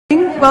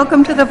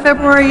Welcome to the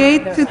February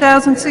 8,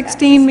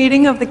 2016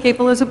 meeting of the Cape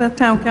Elizabeth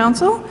Town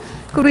Council.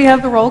 Could we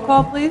have the roll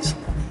call, please?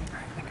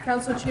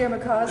 Council Chair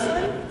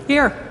McCausland.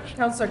 Here.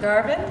 Councilor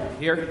Garvin.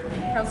 Here.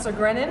 Councilor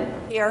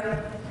Grennan.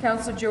 Here.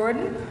 Councilor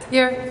Jordan.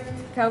 Here.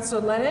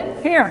 Councilor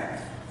Lennon. Here.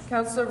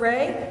 Councilor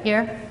Ray.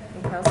 Here.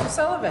 And Councilor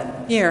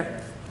Sullivan.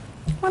 Here.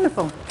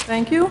 Wonderful.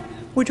 Thank you.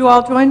 Would you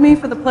all join me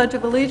for the Pledge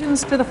of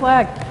Allegiance to the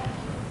flag?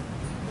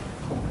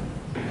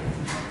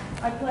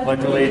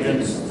 Pledge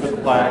allegiance to the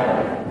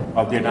flag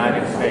of the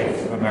United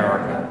States of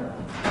America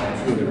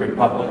and to the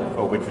republic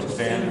for which it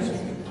stands,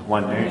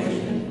 one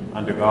nation,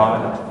 under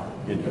God,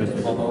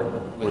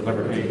 indivisible, with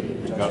liberty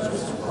and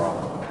justice for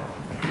all.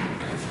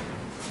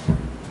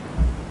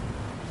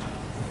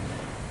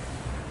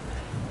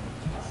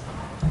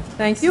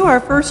 Thank you.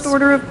 Our first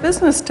order of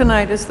business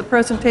tonight is the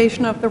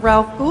presentation of the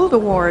Ralph Gould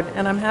Award,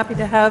 and I'm happy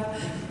to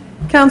have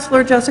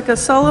Councilor Jessica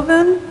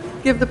Sullivan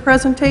give the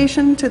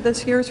presentation to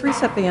this year's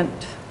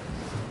recipient.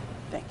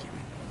 Thank you.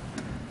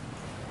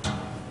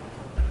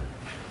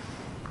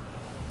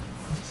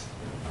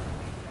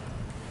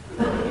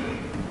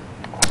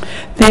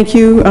 Thank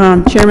you,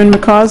 Chairman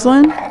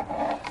McCausland.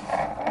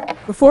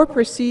 Before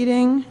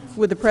proceeding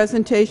with the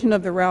presentation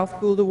of the Ralph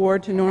Gould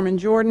Award to Norman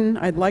Jordan,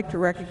 I'd like to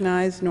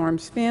recognize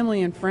Norm's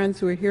family and friends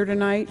who are here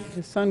tonight.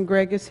 His son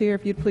Greg is here.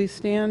 If you'd please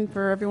stand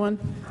for everyone.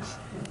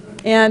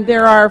 And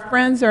there are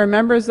friends, there are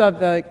members of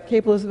the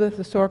Cape Elizabeth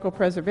Historical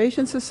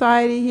Preservation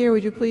Society here.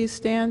 Would you please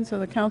stand so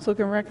the council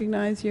can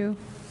recognize you?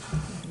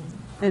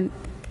 And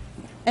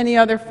any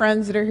other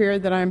friends that are here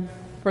that I'm,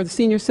 for the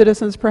Senior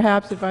Citizens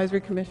perhaps,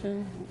 Advisory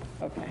Commission?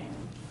 Okay.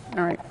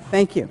 All right.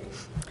 Thank you.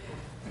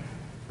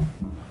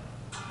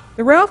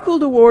 The Ralph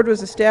Gould Award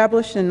was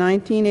established in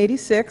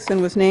 1986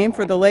 and was named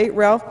for the late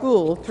Ralph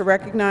Gould to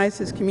recognize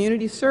his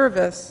community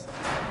service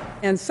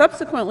and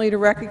subsequently to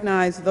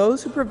recognize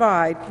those who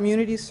provide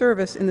community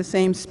service in the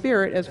same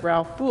spirit as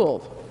Ralph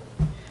Gould.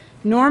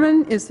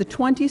 Norman is the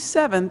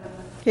 27th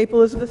Cape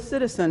Elizabeth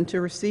citizen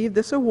to receive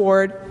this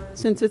award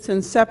since its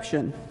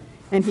inception,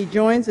 and he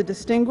joins a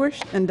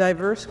distinguished and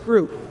diverse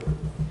group.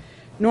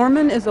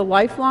 Norman is a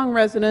lifelong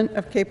resident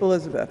of Cape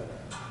Elizabeth.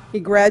 He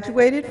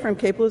graduated from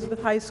Cape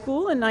Elizabeth High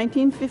School in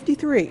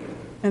 1953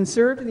 and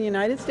served in the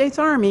United States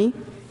Army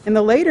in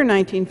the later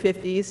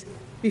 1950s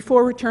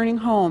before returning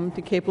home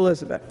to Cape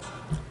Elizabeth.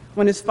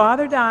 When his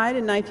father died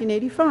in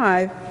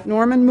 1985,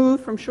 Norman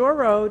moved from Shore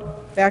Road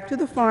back to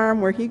the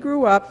farm where he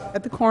grew up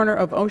at the corner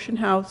of Ocean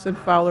House and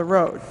Fowler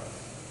Road.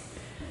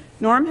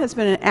 Norm has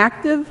been an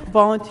active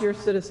volunteer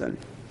citizen.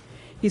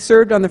 He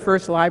served on the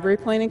first Library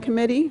Planning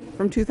Committee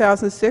from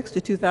 2006 to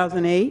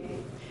 2008.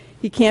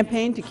 He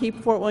campaigned to keep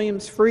Fort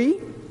Williams free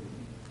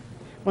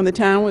when the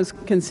town was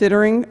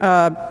considering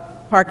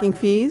parking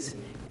fees,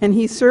 and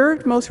he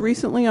served most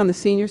recently on the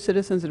Senior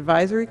Citizens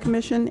Advisory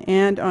Commission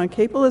and on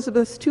Cape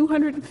Elizabeth's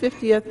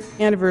 250th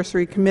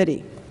Anniversary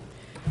Committee.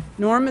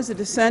 Norm is a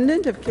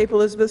descendant of Cape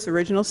Elizabeth's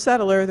original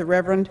settler, the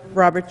Reverend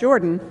Robert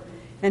Jordan,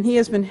 and he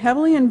has been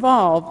heavily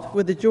involved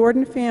with the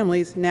Jordan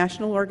family's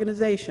national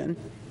organization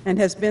and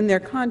has been their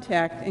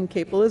contact in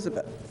Cape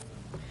Elizabeth.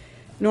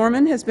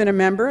 Norman has been a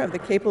member of the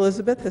Cape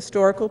Elizabeth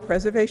Historical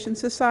Preservation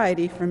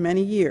Society for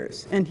many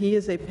years, and he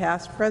is a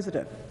past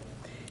president.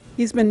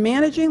 He's been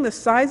managing the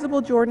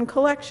sizable Jordan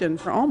collection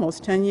for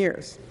almost 10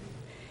 years.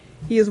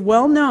 He is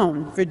well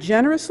known for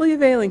generously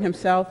availing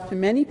himself to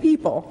many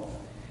people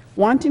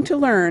wanting to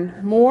learn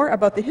more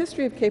about the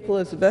history of Cape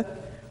Elizabeth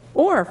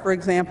or, for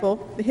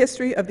example, the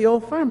history of the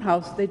old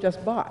farmhouse they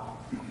just bought.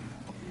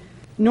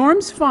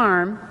 Norm's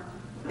farm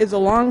is a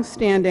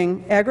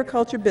long-standing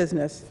agriculture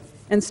business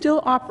and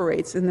still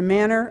operates in the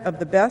manner of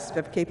the best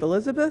of Cape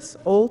Elizabeth's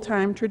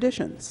old-time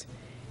traditions.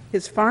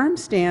 His farm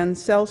stand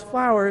sells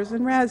flowers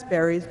and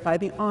raspberries by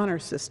the honor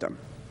system.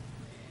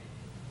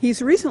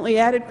 He's recently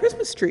added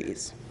Christmas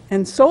trees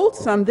and sold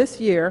some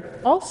this year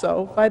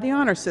also by the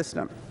honor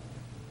system.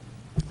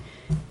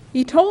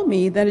 He told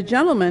me that a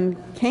gentleman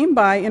came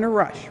by in a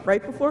rush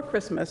right before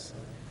Christmas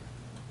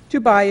to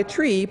buy a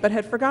tree but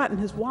had forgotten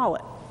his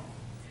wallet.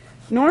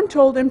 Norm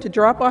told him to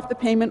drop off the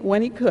payment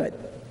when he could.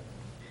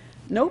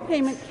 No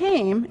payment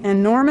came,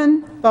 and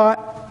Norman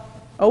thought,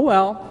 oh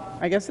well,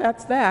 I guess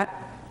that's that.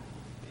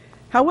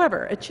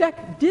 However, a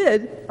check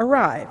did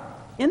arrive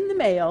in the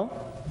mail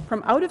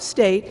from out of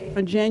state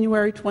on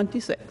January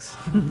 26.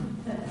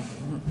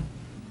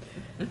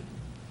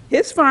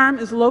 His farm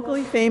is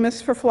locally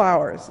famous for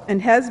flowers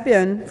and has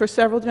been for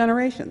several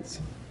generations.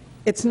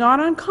 It's not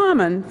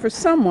uncommon for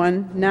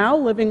someone now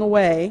living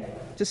away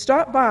to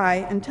stop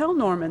by and tell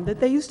Norman that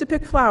they used to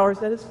pick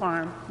flowers at his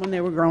farm when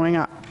they were growing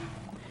up.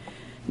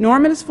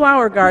 Norm and his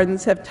flower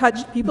gardens have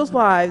touched people's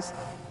lives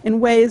in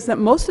ways that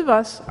most of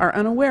us are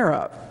unaware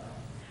of.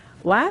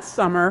 Last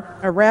summer,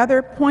 a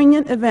rather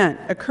poignant event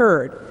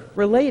occurred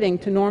relating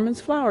to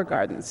Norman's flower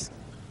gardens.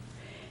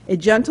 A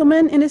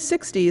gentleman in his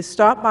 60s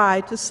stopped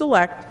by to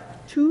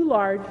select 2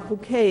 large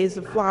bouquets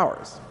of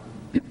flowers.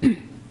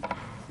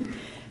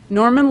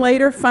 Norman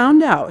later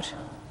found out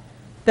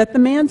that the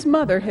man's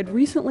mother had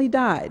recently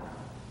died,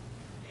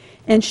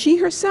 and she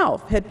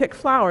herself had picked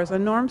flowers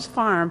on Norm's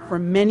farm for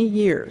many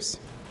years.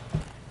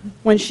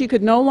 When she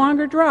could no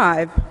longer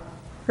drive,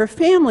 her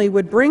family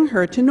would bring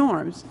her to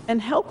Norm's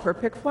and help her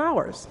pick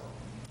flowers.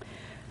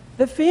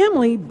 The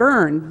family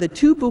burned the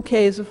 2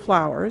 bouquets of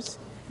flowers,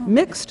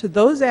 mixed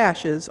those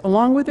ashes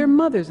along with their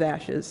mother's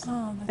ashes,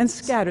 and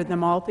scattered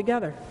them all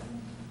together.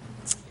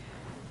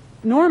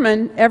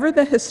 Norman, ever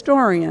the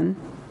historian,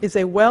 is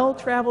a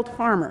well-traveled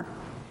farmer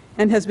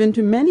and has been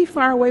to many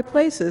faraway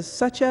places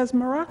such as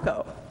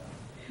Morocco,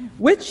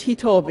 which, he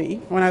told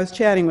me when I was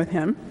chatting with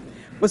him,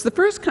 was the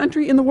first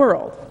country in the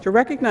world to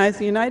recognize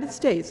the United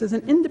States as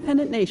an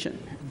independent nation,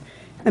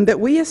 and that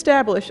we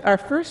established our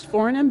first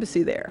foreign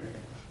embassy there.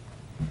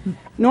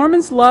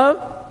 Norman's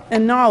love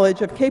and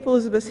knowledge of Cape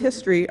Elizabeth's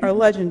history are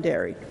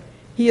legendary.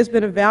 He has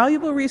been a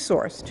valuable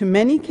resource to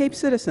many Cape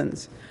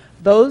citizens,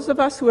 those of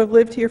us who have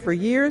lived here for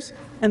years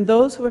and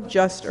those who have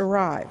just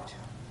arrived.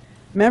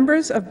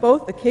 Members of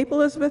both the Cape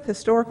Elizabeth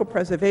Historical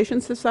Preservation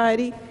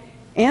Society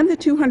and the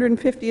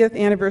 250th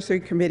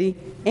Anniversary Committee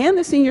and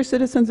the Senior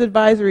Citizens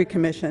Advisory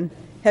Commission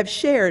have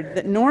shared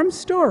that Norm's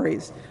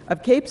stories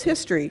of Cape's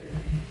history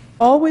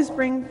always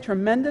bring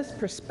tremendous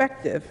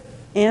perspective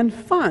and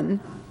fun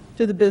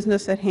to the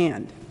business at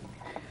hand.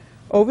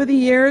 Over the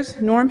years,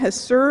 Norm has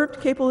served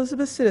Cape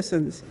Elizabeth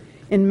citizens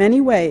in many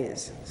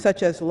ways,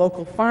 such as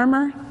local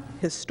farmer,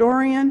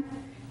 historian,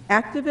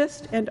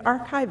 activist, and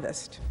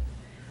archivist,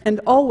 and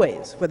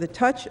always with a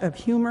touch of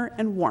humor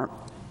and warmth.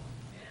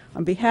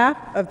 On behalf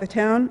of the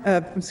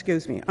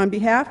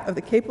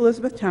Cape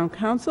Elizabeth Town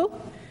Council,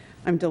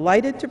 I'm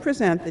delighted to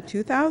present the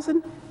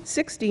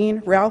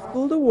 2016 Ralph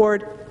Gould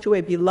Award to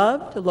a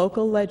beloved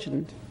local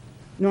legend,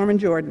 Norman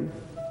Jordan.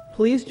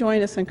 Please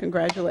join us in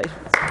congratulations.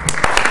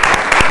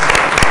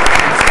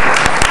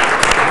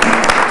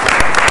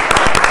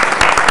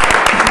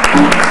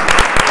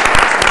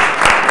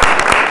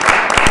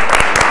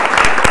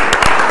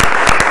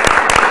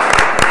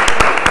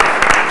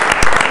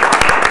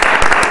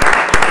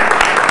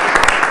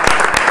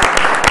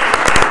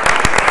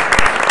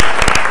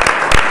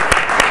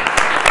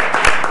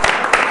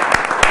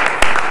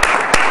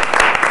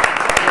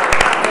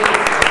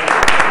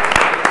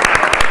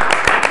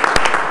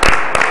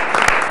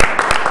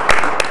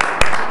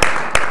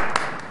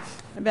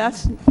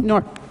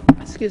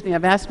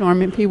 I've asked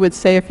Norm if he would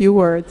say a few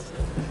words.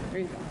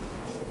 There you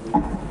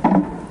go.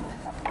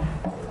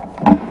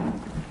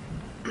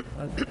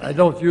 I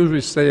don't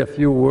usually say a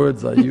few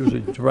words. I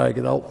usually drag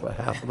it out for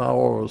half an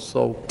hour or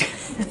so.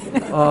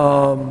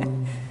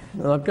 And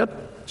I've got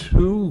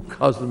 2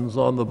 cousins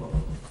on the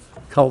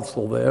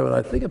council there, and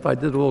I think if I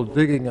did a little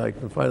digging, I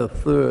can find a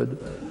third.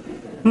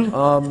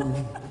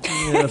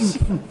 Yes,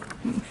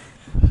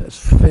 this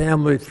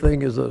family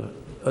thing is an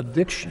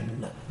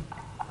addiction.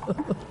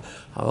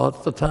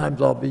 Lots of times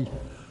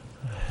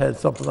had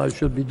something I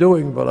should be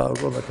doing, but I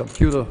was on the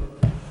computer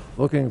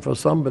looking for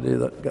somebody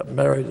that got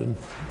married in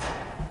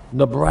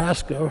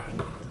Nebraska,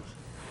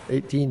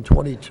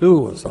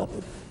 1822 or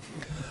something.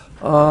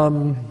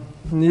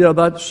 Yeah,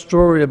 that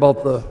story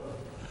about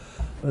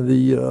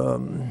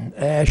the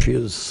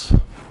ashes.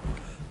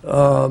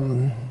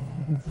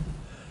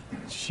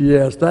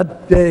 Yes,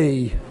 that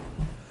day,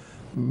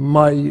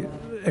 my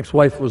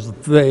ex-wife was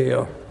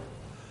there.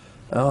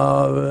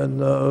 And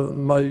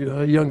my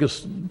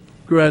youngest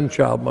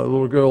grandchild, my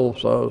little girl,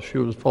 she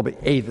was probably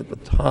 8 at the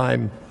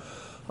time,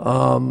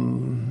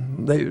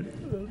 they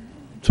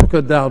took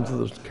her down to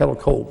the Kettle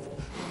Cove.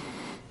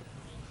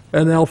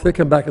 And Althea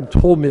came back and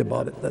told me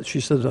about it, that she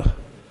said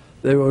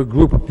there were a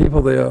group of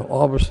people there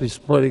obviously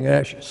splitting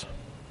ashes.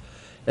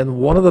 And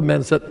one of the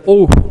men said,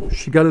 "Oh,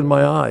 she got in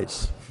my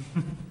eyes."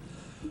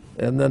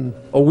 And then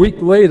a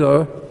week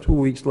later, 2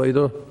 weeks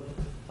later,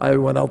 I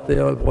went out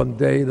there one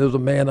day, there was a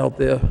man out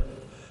there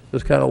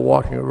just kind of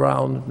walking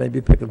around,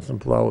 maybe picking some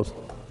flowers.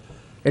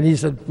 And he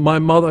said, my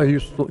mother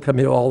used to come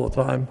here all the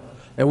time,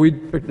 and we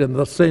picked in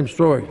the same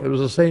story. It was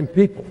the same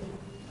people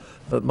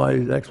that my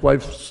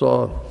ex-wife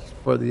saw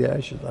for the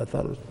ashes. I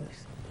thought it was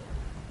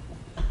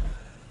nice.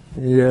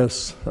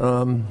 Yes.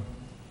 A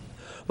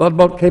lot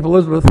about Cape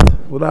Elizabeth.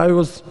 When I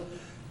was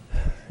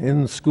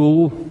in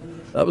school,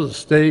 that was a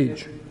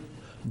stage.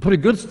 A pretty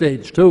good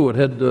stage, too. It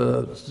had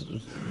the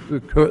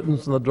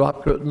curtains and the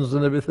drop curtains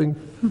and everything.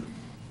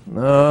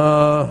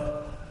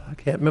 I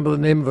can't remember the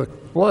name of the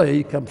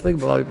play, come think,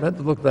 but I meant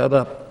to look that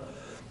up.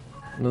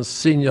 In the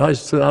senior high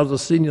school, I was a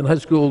senior in high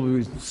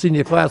school,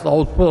 senior class, I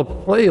always put a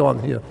play on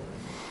here.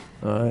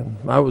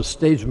 I was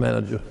stage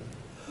manager.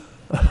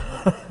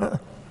 I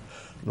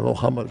don't know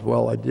how much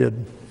well I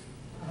did.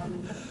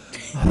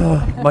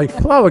 My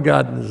flower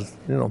garden is,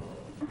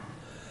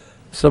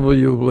 some of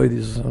you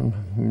ladies and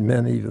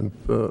men even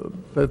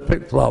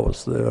pick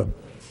flowers there.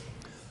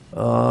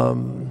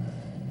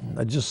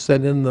 I just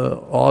sent in the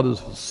orders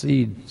for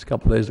seeds a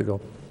couple of days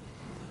ago.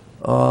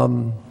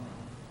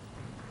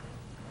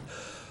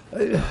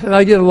 And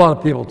I get a lot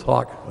of people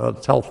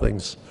tell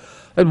things.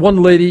 I had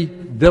one lady,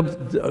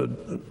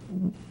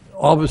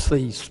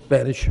 obviously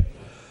Spanish,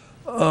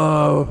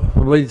 The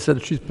lady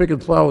said she's picking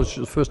flowers. It's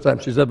the first time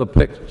she's ever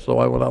picked. So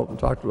I went out and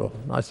talked to her.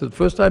 And I said,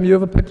 first time you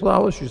ever picked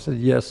flowers? She said,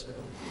 yes.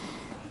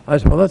 I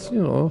said, well, that's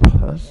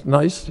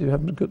nice. You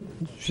have a good,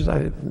 she said,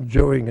 I'm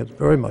enjoying it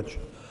very much.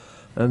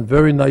 And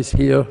very nice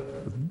here.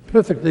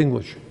 Perfect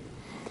English.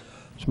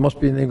 She must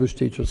be an English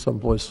teacher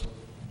someplace.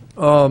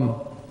 And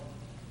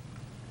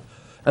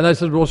I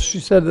said, well, she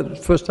said that the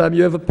first time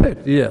you ever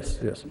picked? Yes.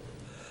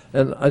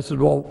 And I said,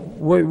 well,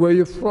 where are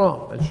you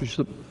from? And she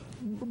said,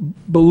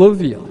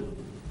 Bolivia.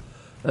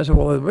 I said,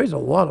 well, they raise a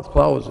lot of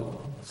flowers in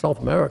South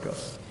America.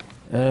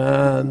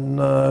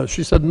 And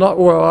she said, not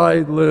where I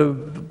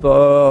live,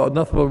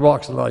 nothing but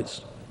rocks and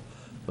ice.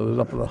 It was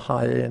up in the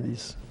high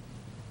Andes.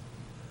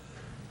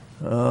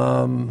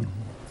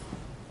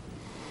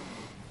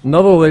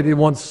 Another lady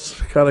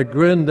once kind of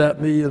grinned at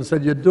me and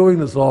said, you're doing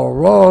this all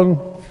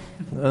wrong.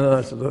 And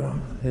I said,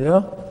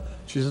 yeah?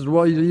 She says,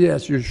 well,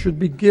 yes, you should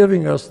be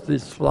giving us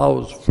these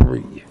flowers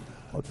free.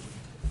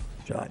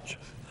 Judge.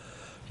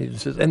 He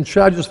says, and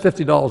charges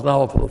 $50 an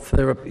hour for the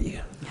therapy.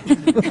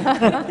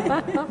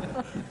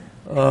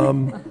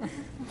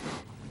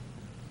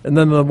 And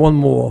then one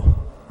more.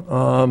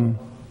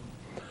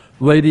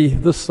 Lady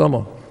this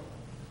summer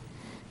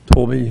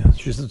told me,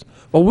 she says,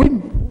 well,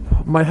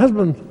 my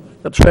husband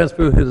got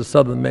transferred here to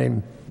Southern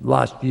Maine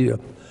last year,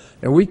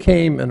 and we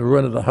came and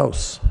rented a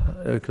house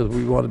because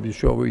we wanted to be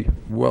sure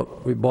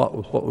what we bought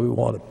was what we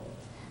wanted.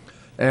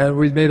 And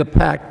we made a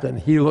pact, and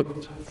he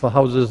looked for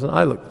houses, and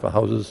I looked for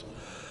houses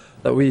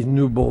that we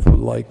knew both would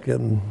like,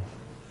 and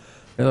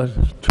 2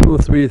 or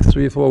 3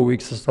 or 4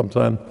 weeks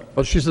sometime.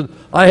 But she said,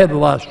 I had the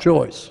last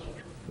choice.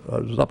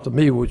 It was up to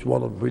me which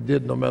one we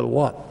did, no matter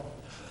what.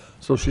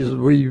 So she said,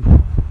 we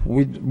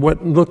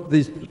went and looked at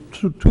these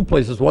two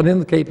places, one in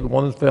the Cape and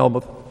one in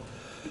Falmouth.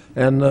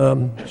 And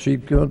she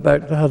went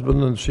back to her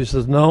husband, and she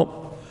says,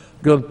 no,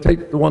 I'm going to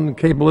take the one in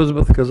Cape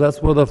Elizabeth because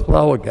that's where the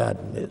flower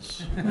garden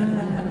is.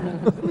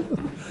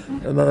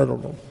 And I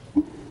don't know.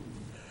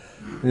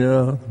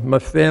 Yeah, my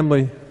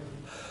family,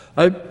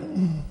 I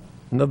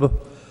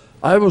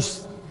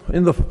was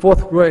in the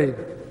 4th grade,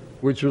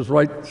 which was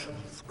right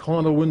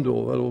corner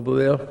window right over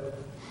there.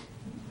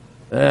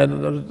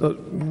 And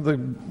the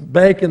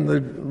bank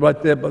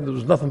right there, but there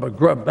was nothing but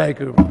bank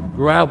of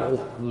gravel.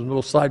 There was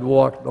no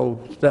sidewalk, no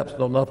steps,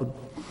 no nothing.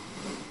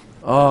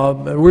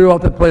 And we were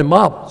out there playing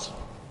marbles.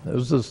 It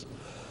was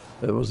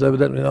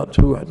evidently not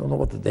true. I don't know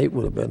what the date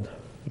would have been.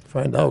 We'd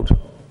find out.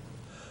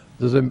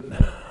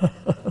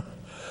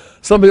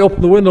 Somebody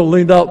opened the window,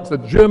 leaned out, and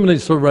said, Germany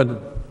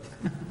surrendered.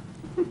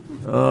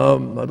 I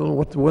don't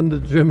know when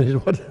did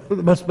Germany,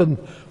 it must have been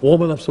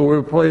warm enough, so we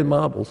were playing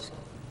marbles.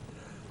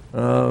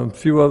 A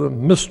few other,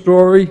 Miss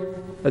Story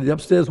at the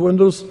upstairs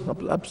windows,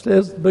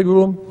 upstairs, the big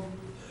room.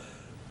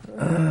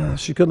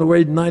 She couldn't have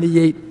weighed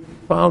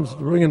 98 pounds,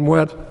 wringing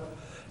wet.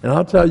 And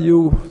I'll tell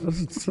you,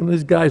 some of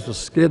these guys were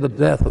scared to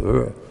death of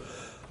her.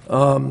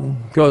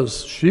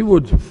 Because she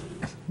would,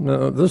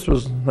 this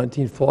was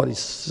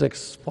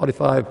 1946,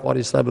 45,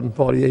 47,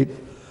 48.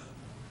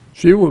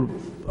 She would,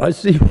 I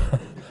see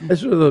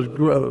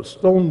the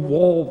stone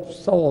wall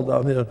cellar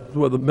down here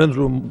where the men's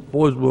room,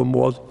 boys' room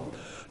was.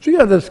 She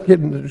had this kid,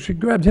 and she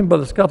grabbed him by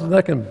the scruff of the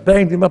neck and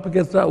banged him up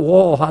against that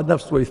wall hard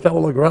enough so he fell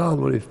on the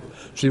ground when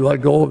she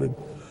let go of him.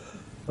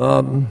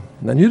 And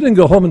you didn't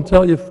go home and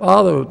tell your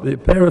father, your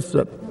parents,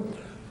 that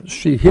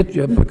she hit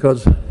you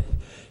because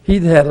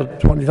he'd had it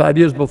 25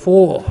 years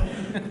before.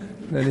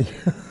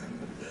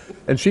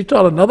 And she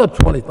taught another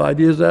 25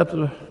 years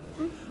after,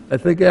 I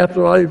think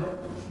after I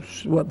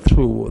went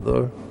through with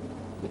her.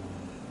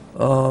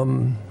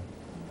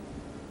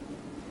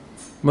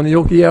 When the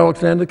Okie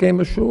Alexander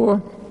came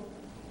ashore,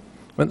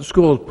 went to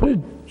school.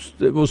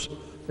 It was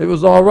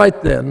all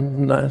right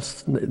then,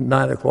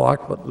 9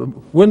 o'clock, but the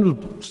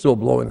wind was still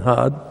blowing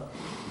hard.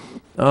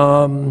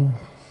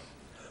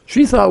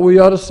 She thought we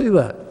ought to see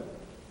that.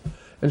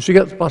 And she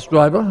got the bus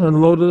driver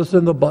and loaded us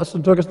in the bus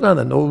and took us down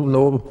there.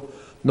 No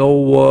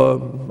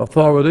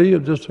authority,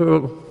 just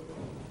her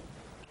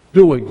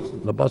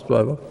doing, the bus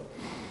driver.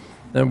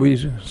 And we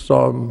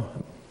saw him.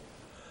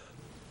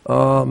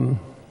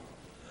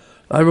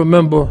 I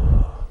remember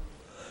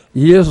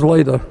years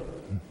later,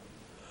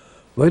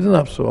 late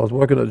enough, so I was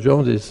working at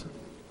Jonesy's.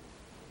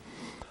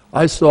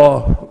 I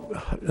saw,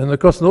 and of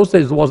course in those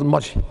days there wasn't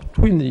much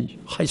between the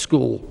high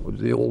school, which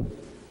was the old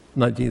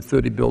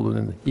 1930 building,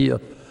 and here.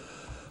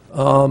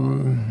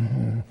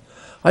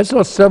 I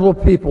saw several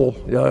people,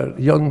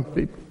 young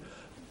people,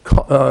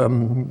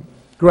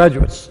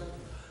 graduates,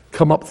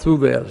 come up through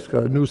there.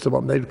 I knew some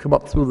of them, they'd come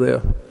up through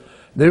there.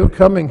 They were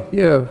coming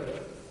here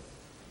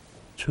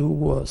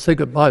to say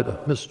goodbye to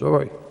Miss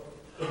Story,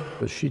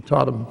 because she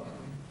taught them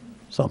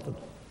something.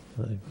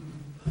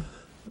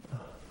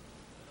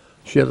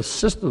 She had a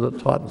sister that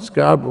taught in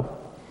Scarborough,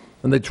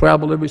 and they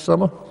traveled every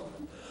summer.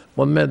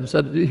 One man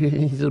said,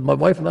 he said, my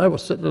wife and I were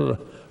sitting in a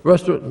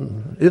restaurant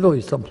in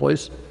Italy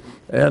someplace,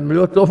 and we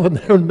looked over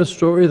there, and Miss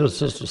Story and her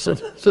sister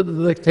sitting at the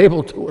next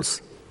table to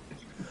us.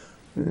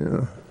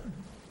 Yeah.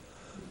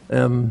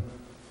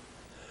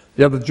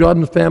 The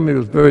Jordan family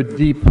was very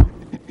deep.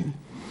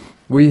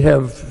 We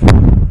have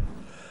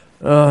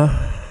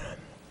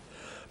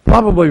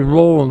probably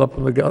rolling up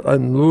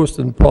in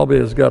Lewiston probably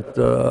has got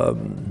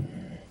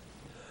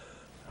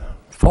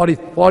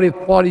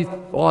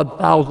 40-odd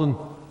thousand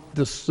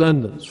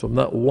descendants from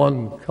that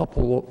one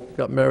couple that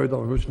got married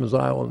on Richmond's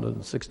Island in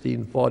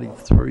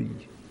 1643.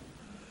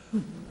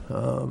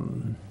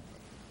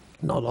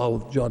 Not all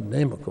with John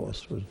name, of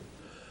course, but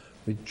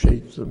we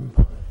chased them.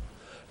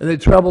 And they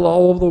traveled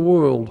all over the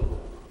world.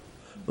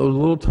 Those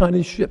little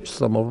tiny ships,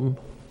 some of them.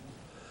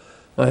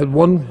 I had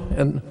one,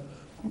 and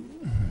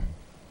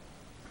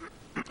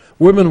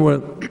women were,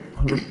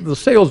 the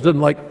sailors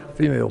didn't like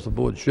females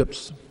aboard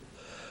ships,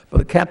 but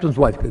the captain's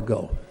wife could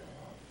go.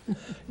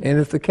 And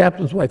if the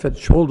captain's wife had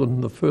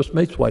children, the first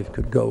mate's wife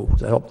could go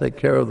to help take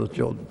care of the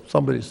children.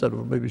 Somebody said,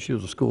 well, maybe she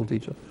was a school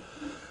teacher.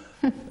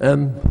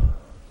 And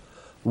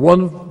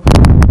one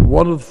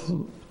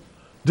of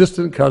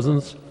distant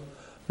cousins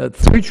had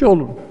 3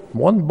 children.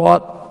 One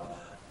bought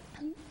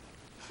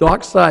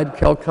dockside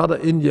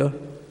Calcutta, India.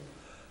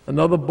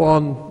 Another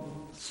bought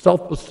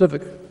South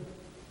Pacific,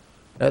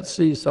 at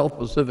sea, South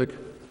Pacific.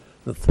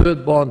 The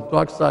third bought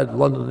dockside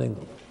London,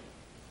 England.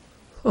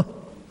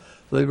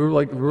 They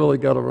really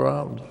got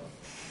around.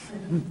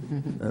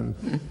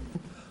 And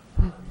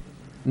I'm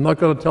not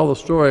going to tell the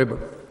story, but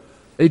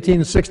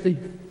 1860,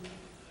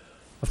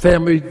 a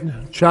family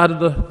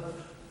chartered a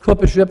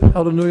clipper ship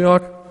out of New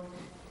York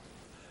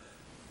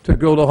to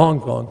go to Hong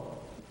Kong.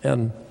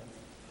 And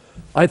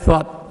I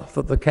thought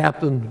that the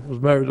captain was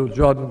married to a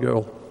Jordan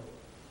girl.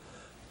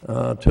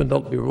 Turned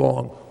out to be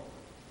wrong.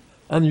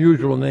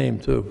 Unusual name,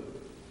 too.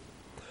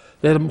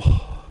 They had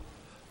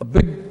a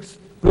big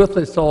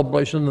birthday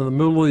celebration in the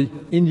middle of the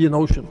Indian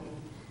Ocean.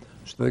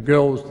 So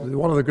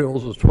one of the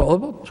girls was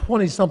 12, about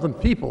 20-something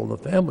people in the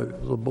family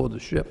was aboard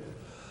the ship.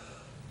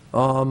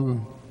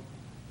 The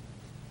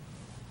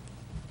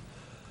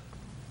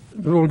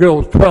little girl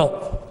was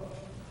 12.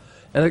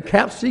 And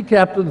the sea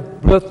captain's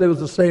birthday was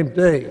the same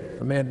day.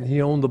 The man,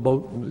 he owned the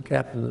boat, and the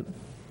captain.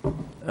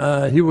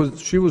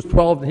 She was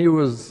 12, and he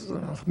was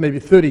maybe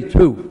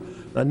 32.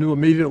 I knew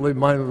immediately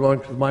mine was wrong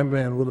because my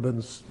man would have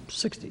been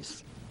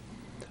 60s.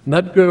 And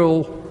that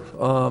girl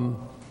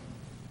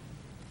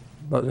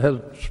had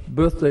a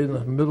birthday in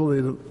the middle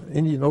of the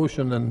Indian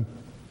Ocean in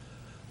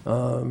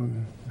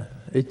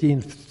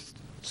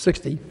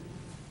 1860. It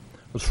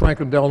was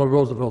Franklin Delano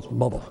Roosevelt's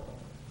mother.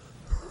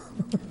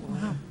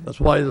 Wow. That's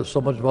why there's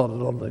so much about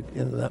it on the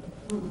internet.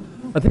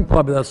 I think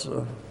probably that's,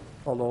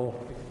 although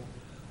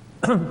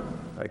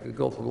I could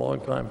go for a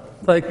long time.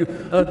 Thank you.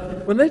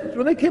 When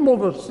they came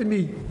over to see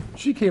me,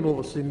 she came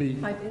over to see me.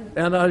 I did.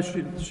 And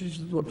she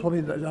told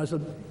me that, I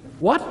said,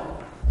 what?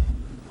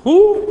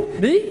 Who?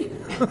 Me?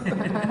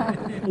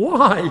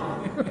 Why?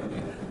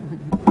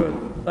 Good.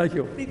 Thank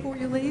you. Before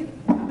you leave,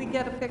 can we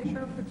get a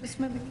picture for just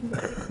a minute?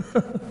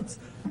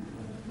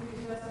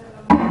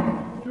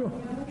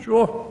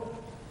 Sure.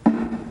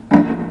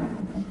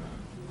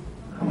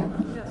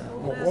 Yes,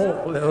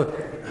 hold this.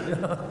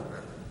 Yeah.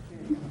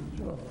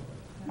 Sure.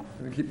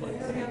 Let me keep my...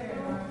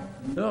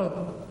 Yeah.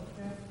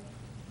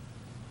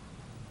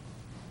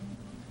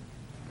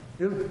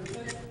 Good.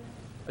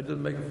 I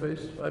didn't make a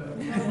face. Want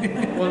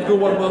to do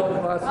one without the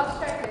glasses? I'll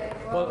check it.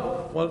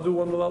 Want to do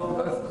one without the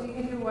glasses? You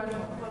can do one.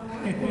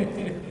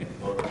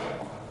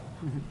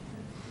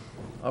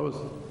 I was...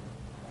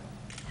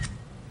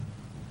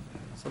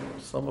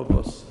 Some of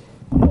us...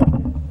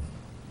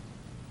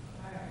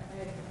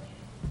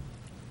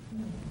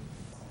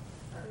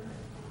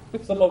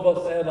 Some of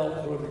us had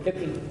out through the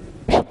kitchen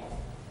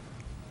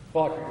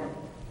talking,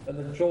 and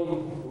the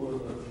children who were in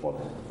the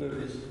 20s and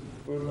 30s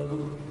were in the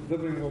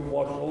living room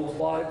watching old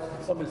slides.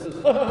 Somebody says,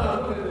 look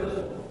at this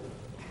one.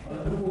 I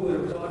knew who they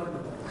were talking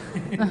about.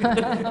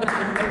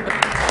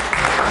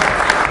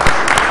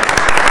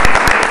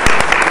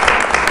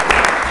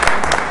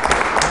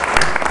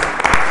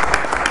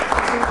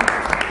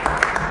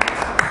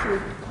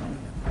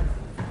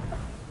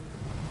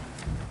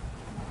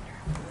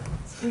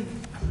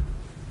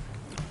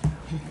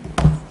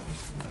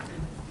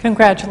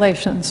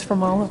 Congratulations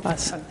from all of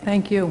us.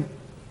 Thank you.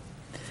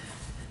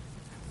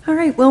 All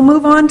right, we'll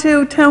move on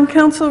to Town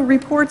Council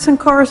reports and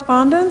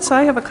correspondence.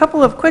 I have a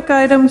couple of quick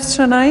items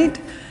tonight.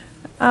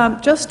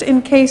 Just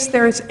in case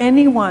there's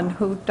anyone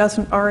who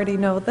doesn't already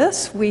know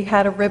this, we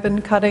had a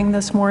ribbon cutting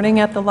this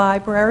morning at the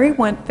library.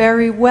 Went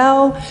very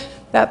well.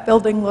 That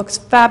building looks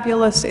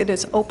fabulous. It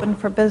is open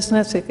for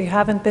business. If you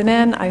haven't been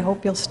in, I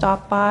hope you'll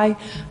stop by.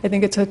 I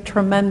think it's a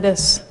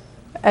tremendous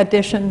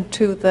addition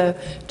to the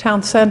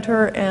town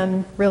center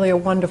and really a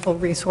wonderful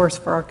resource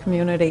for our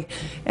community.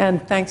 And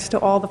thanks to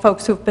all the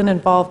folks who've been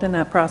involved in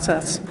that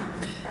process.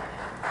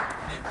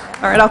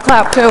 All right, I'll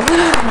clap too.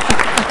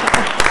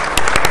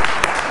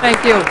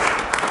 Thank you.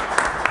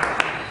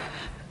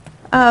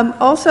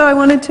 Also, I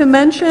wanted to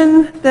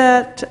mention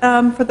that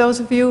for those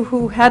of you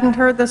who hadn't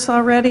heard this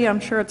already, I'm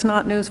sure it's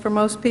not news for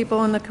most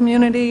people in the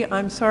community,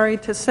 I'm sorry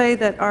to say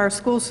that our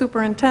school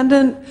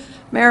superintendent,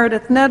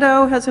 Meredith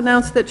Neto, has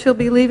announced that she'll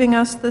be leaving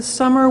us this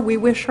summer. We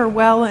wish her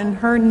well in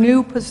her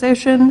new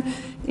position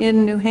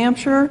in New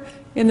Hampshire,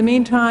 In the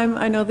meantime,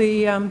 I know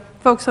the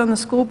folks on the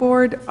school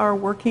board are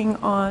working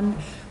on,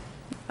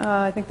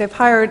 I think they've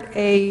hired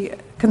a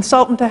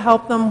consultant to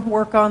help them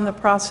work on the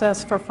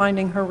process for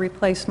finding her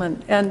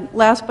replacement. And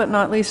last but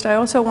not least, I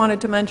also wanted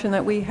to mention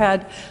that we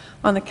had,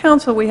 on the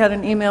council, we had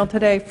an email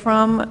today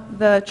from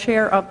the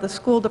chair of the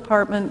school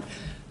department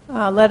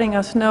letting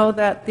us know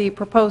that the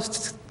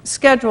proposed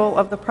schedule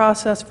of the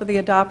process for the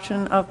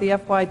adoption of the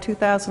FY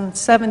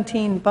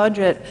 2017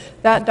 budget,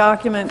 that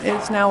document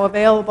is now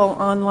available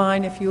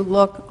online if you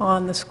look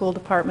on the school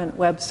department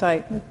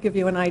website. It'll give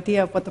you an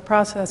idea of what the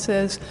process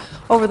is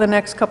over the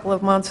next couple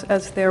of months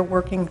as they're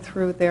working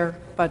through their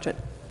budget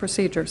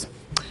procedures.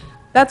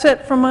 That's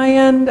it from my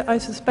end. I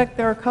suspect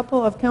there are a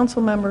couple of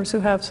council members who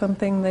have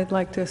something they'd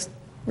like to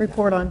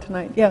report on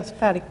tonight. Yes,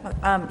 Patty.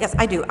 Yes,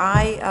 I do.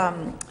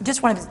 I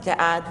just wanted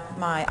to add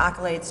my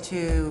accolades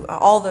to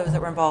all those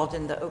that were involved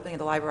in the opening of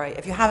the library.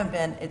 If you haven't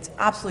been, it's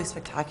absolutely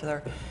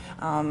spectacular.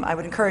 I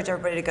would encourage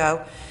everybody to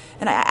go.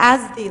 And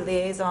as the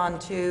liaison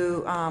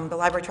to the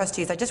library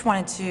trustees, I just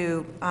wanted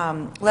to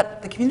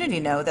let the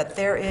community know that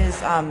there is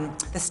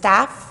the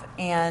staff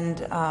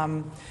and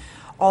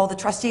all the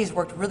trustees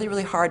worked really,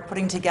 really hard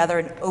putting together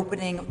an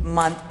opening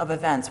month of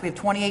events. We have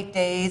 28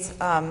 days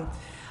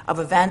of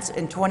events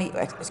in 28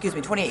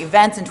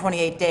 events in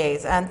 28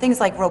 days. And things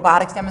like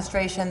robotics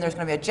demonstration, there's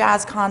going to be a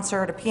jazz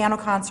concert, a piano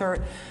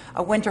concert,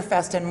 a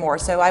Winterfest, and more.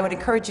 So I would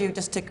encourage you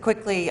just to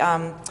quickly,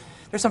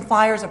 there's some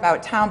flyers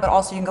about town, but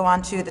also you can go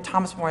on to the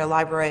Thomas Memorial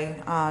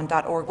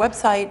Library.org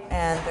website,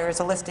 and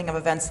there's a listing of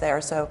events there.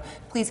 So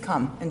please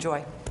come,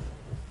 enjoy.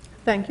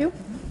 Thank you.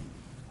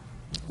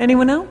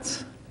 Anyone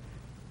else?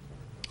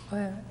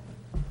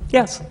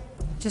 Yes.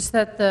 Just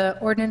that the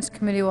ordinance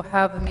committee will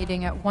have a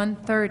meeting at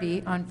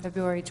 1:30 on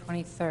February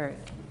 23rd.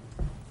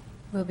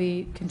 We'll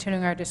be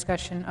continuing our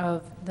discussion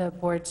of the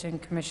boards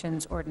and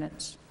commissions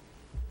ordinance.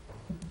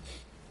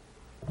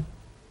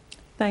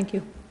 Thank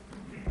you.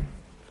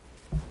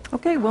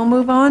 Okay, we'll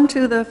move on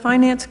to the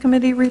Finance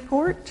Committee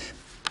report.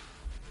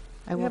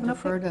 I will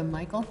defer to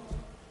Michael.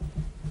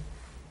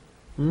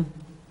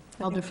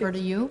 I'll defer to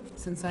you,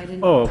 since I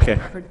didn't. Oh, okay.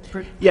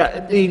 Yeah,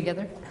 put them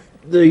together.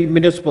 The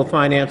municipal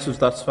finances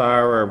thus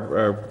far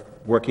are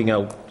working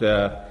out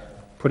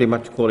pretty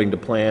much according to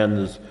plan.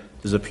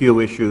 There's a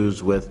few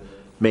issues with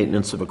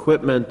maintenance of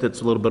equipment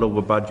that's a little bit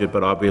over budget,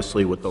 but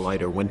obviously with the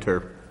lighter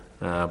winter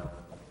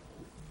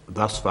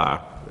thus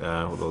far,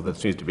 although that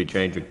seems to be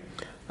changing,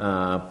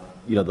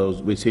 you know,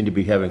 those we seem to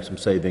be having some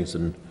savings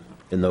in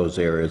those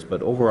areas.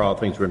 But overall,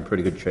 things are in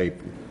pretty good shape.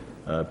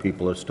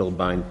 People are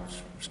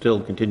still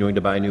continuing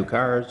to buy new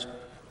cars,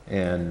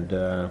 and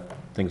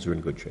things are in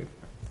good shape.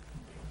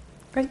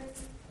 Great.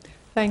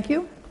 Thank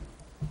you.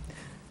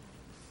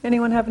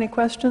 Anyone have any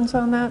questions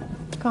on that?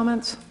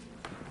 Comments?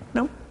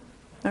 No?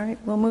 All right,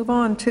 we'll move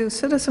on to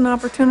citizen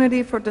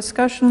opportunity for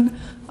discussion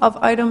of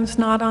items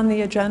not on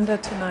the agenda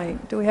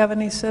tonight. Do we have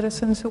any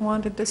citizens who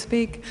wanted to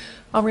speak?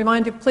 I'll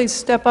remind you, please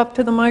step up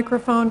to the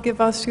microphone,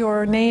 give us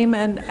your name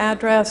and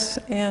address,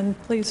 and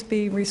please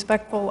be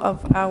respectful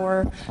of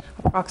our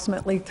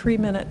approximately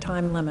 3-minute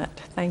time limit.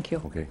 Thank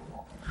you. Okay.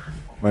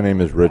 My name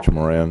is Rich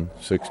Moran,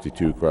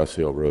 62 Cross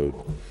Hill Road.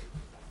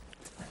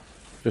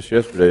 Just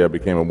yesterday, I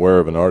became aware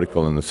of an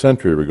article in the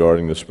Century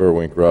regarding the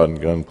Spurwink Rod and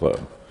Gun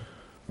Club.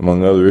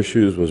 Among other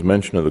issues was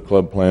mention of the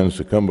club plans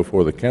to come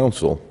before the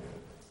council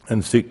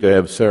and seek to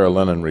have Sarah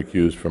Lennon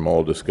recused from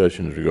all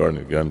discussions regarding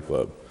the gun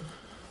club.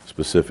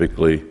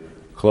 Specifically,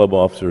 club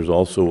officers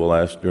also will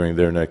ask during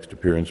their next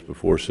appearance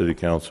before city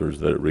councilors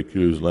that it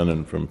recuse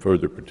Lennon from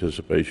further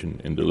participation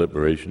in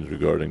deliberations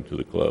regarding to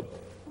the club.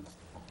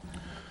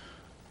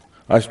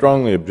 I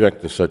strongly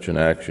object to such an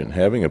action.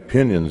 Having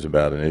opinions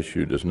about an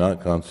issue does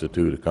not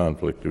constitute a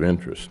conflict of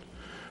interest.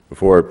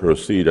 Before I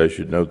proceed, I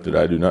should note that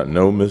I do not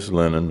know Ms.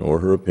 Lennon or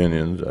her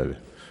opinions. I've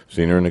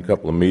seen her in a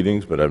couple of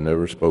meetings, but I've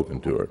never spoken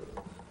to her.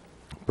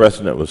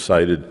 Precedent was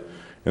cited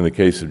in the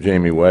case of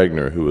Jamie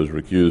Wagner, who was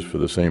recused for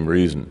the same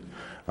reason.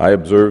 I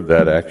observed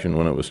that action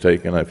when it was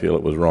taken. I feel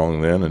it was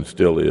wrong then and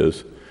still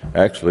is.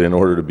 Actually, in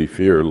order to be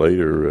fair,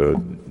 later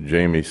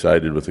Jamie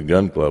sided with the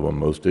gun club on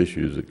most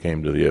issues that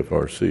came to the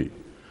FRC.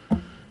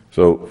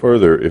 So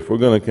further, if we're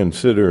going to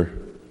consider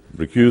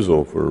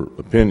recusal for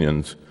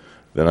opinions,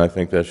 then I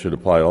think that should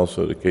apply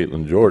also to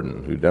Caitlin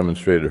Jordan, who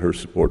demonstrated her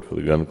support for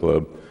the gun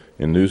club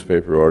in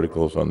newspaper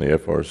articles on the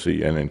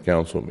FRC and in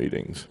council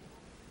meetings.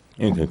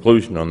 In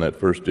conclusion on that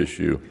first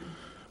issue,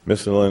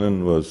 Ms.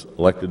 Lennon was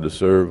elected to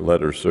serve, let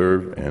her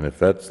serve, and if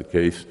that's the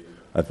case,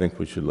 I think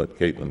we should let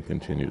Caitlin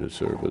continue to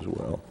serve as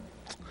well.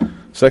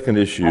 Second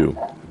issue,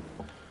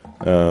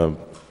 to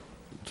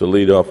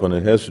lead off on,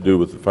 it has to do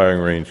with the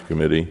firing range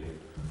committee.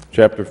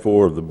 Chapter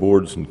 4 of the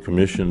Boards and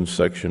Commissions,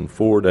 Section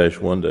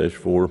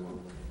 4-1-4,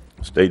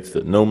 states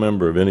that no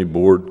member of any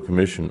board,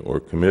 commission,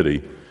 or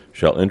committee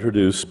shall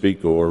introduce,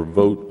 speak, or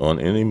vote on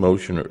any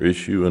motion or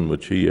issue in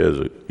which he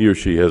or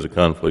she has a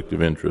conflict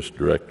of interest,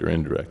 direct or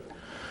indirect.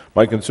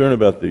 My concern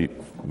about the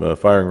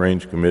firing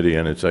range committee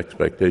and its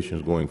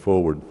expectations going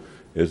forward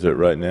is that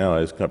right now,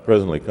 as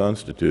presently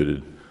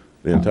constituted,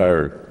 the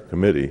entire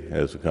committee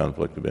has a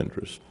conflict of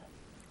interest.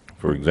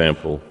 For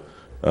example,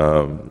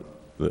 on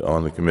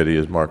the committee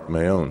is Mark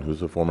Mayone,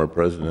 who's a former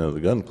president of the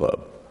gun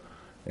club.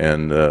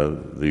 And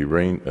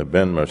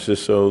Ben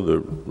Marciso, the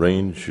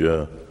range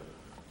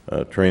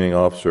training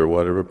officer or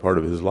whatever, part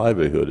of his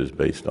livelihood is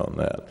based on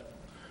that.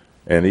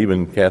 And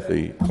even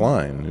Kathy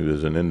Klein, who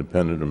is an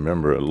independent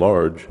member at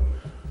large,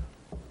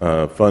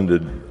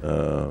 funded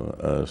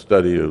a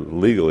study of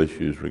legal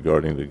issues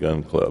regarding the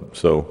gun club.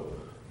 So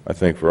I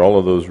think for all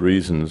of those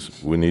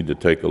reasons, we need to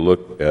take a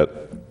look at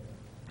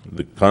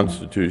the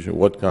Constitution,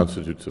 what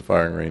constitutes a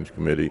firing range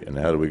committee, and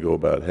how do we go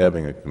about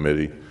having a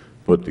committee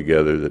put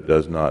together that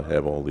does not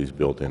have all these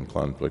built-in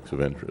conflicts of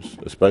interest,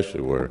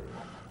 especially where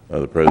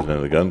the president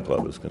of the gun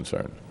club is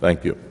concerned.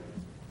 Thank you.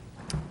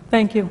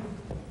 Thank you.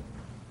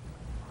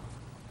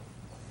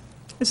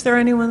 Is there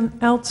anyone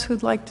else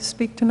who'd like to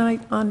speak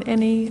tonight on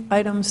any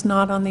items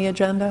not on the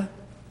agenda?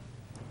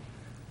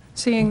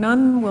 Seeing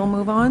none, we'll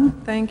move on.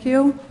 Thank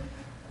you.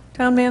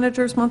 Town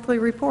Manager's Monthly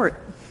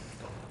Report.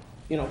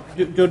 You know,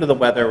 due to the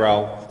weather,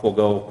 I'll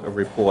forego a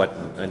report.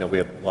 I know we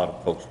have a lot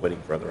of folks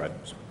waiting for other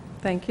items.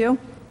 Thank you.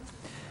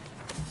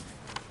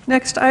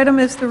 Next item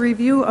is the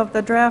review of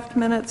the draft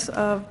minutes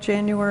of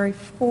January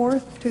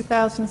 4th,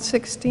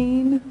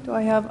 2016. Do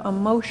I have a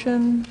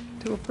motion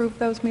to approve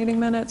those meeting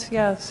minutes?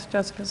 Yes,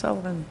 Jessica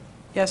Sullivan.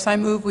 Yes, I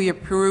move we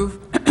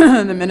approve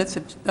the minutes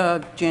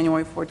of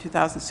January 4,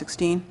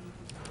 2016.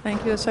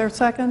 Thank you. Is there a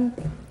second?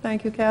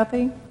 Thank you,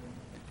 Kathy.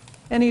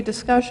 Any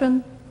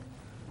discussion?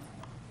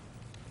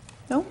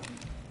 No?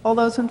 All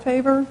those in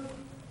favor?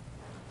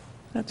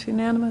 That's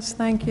unanimous.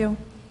 Thank you.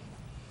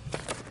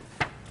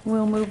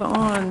 We'll move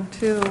on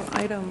to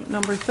item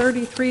number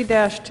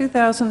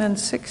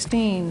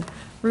 33-2016,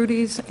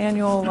 Rudy's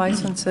Annual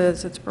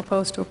Licenses. It's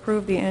proposed to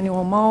approve the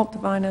annual malt,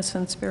 vinous,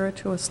 and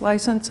spirituous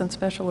license and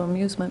special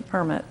amusement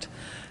permit.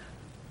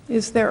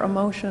 Is there a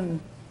motion?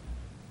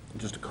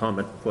 Just a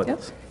comment.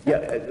 Yes.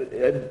 Yeah,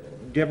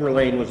 Deborah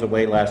Lane was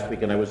away last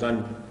week, and I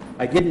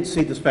didn't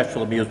see the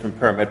special amusement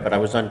permit, but I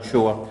was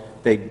unsure.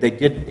 They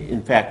did,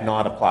 in fact,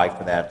 not apply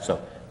for that, so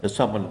if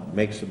someone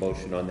makes a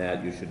motion on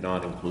that, you should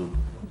not include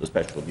the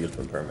special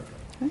amusement permit.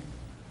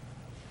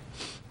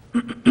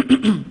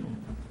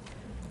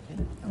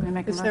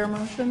 Okay. Is there a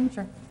motion?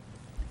 Sure.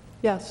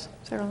 Yes,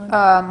 Sarah Lynn.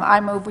 I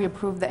move we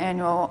approve the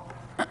annual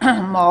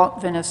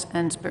malt, vinous,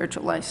 and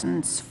spiritual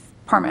license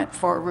permit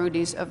for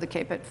Rudy's of the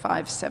Cape at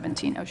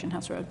 517 Ocean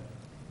House Road.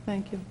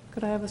 Thank you.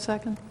 Could I have a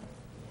second?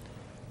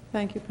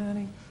 Thank you,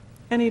 Patty.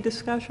 Any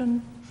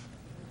discussion?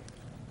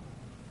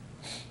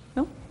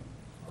 No?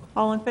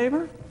 All in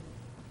favor?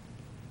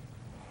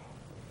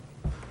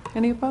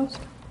 Any opposed?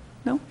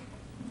 No?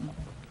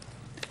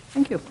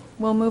 Thank you.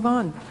 We'll move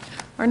on.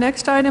 Our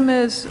next item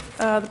is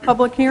the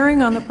public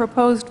hearing on the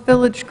proposed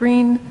Village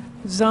Green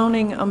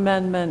zoning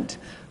amendment.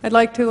 I'd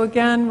like to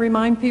again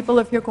remind people,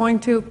 if you're going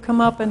to come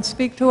up and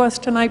speak to us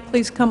tonight,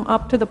 please come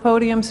up to the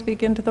podium,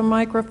 speak into the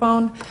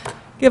microphone.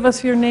 Give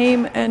us your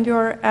name and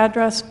your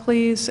address,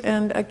 please,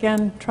 and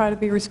again, try to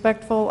be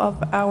respectful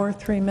of our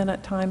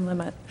 3-minute time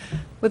limit.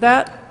 With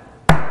that,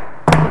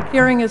 the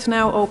hearing is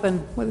now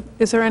open.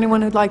 Is there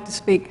anyone who'd like to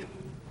speak?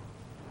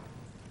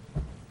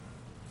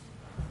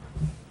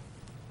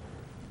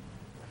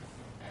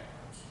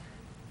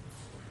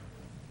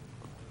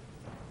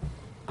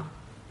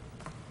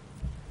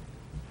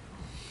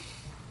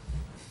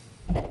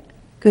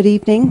 Good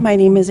evening. My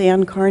name is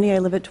Ann Carney. I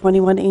live at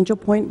 21 Angel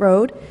Point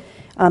Road.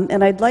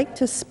 And I'd like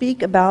to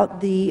speak about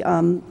the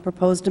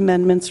proposed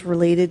amendments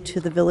related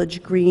to the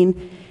Village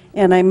Green.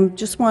 And I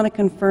just want to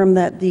confirm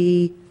that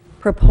the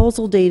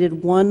proposal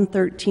dated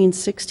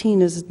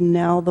 1/13/16 is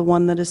now the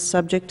one that is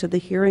subject to the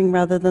hearing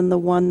rather than the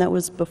one that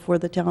was before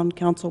the town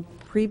council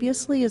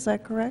previously. Is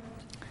that correct?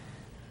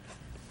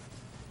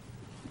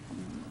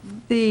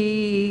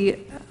 The,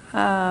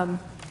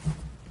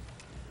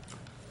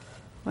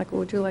 Michael,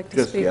 would you like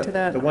to speak to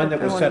that? The one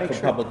that I was wanna set make for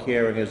sure. public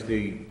hearing is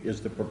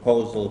the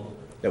proposal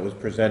that was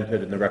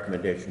presented in the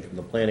recommendation from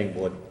the planning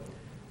board,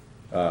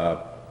 a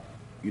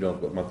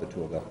month or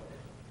two ago.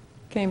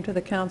 Came to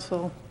the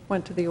council,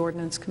 went to the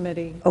ordinance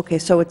committee. Okay,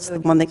 so it's the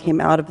one that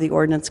came out of the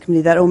ordinance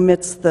committee. That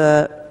omits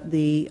the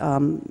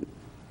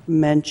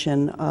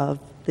mention of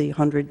the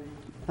 100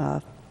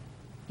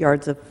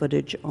 yards of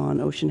footage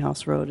on Ocean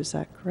House Road. Is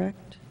that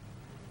correct?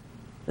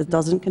 It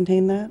doesn't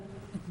contain that?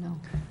 No,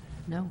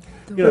 no.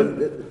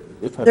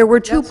 There were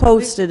two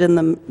posted in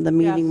the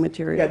meeting Yes.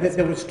 materials. Yeah,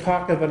 there was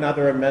talk of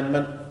another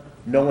amendment.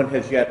 No one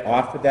has yet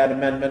offered that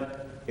amendment.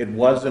 It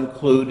was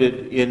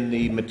included in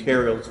the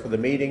materials for the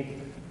meeting.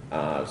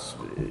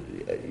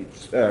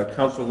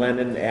 Councilor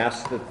Lennon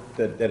asked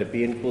that it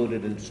be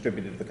included and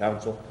distributed to the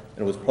council,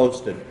 and it was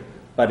posted,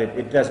 but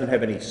it doesn't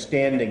have any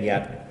standing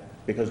yet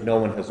because no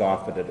one has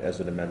offered it as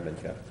an amendment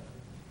yet.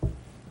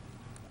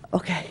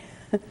 Okay.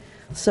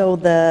 So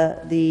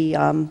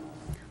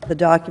the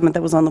document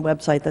that was on the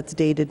website that's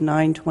dated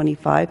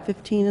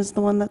 9/25/15 is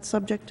the one that's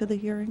subject to the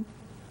hearing?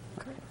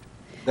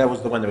 That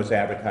was the one that was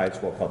advertised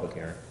for a public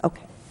hearing.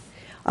 Okay.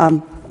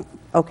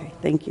 Okay,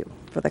 thank you.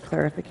 for the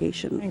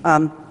clarification.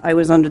 I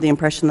was under the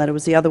impression that it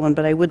was the other one,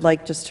 but I would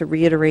like just to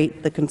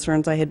reiterate the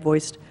concerns I had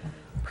voiced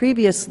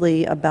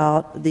previously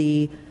about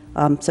the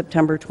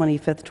September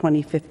 25th,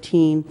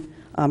 2015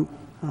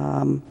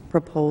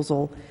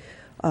 proposal,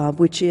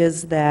 which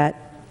is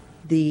that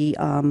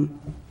and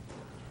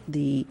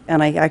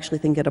I actually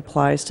think it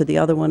applies to the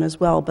other one as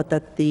well, but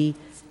that the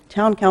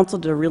Town Council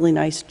did a really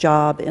nice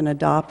job in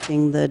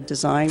adopting the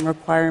design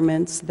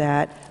requirements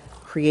that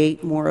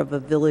create more of a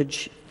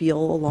village feel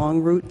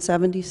along Route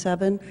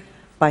 77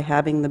 by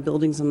having the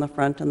buildings in the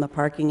front and the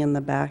parking in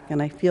the back.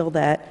 And I feel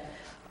that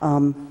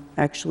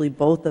actually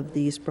both of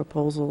these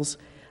proposals,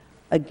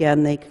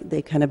 again,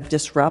 they kind of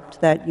disrupt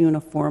that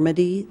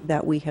uniformity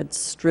that we had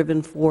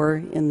striven for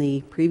in the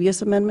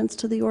previous amendments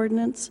to the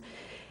ordinance.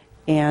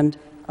 And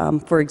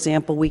for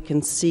example, we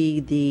can see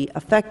the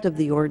effect of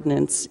the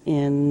ordinance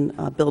in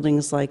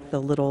buildings like the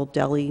Little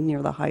Deli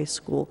near the high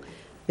school.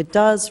 It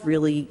does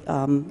really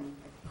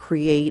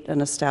create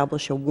and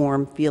establish a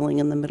warm feeling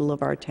in the middle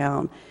of our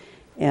town.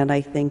 And I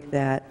think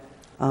that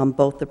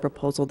both the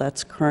proposal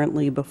that's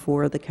currently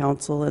before the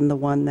council and the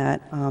one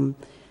that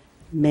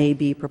may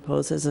be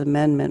proposed as an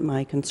amendment,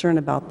 my concern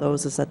about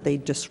those is that they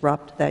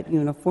disrupt that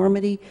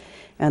uniformity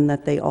and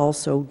that they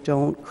also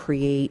don't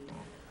create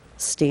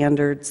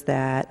standards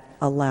that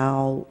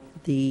allow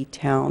the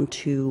town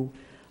to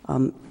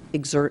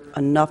exert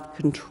enough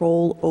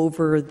control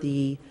over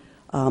the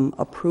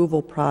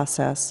approval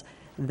process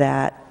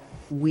that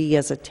we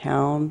as a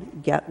town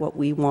get what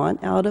we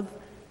want out of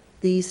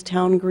these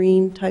town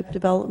green type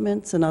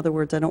developments. In other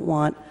words, I don't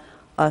want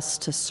us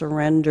to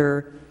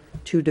surrender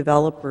to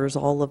developers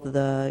all of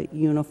the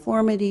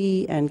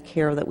uniformity and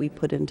care that we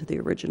put into the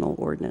original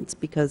ordinance,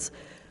 because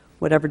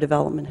whatever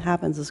development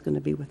happens is going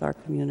to be with our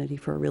community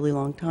for a really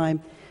long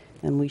time,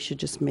 and we should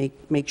just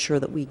make sure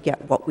that we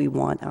get what we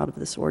want out of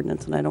this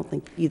ordinance. And I don't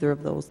think either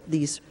of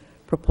these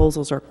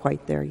proposals are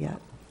quite there yet.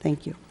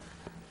 Thank you.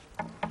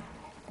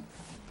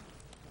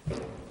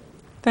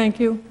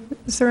 Thank you.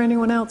 Is there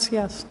anyone else?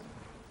 Yes.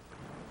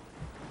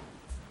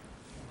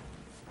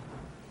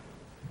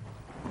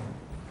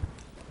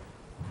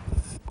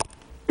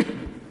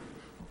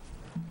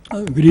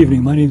 Good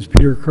evening. My name is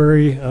Peter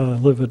Curry. I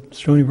live at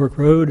Stony Brook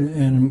Road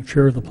and I'm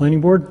chair of the planning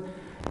board.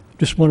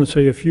 Just want to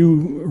say a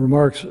few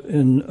remarks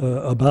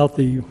about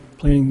the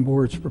planning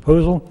board's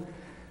proposal.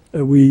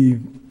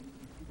 We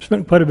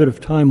spent quite a bit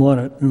of time on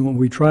it, and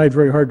we tried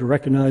very hard to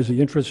recognize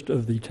the interest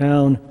of the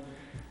town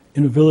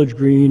in a village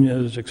green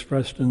as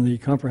expressed in the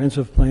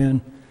comprehensive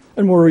plan,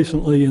 and more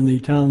recently in the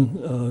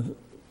town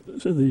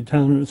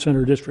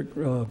center district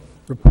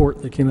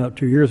report that came out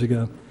 2 years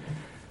ago.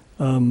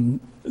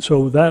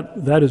 So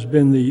that has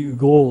been the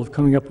goal of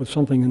coming up with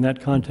something in that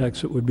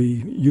context that would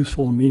be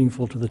useful and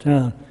meaningful to the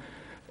town.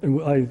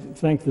 And I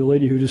thank the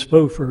lady who just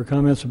spoke for her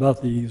comments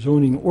about the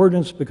zoning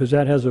ordinance, because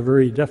that has a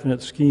very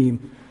definite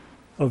scheme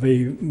of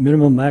a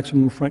minimum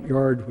maximum front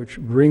yard, which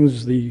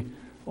brings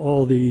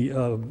all the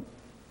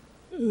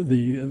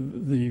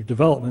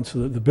developments,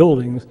 the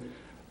buildings,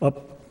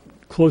 up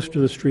close to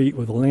the street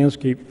with a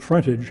landscape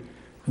frontage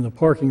and the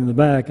parking in the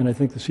back. And I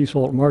think the Sea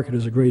Salt Market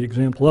is a great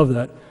example of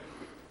that.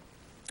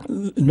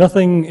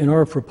 Nothing in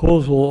our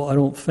proposal, I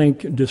don't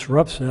think,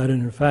 disrupts that,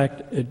 and in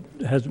fact, it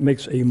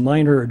makes a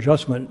minor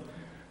adjustment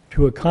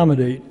to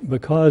accommodate,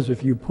 because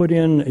if you put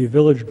in a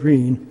village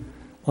green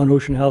on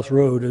Ocean House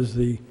Road, as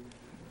the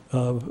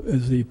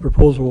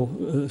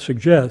proposal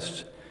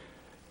suggests,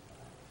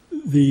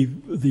 the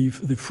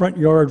front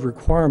yard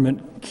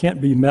requirement can't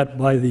be met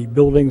by the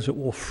buildings that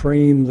will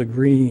frame the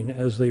green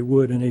as they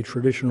would in a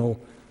traditional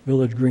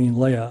village green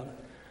layout.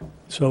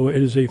 So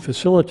it is a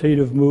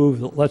facilitative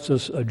move that lets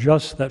us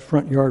adjust that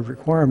front yard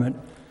requirement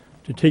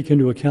to take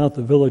into account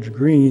the village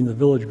green. The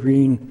village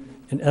green,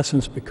 in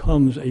essence,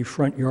 becomes a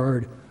front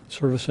yard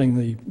servicing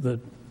the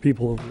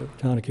people of the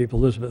town of Cape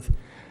Elizabeth.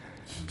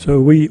 So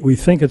we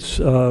think it's,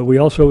 we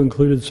also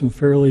included some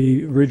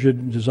fairly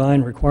rigid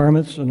design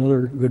requirements,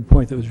 another good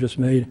point that was just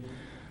made.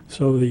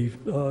 So the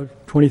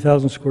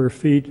 20,000 square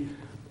feet,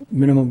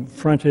 minimum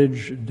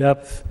frontage,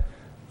 depth,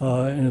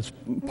 and it's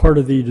part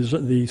of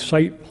the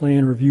site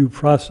plan review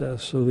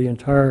process. So the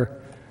entire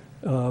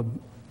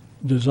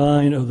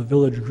design of the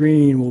village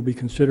green will be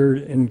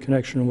considered in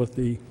connection with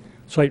the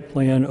site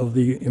plan of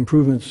the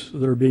improvements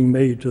that are being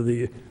made to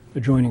the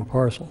adjoining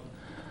parcel.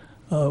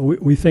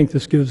 We think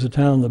this gives the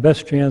town the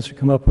best chance to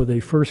come up with a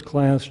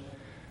first-class,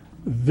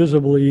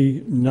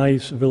 visibly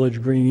nice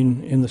village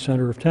green in the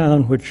center of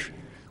town, which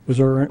was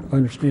our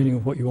understanding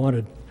of what you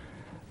wanted.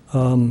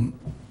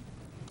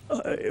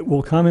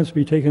 Will comments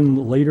be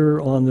taken later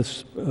on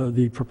this,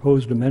 the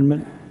proposed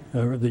amendment,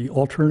 or the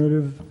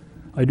alternative?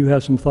 I do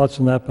have some thoughts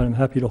on that, but I'm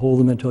happy to hold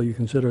them until you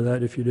consider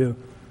that, if you do.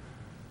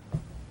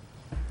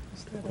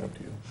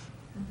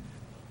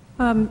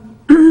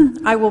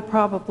 I will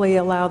probably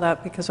allow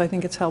that, because I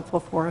think it's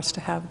helpful for us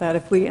to have that.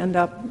 If we end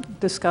up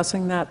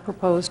discussing that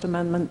proposed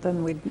amendment,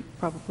 then we'd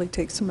probably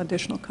take some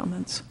additional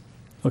comments.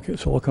 Okay,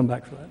 so I'll come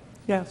back for that.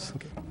 Yes.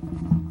 Okay.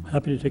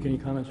 Happy to take any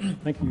comments.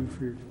 Thank you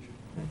for your attention.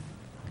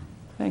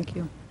 Thank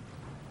you.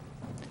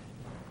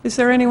 Is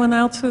there anyone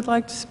else who'd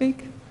like to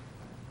speak?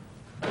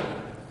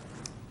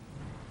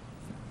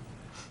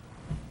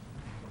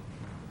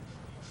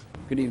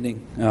 Good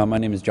evening. My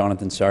name is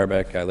Jonathan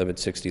Sarbeck. I live at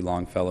 60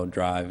 Longfellow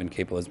Drive in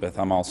Cape Elizabeth.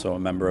 I'm also a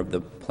member of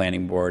the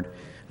Planning Board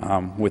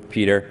with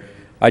Peter.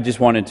 I just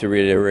wanted to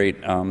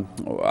reiterate,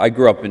 I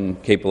grew up in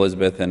Cape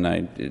Elizabeth,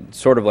 and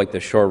sort of like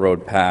the Shore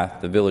Road path,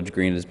 the Village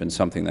Green has been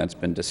something that's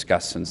been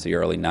discussed since the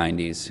early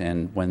 90s.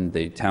 And when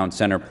the Town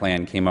Center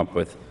Plan came up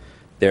with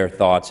their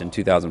thoughts in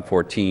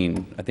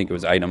 2014, I think it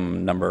was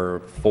item number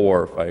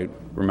 4, if I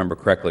remember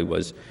correctly,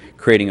 was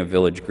creating a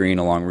village green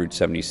along Route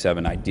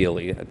 77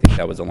 ideally. I think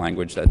that was a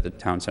language that the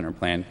Town Center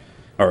Plan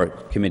or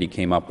committee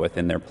came up with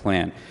in their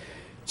plan.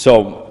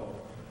 So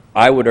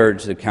I would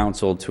urge the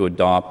council to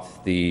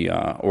adopt the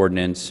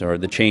ordinance or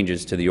the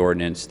changes to the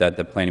ordinance that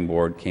the Planning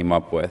Board came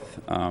up with.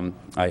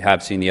 I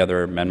have seen the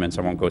other amendments.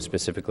 I won't go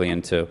specifically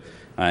into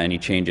any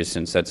changes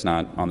since that's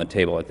not on the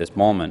table at this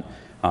moment.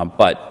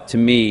 But to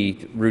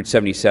me, Route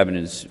 77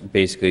 is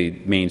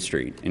basically Main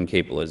Street in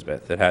Cape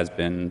Elizabeth. It has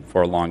been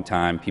for a long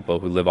time. People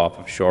who live off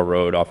of Shore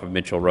Road, off of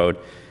Mitchell Road,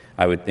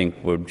 I would think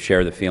would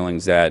share the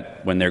feelings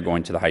that when they're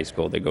going to the high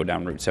school, they go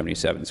down Route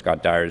 77.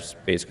 Scott Dyer's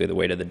basically the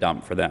way to the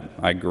dump for them.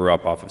 I grew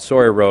up off of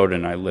Sawyer Road,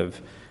 and I live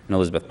in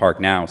Elizabeth Park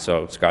now,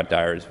 so Scott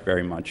Dyer is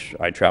very much,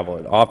 I travel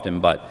it often,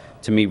 but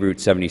to me,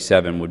 Route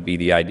 77 would be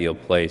the ideal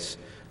place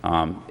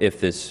if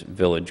this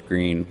village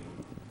green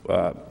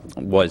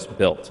was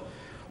built.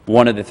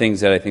 One of the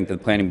things that I think the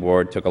Planning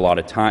Board took a lot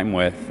of time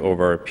with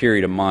over a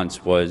period of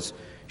months was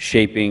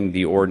shaping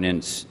the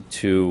ordinance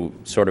to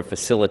sort of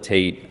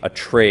facilitate a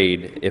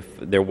trade if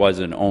there was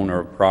an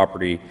owner of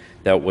property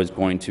that was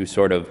going to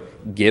sort of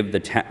give the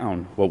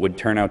town what would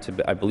turn out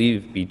to, I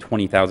believe, be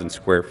 20,000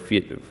 square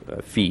feet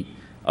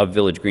of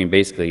village green,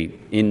 basically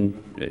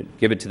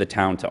give it to the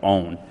town to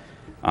own,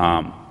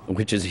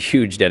 which is a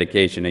huge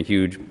dedication, a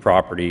huge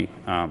property,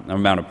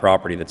 amount of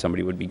property that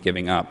somebody would be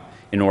giving up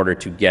in order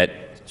to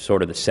get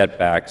sort of the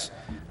setbacks,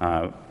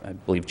 I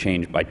believe,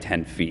 changed by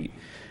 10 feet.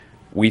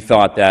 We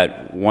thought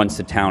that once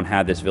the town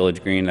had this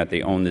village green, that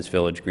they owned this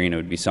village green, it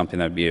would be something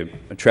that would be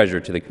a treasure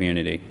to the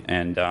community.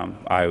 And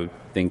I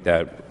think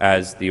that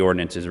as the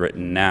ordinance is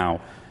written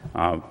now,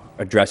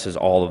 addresses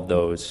all of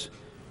those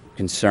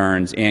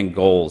concerns and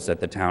goals that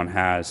the town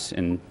has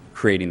in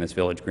creating this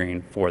village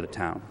green for the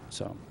town.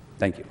 So,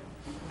 thank you.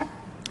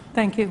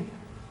 Thank you.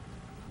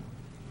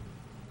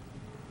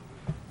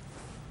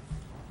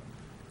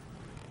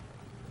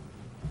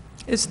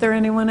 Is there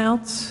anyone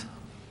else?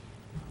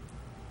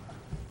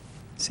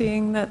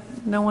 Seeing that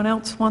no one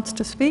else wants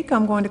to speak,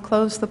 I'm going to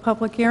close the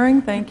public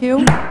hearing. Thank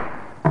you.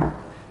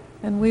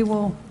 And we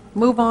will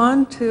move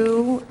on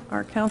to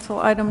our council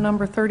item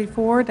number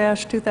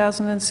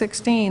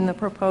 34-2016, the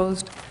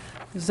proposed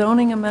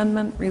zoning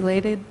amendment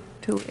related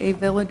to a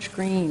village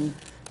green.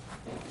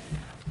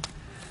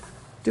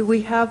 Do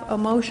we have a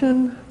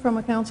motion from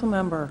a council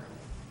member?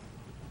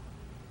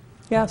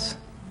 Yes.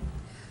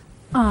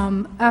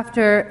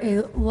 After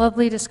a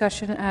lovely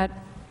discussion at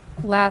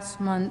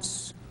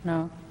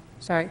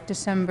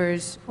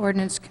December's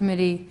Ordinance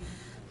Committee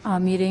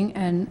meeting,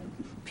 and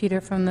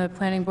Peter from the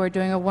Planning Board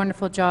doing a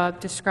wonderful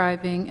job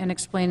describing and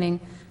explaining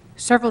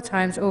several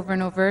times over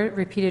and over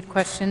repeated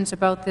questions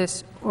about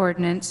this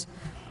ordinance,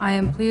 I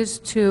am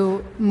pleased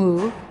to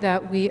move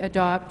that we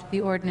adopt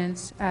the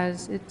ordinance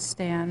as it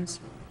stands,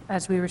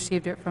 as we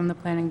received it from the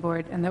Planning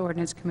Board and the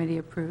Ordinance Committee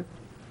approved.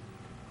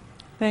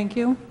 Thank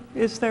you.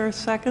 Is there a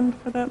second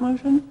for that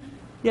motion?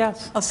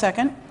 Yes. A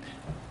second.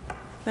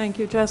 Thank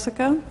you,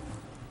 Jessica.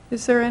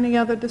 Is there any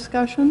other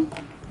discussion?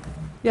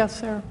 Yes,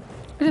 Sarah.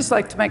 I'd just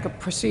like to make a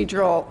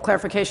procedural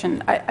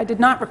clarification. I did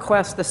not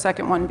request the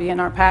second one be in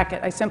our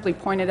packet. I simply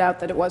pointed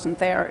out that it wasn't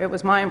there. It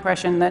was my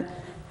impression that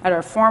at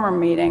our former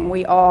meeting,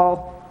 we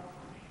all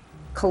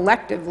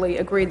collectively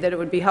agreed that it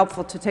would be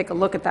helpful to take a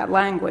look at that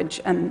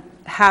language and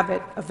have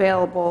it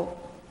available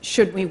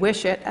should we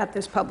wish it at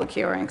this public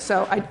hearing.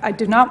 So I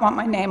do not want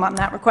my name on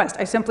that request.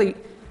 I simply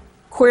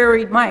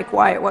queried Mike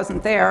why it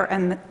wasn't there,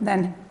 and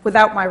then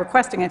without my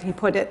requesting it, he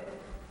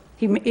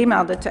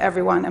emailed it to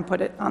everyone and put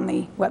it on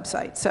the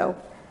website. So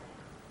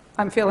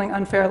I'm feeling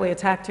unfairly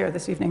attacked here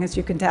this evening, as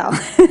you can tell.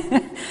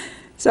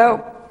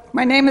 So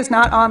my name is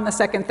not on the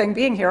second thing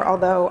being here,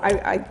 although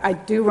I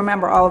do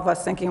remember all of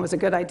us thinking it was a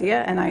good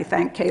idea, and I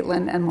thank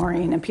Caitlin and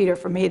Maureen and Peter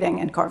for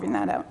meeting and carving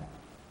that out.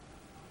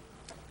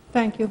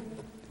 Thank you.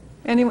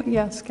 Anyone?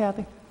 Yes,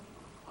 Kathy.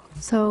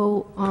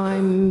 So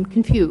I'm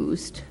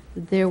confused.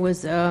 There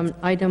was an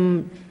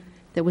item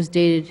that was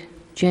dated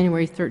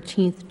January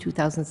 13th,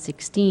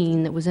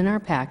 2016 that was in our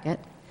packet.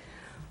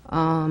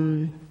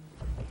 I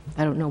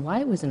don't know why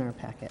it was in our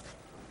packet.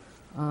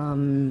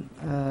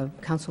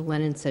 Council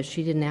Lennon says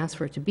she didn't ask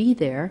for it to be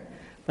there,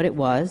 but it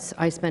was.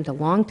 I spent a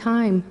long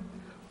time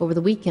over the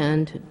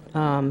weekend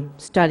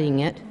studying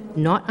it,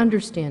 not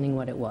understanding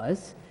what it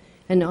was,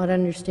 and not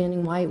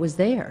understanding why it was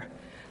there.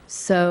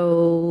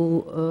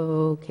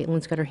 So,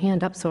 Caitlin's got her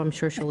hand up, so I'm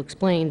sure she'll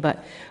explain,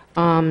 but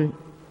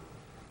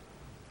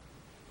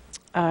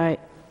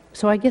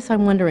so I guess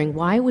I'm wondering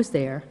why it was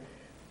there,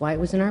 why it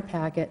was in our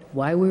packet,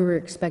 why we were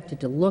expected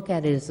to look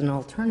at it as an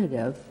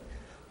alternative,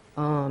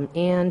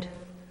 and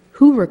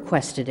who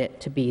requested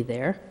it to be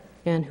there,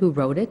 and who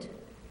wrote it,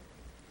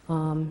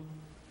 and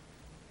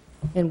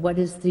what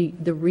is the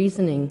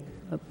reasoning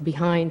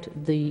behind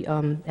the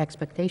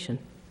expectation.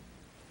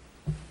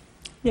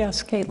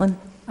 Yes, Caitlin.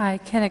 I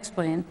can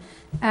explain.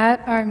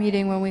 At our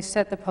meeting, when we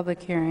set the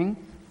public hearing,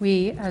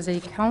 we, as a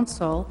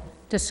council,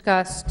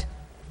 discussed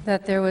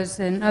that there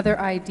was another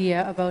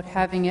idea about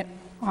having it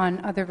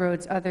on other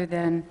roads other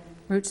than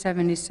Route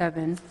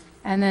 77.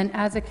 And then,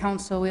 as a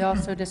council, we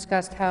also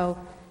discussed how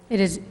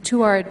it is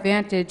to our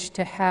advantage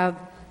to have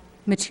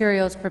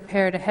materials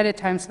prepared ahead of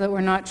time so that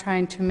we're not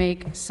trying to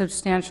make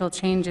substantial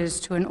changes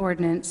to an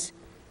ordinance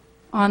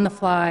on the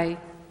fly,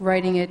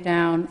 writing it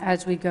down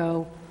as we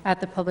go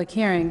at the public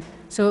hearing.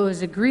 So it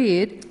was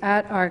agreed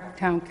at our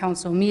town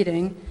council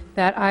meeting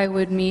that I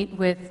would meet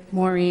with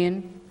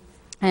Maureen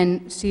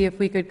and see if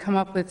we could come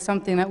up with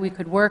something that we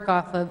could work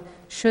off of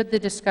should the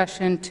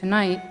discussion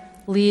tonight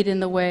lead in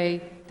the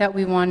way that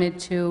we wanted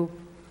to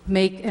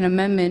make an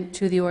amendment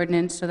to the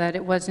ordinance so that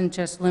it wasn't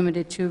just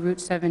limited to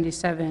Route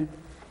 77.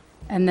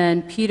 And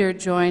then Peter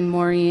joined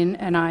Maureen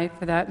and I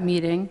for that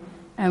meeting,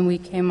 and we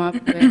came up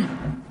with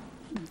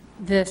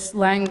this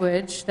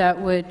language that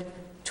would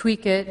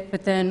tweak it,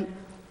 but then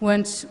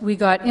once we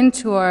got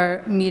into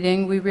our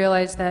meeting, we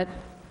realized that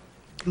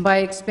by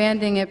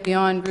expanding it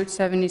beyond Route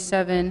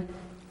 77,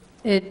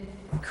 it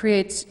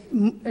creates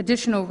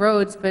additional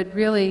roads, but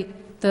really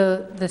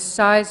the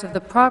size of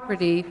the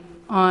property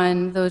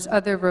on those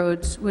other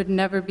roads would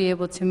never be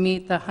able to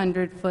meet the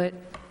 100-foot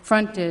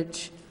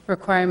frontage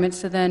requirement.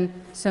 So then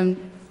some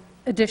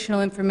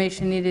additional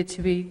information needed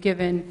to be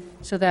given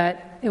so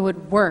that it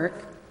would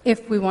work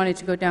if we wanted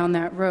to go down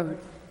that road.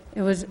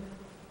 It was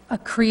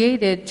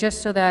created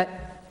just so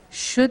that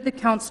should the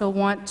council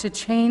want to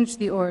change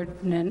the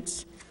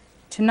ordinance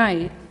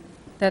tonight,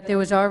 that there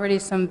was already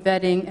some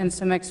vetting and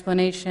some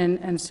explanation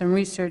and some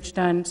research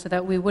done so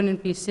that we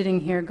wouldn't be sitting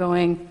here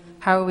going,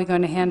 how are we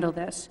going to handle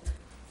this?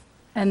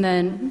 And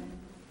then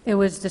it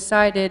was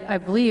decided, I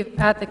believe,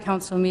 at the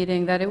council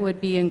meeting that it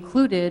would be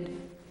included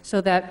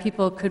so that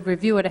people could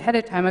review it ahead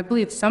of time. I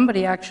believe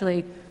somebody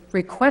actually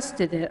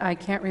requested it, I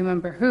can't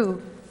remember who,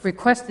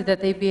 requested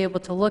that they be able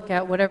to look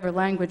at whatever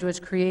language was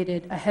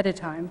created ahead of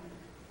time.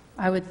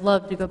 I would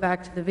love to go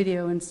back to the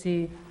video and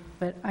see,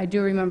 but I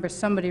do remember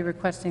somebody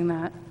requesting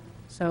that.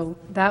 So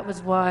that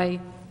was why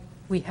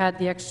we had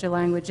the extra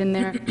language in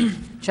there,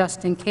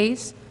 just in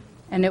case,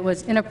 and it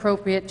was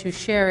inappropriate to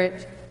share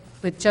it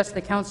with just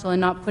the council and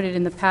not put it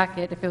in the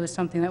packet if it was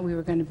something that we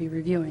were going to be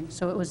reviewing.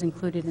 So it was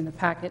included in the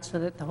packet so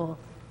that the whole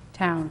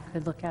town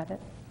could look at it.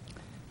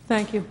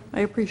 Thank you.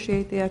 I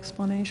appreciate the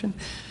explanation.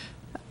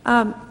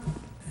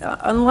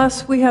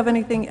 Unless we have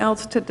anything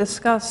else to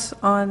discuss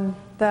on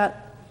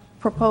that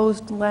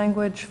proposed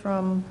language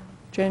from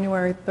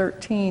January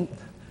 13th,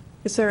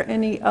 is there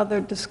any other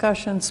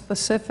discussion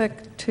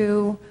specific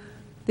to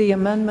the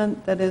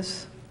amendment that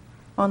is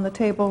on the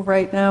table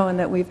right now and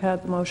that we've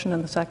had the motion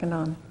and the second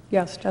on?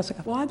 Yes,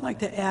 Jessica. Well, I'd like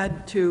to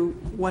add to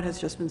what has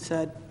just been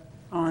said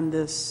on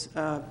this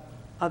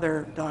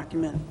other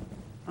document,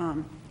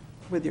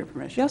 with your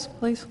permission. Yes,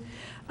 please.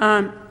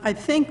 I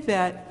think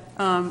that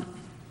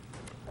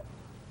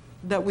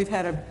that we've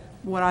had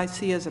what I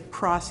see as a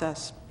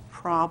process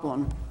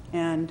problem,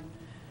 and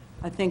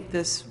I think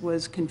this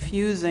was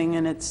confusing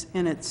in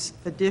its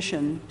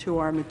addition to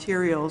our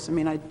materials. I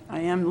mean, I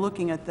am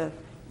looking at the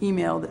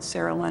email that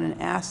Sarah Lennon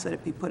asked that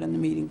it be put in the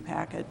meeting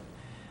packet.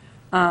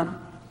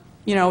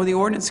 You know, the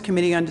Ordinance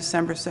Committee on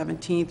December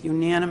 17th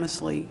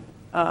unanimously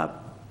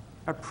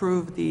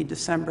approved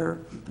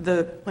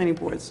the Planning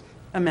Board's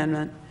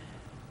amendment.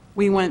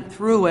 We went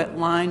through it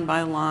line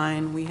by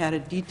line. We had a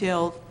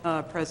detailed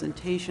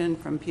presentation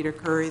from Peter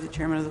Curry, the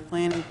chairman of the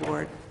Planning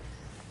Board.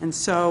 And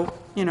so,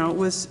 you know, it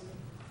was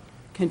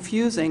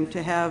confusing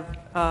to have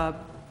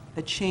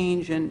a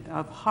change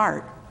of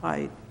heart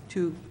by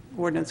two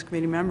Ordinance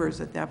Committee members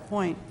at that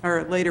point,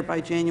 or later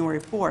by January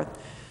 4th.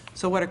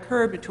 So what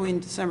occurred between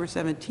December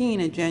 17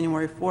 and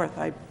January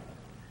 4th,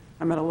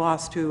 I'm at a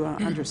loss to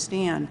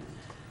understand.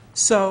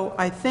 So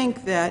I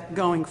think that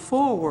going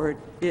forward,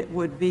 it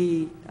would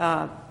be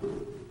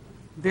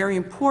very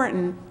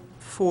important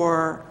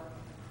for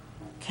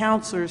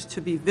counselors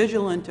to be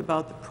vigilant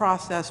about the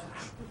process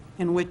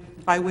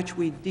by which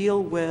we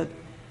deal with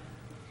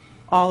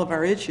all of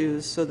our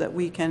issues so that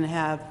we can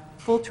have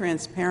full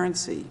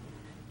transparency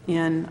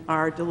in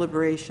our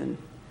deliberation.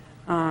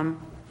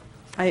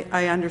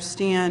 I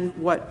understand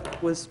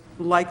what was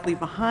likely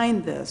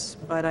behind this,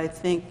 but I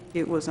think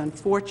it was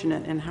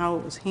unfortunate in how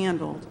it was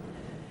handled.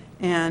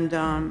 And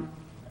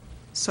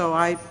so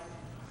I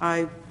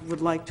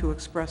would like to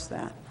express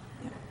that.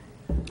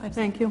 I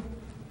thank you.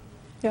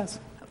 Yes.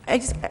 I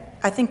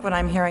think when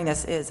I'm hearing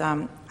this is,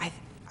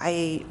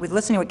 with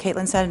listening to what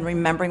Caitlin said and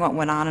remembering what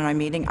went on in our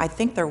meeting, I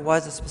think there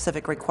was a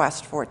specific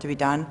request for it to be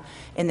done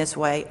in this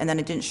way, and then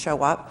it didn't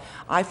show up.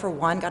 I, for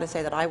one, got to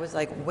say that I was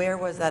like, where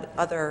was that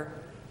other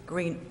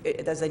green,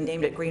 as they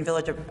named it, Green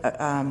Village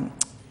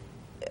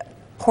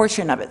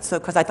portion of it, so,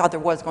 because I thought there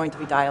was going to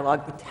be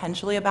dialogue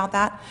potentially about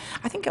that.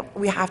 I think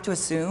we have to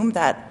assume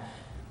that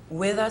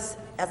with us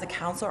as a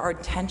council, our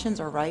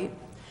intentions are right,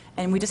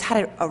 and we just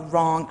had a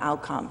wrong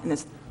outcome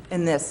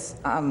in this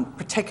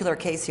particular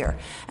case here.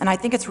 And I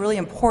think it's really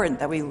important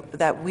that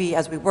we,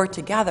 as we work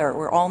together,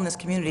 we're all in this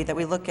community, that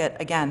we look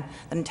at, again,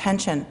 the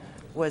intention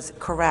was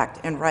correct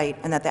and right,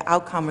 and that the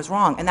outcome was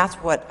wrong. And that's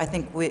what I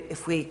think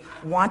if we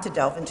want to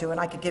delve into, and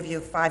I could give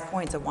you 5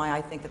 points of why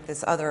I think that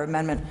this other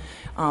amendment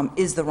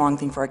is the wrong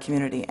thing for our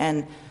community,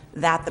 and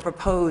that the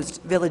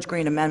proposed Village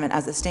Green amendment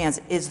as it stands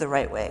is the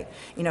right way,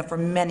 you know, for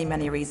many,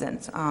 many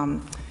reasons.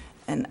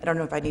 And I don't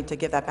know if I need to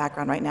give that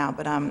background right now,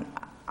 but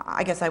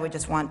I guess I would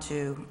just want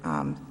to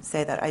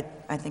say that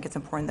I think it's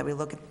important that we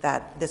look at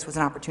that this was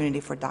an opportunity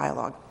for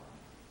dialogue.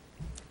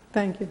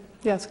 Thank you.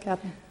 Yes,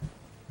 Kathy.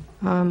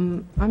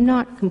 I'm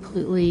not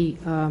completely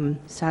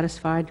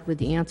satisfied with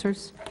the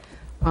answers.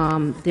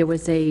 There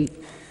was a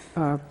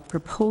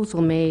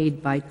proposal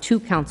made by 2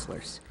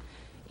 councilors,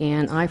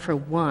 and I, for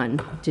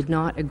one, did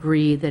not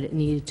agree that it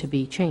needed to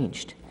be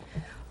changed.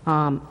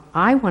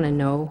 I want to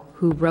know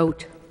who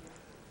wrote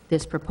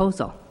this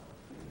proposal.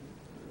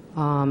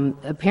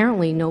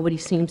 Apparently, nobody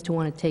seems to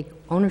want to take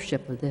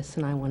ownership of this,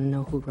 and I want to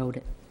know who wrote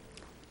it.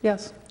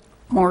 Yes.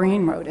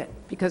 Maureen wrote it,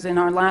 because in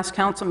our last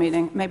council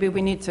meeting, maybe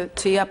we need to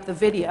tee up the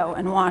video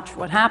and watch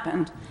what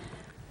happened.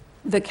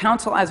 The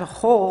council as a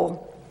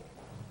whole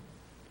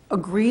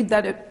agreed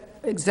that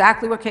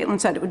exactly what Caitlin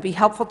said, it would be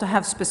helpful to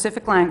have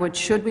specific language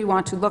should we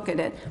want to look at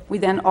it. We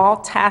then all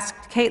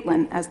tasked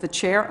Caitlin as the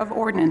chair of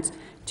ordinance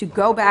to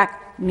go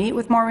back, meet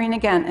with Maureen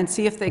again, and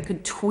see if they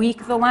could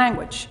tweak the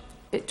language.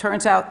 It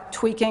turns out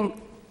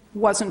tweaking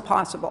wasn't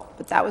possible,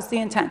 but that was the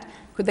intent.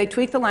 Could they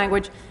tweak the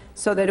language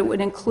so that it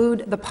would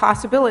include the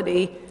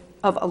possibility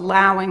of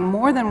allowing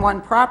more than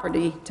one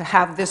property to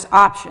have this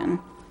option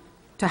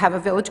to have a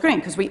village green?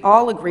 Because we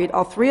all agreed,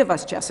 all 3 of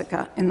us,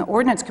 Jessica, in the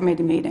ordinance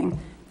committee meeting,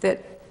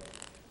 that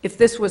if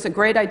this was a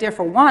great idea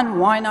for one,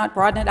 why not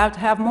broaden it out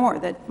to have more?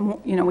 That,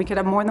 you know, we could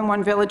have more than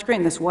one village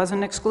green. This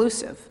wasn't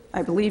exclusive.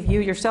 I believe you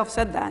yourself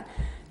said that.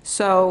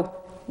 So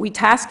we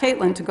tasked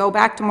Caitlin to go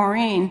back to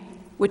Maureen,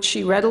 which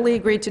she readily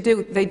agreed to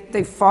do.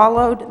 They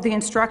followed the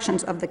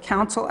instructions of the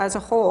council as a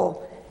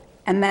whole.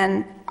 And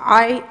then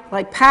I,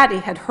 like Patty,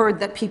 had heard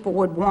that people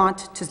would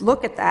want to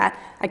look at that.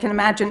 I can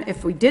imagine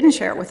if we didn't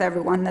share it with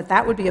everyone,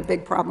 that would be a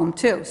big problem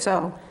too.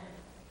 So,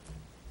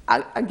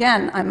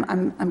 again,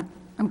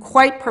 I'm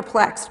quite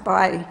perplexed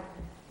by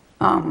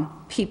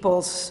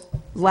people's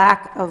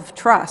lack of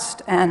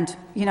trust. And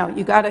you know,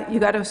 you got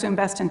to assume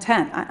best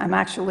intent. I'm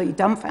actually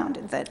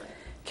dumbfounded that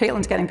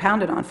Caitlin's getting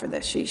pounded on for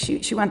this.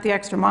 She went the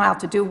extra mile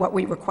to do what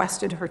we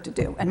requested her to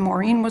do. And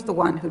Maureen was the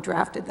one who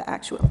drafted the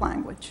actual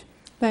language.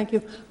 Thank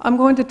you. I'm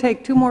going to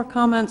take 2 more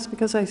comments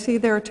because I see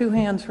there are 2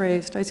 hands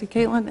raised. I see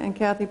Caitlin and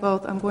Kathy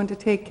both. I'm going to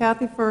take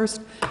Kathy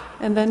first,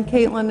 and then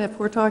Caitlin if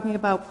we're talking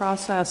about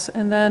process.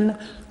 And then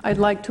I'd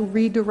like to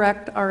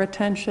redirect our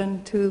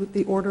attention to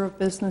the order of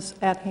business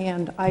at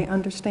hand. I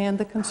understand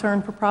the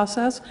concern for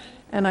process,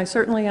 and I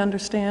certainly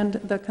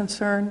understand the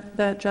concern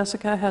that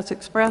Jessica has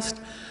expressed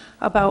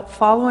about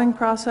following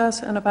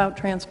process and about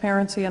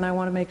transparency, and I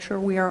want to make sure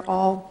we are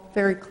all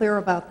very clear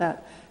about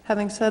that.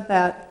 Having said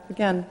that,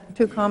 again,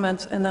 2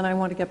 comments, and then I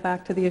want to get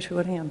back to the issue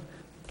at hand.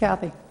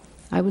 Kathy.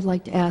 I would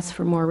like to ask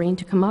for Maureen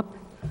to come up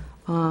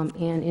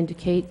and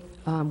indicate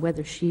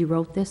whether she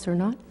wrote this or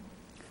not.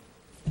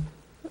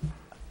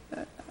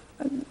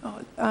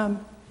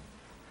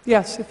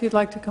 Yes, if you'd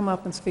like to come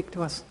up and speak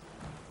to us.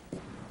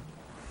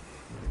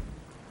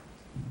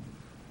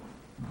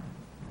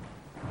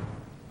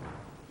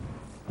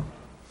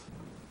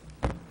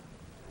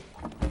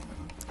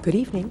 Good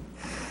evening.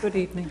 Good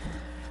evening.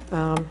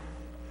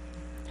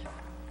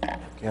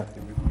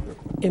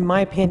 In my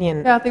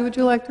opinion... Kathy, would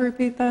you like to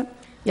repeat that?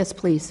 Yes,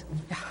 please.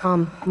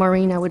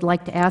 Maureen, I would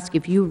like to ask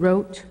if you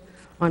wrote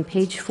on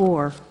page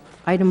 4,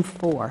 item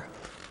 4,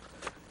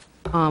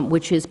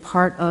 which is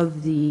part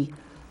of the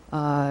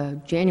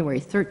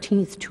January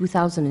 13th,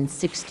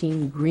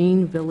 2016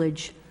 Green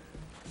Village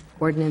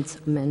Ordinance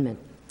Amendment.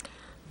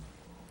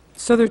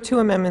 So there are 2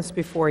 amendments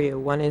before you.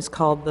 One is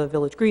called the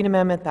Village Green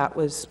Amendment. That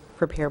was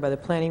prepared by the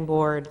Planning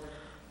Board,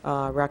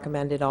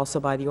 recommended also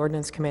by the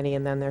Ordinance Committee,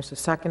 and then there's a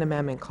second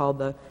amendment called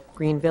the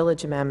Green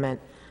Village Amendment.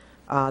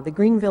 The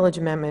Green Village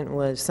Amendment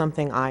was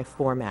something I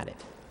formatted.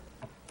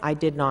 I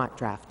did not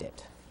draft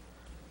it.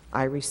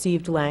 I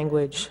received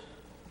language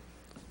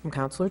from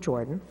Councilor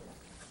Jordan.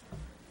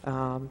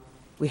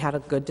 We had a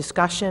good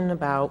discussion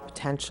about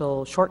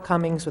potential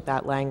shortcomings with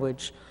that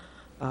language,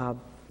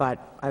 but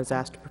I was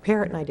asked to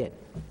prepare it, and I did.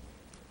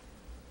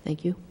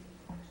 Thank you.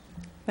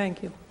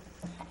 Thank you.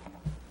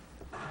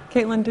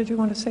 Caitlin, did you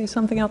want to say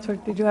something else, or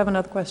did you have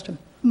another question?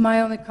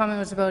 My only comment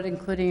was about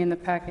including in the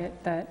packet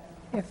that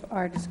if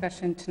our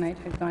discussion tonight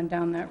had gone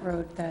down that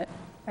road, that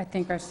I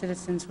think our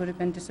citizens would have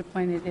been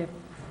disappointed if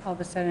all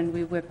of a sudden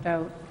we whipped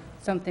out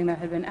something that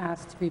had been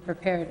asked to be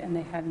prepared and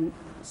they hadn't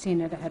seen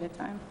it ahead of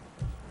time.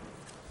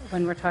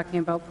 When we're talking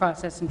about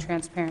process and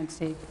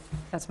transparency,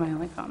 that's my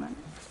only comment.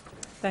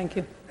 Thank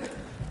you.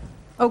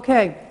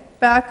 Okay,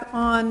 back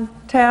on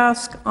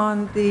task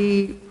on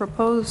the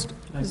proposed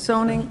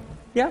zoning.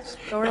 Yes,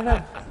 go right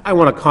ahead. I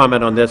want to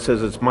comment on this,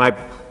 as it's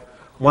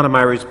one of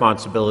my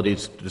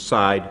responsibilities to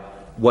decide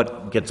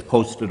what gets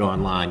posted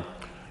online.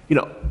 You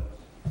know,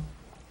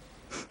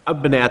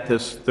 I've been at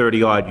this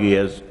 30-odd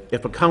years.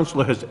 If a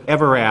counselor has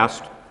ever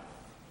asked,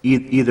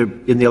 either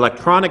in the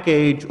electronic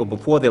age or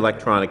before the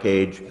electronic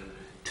age,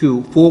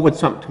 to forward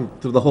something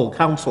to the whole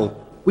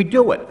council, we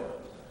do it.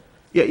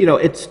 Yeah, you know,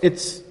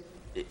 it's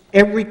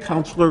every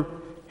counselor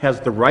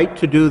has the right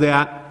to do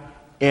that,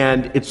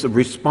 and it's a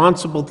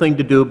responsible thing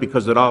to do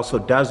because it also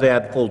does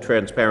add full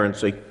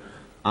transparency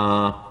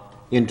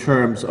in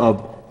terms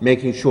of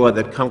making sure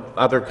that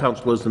other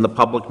counselors and the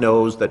public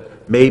knows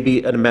that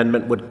maybe an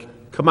amendment would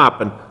come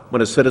up. And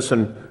when a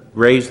citizen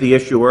raised the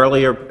issue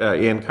earlier,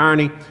 Ann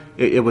Carney,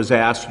 it was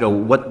asked, you know,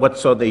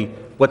 what's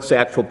the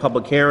actual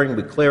public hearing?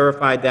 We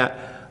clarified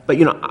that. But,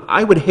 you know,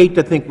 I would hate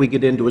to think we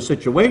get into a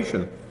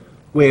situation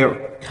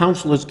where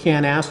counselors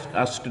can't ask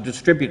us to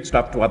distribute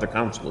stuff to other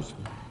counselors,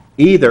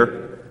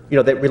 either, you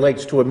know, that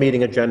relates to a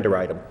meeting agenda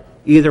item,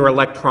 either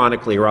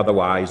electronically or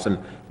otherwise. And,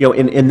 you know,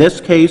 in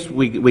this case,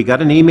 we got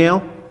an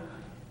email.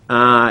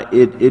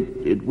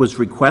 It was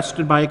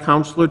requested by a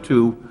counselor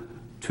to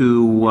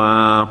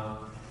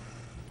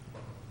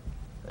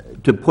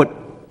put,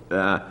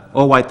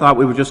 I thought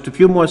we were just a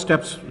few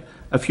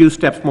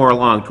steps more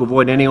along. To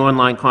avoid any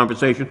online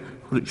conversation,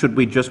 should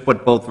we just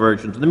put both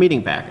versions in the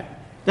meeting packet?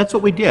 That's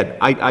what we did.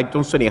 I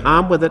don't see any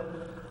harm with it.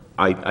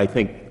 I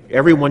think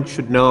everyone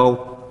should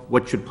know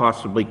what should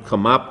possibly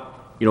come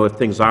up, you know, if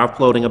things are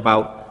floating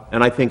about.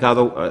 And I think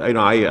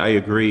I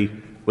agree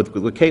with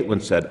what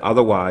Caitlin said.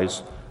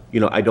 Otherwise, you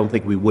know, I don't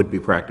think we would be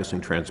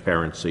practicing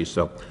transparency.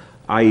 So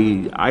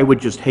I would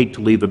just hate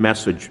to leave a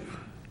message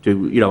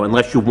to, you know,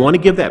 unless you want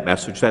to give that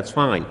message, that's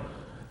fine.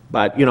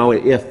 But, you know,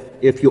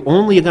 if you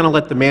only are going to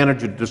let the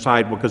manager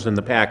decide what goes in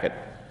the packet,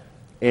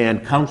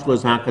 and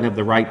counselors aren't going to have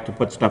the right to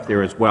put stuff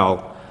there as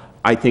well,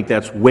 I think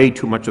that's way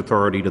too much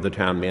authority to the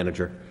town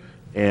manager.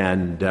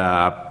 And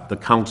the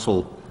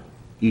council,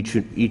 each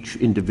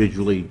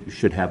individually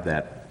should have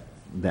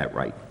that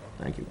right.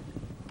 Thank you.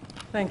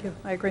 Thank you,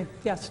 I agree.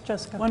 Yes,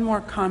 Jessica. One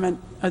more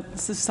comment.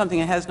 This is something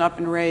that has not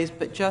been raised,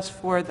 but just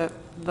for the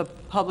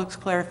public's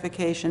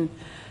clarification,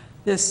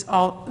 this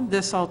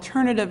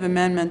alternative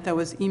amendment that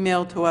was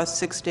emailed to us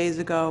 6 days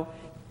ago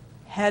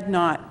had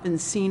not been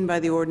seen by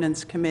the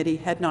ordinance committee,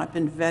 had not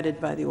been vetted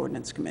by the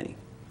ordinance committee,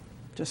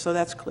 just so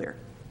that's clear.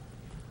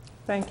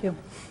 Thank you.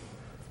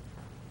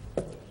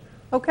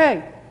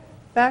 Okay,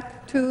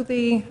 back to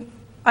the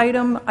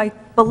item I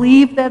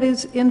believe that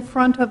is in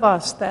front of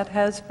us that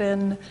has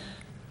been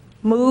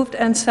moved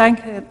and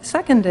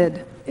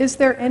seconded. Is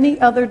there any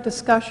other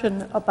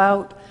discussion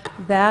about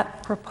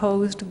that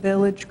proposed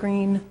Village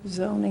Green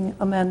zoning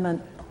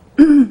amendment?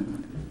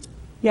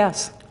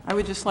 Yes. I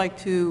would just like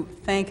to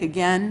thank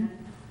again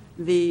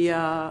the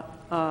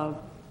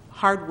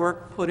hard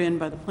work put in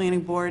by the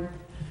planning board.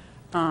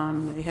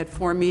 They had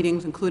 4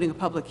 meetings, including a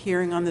public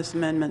hearing on this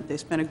amendment. They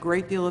spent a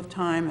great deal of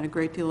time and a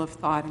great deal of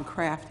thought in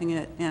crafting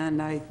it,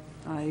 and I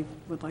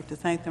would like to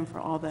thank them for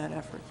all that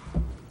effort.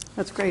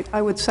 That's great.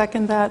 I would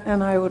second that,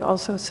 and I would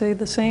also say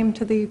the same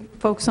to the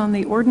folks on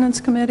the ordinance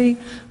committee.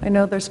 I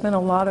know there's been a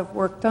lot of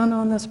work done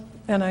on this,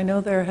 and I know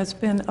there has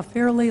been a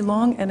fairly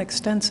long and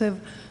extensive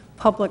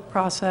public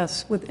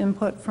process with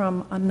input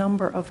from a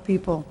number of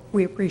people.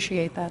 We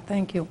appreciate that.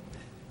 Thank you.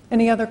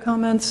 Any other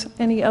comments?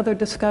 Any other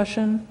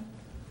discussion?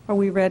 Are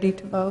we ready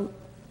to vote?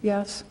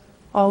 Yes?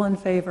 All in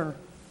favor?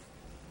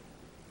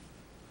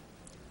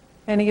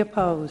 Any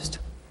opposed?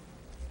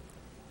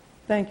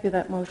 Thank you.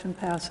 That motion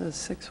passes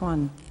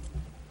 6-1.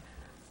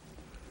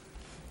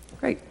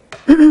 Great.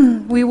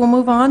 We will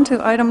move on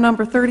to item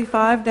number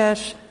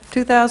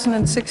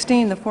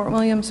 35-2016, the Fort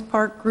Williams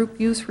Park Group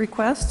Use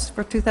Requests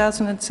for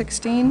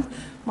 2016.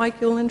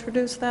 Mike, you'll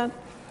introduce that?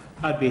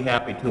 I'd be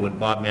happy to, and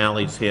Bob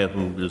Malley's here,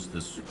 who is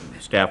the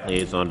staff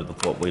liaison to the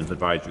Fort Williams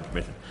Advisory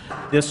Commission.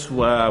 This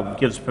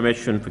gives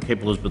permission for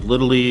Cape Elizabeth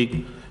Little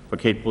League, for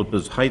Cape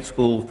Elizabeth High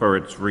School for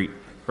its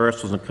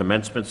rehearsals and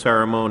commencement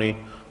ceremony,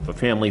 for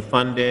Family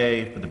Fun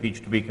Day, for the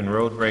Beach to Beacon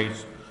Road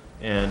Race,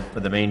 and for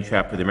the main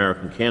chapter of the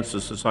American Cancer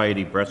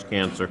Society breast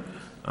cancer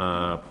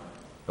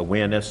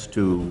awareness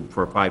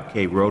for a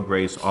 5K road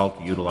race, all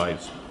to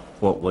utilize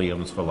Fort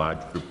Williams for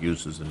large group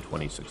uses in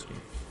 2016.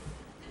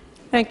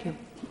 Thank you.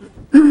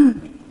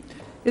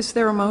 Is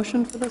there a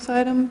motion for this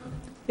item?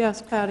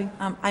 Yes, Patty.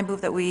 I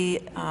move that we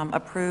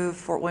approve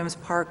Fort Williams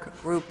Park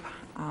Group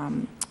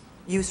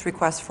use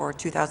request for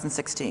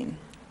 2016.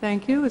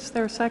 Thank you. Is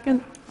there a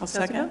second? I'll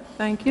second. Jessica?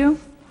 Thank you.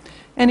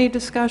 Any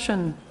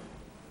discussion?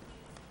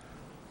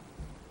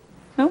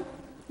 No?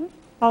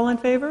 All in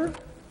favor?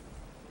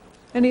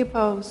 Any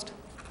opposed?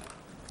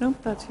 Nope,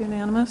 that's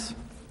unanimous.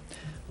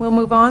 We'll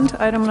move on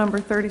to item number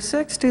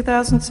 36,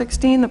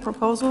 2016, the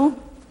proposal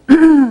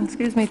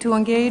excuse me, to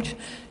engage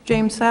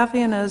James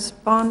Safian as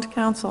bond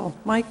counsel.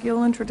 Mike,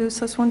 you'll introduce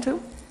this one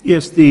too?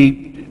 Yes,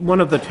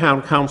 one of the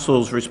town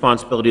council's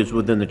responsibilities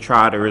within the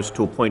charter is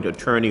to appoint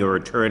attorney or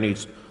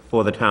attorneys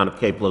for the town of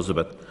Cape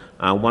Elizabeth.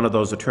 One of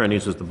those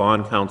attorneys is the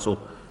bond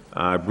counsel.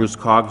 Bruce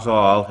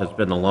Cogsall has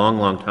been a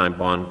long time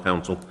bond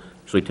counsel,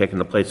 actually taking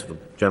the place of a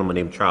gentleman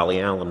named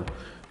Charlie Allen,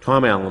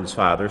 Tom Allen's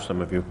father.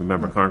 Some of you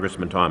remember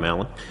Congressman Tom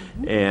Allen.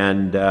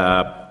 And,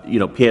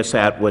 Pierce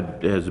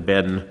Atwood has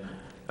been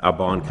our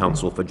bond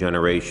counsel for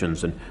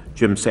generations, and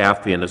Jim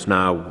Safian is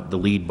now the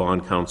lead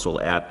bond counsel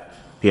at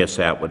Pierce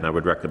Atwood, and I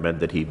would recommend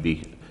that he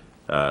be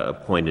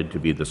appointed to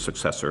be the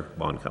successor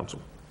bond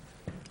counsel.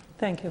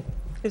 Thank you.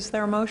 Is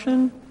there a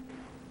motion?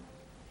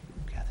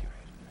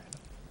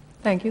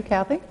 Thank you.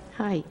 Kathy?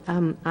 Hi,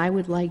 I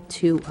would like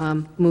to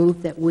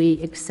move that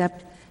we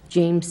accept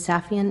James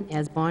Safian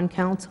as bond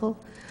counsel,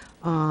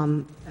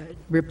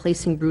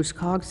 replacing Bruce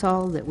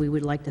Cogsall, that we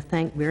would like to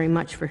thank very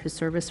much for his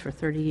service for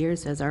 30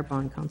 years as our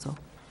bond counsel.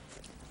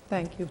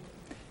 Thank you.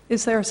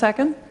 Is there a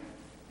second?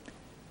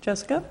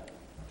 Jessica?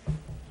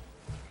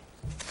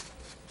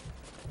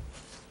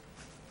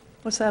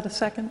 Was that a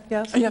second?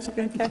 Yes? Yes.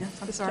 Okay. Yes,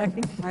 I'm Just sorry.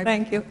 checking.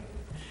 Thank you.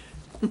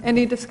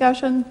 Any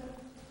discussion?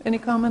 Any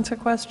comments or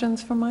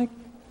questions for Mike?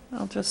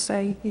 I'll just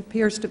say he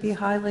appears to be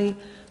highly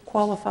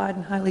qualified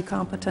and highly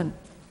competent.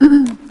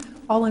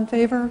 All in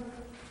favor?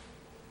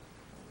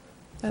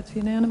 That's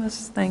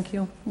unanimous. Thank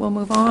you. We'll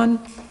move on.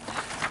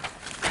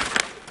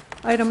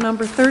 Item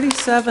number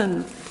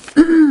 37,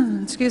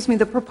 excuse me,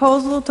 the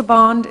proposal to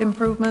bond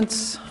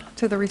improvements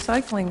to the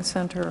recycling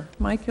center.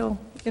 Mike, you'll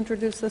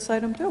introduce this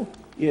item too.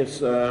 Yes,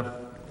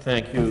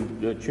 thank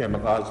you,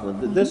 Chairman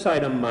Gosselin. This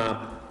item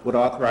would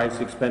authorize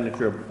the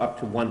expenditure of up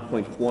to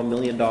 $1.4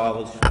 million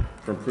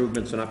for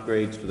improvements and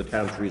upgrades to the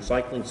town's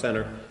recycling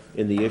center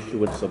in the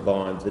issuance of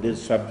bonds. It is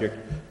subject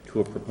to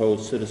a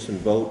proposed citizen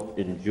vote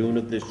in June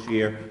of this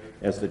year,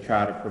 as the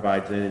charter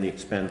provides that any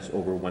expense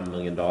over $1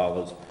 million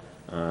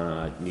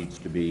needs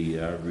to be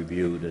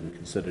reviewed and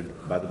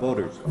considered by the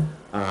voters.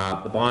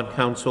 The bond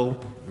counsel,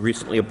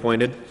 recently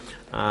appointed,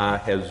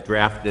 has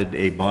drafted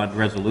a bond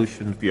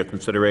resolution for your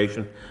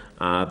consideration.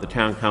 The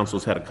town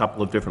council's had a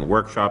couple of different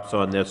workshops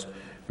on this,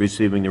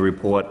 receiving the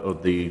report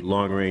of the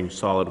Long-Range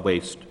Solid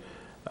Waste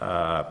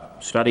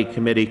Study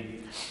Committee,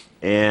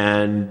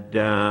 and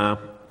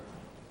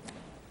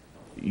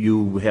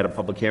you had a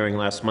public hearing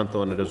last month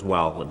on it as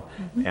well,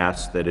 and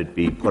asked that it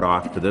be put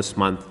off to this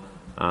month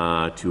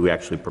to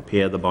actually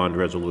prepare the bond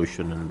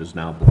resolution, and is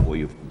now before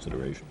you for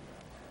consideration.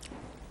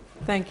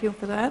 Thank you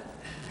for that.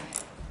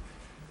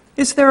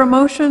 Is there a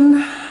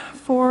motion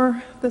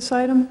for this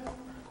item?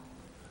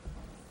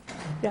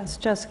 Yes,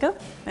 Jessica?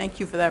 Thank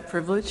you for that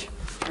privilege,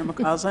 Chairman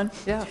Coslin.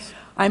 Yes.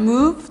 I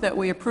move that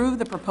we approve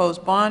the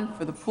proposed bond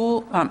for the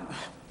pool,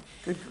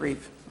 good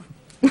grief.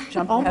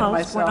 Jumped ahead of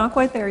Almost. We're myself. not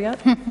quite there yet.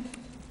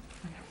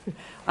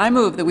 I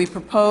move that we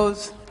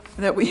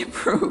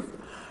approve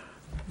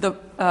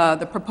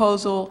the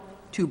proposal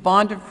to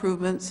bond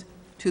improvements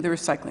to the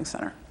recycling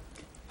center.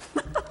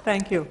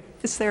 Thank you.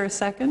 Is there a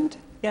second?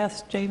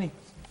 Yes, Jamie?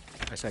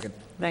 I second.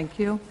 Thank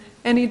you.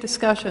 Any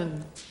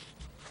discussion?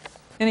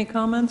 Any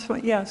comments?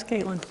 Yes,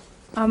 Caitlin?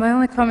 My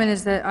only comment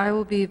is that I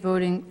will be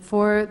voting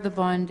for the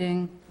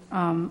bonding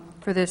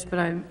for this, but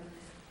I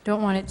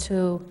don't want it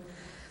to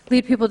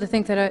lead people to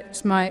think that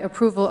it's my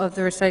approval of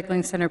the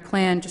recycling center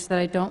plan, just that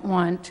I don't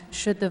want,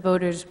 should the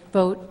voters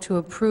vote to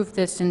approve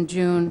this in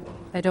June,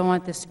 I don't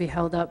want this to be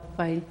held up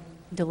by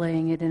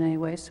delaying it in any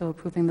way, so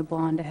approving the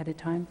bond ahead of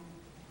time.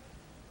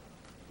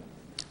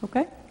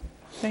 Okay,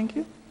 thank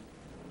you.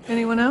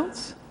 Anyone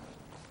else?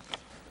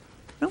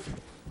 No?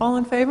 All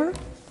in favor?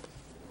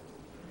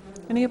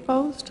 Any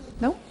opposed?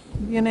 No?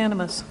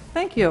 Unanimous.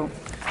 Thank you.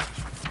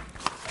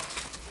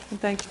 And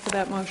thank you for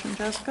that motion,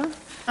 Jessica.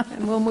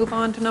 And we'll move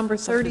on to number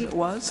 30. It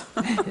was.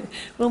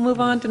 We'll move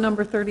on to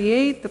number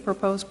 38, the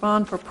proposed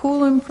bond for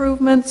pool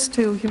improvements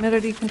to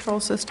humidity control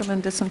system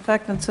and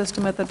disinfectant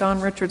system at the Don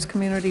Richards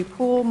Community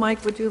Pool.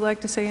 Mike, would you like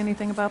to say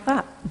anything about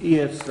that?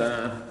 Yes,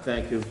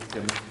 thank you,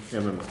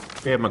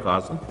 Chairman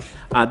Gosselin.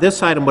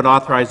 This item would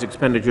authorize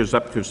expenditures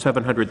up to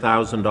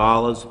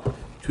 $700,000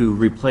 to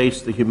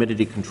replace the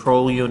humidity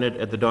control unit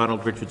at the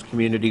Donald Richards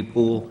Community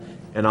Pool,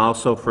 and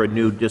also for a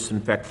new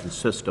disinfectant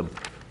system.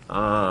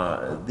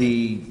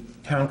 The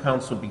Town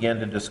Council began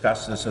to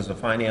discuss this as a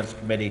Finance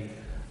Committee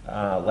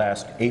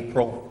last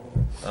April,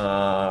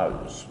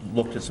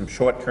 looked at some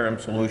short-term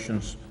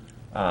solutions,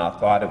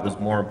 thought it was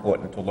more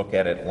important to look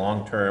at it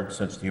long-term,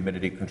 since the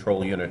humidity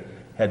control unit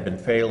had been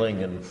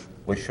failing and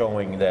was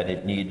showing that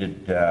it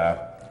needed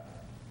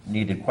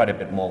quite a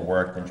bit more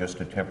work than just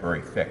a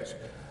temporary fix.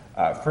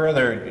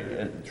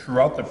 Further,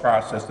 throughout the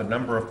process, a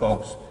number of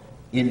folks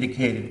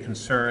indicated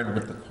concern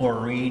with the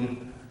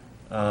chlorine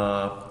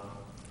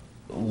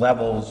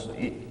levels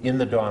in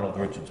the Donald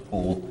Richards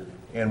Pool,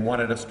 and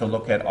wanted us to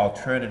look at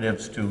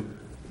alternatives to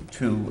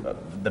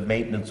the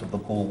maintenance of the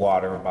pool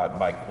water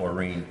by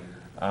chlorine.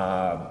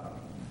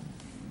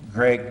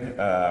 Greg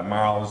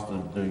Marles,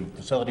 the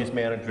facilities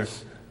manager,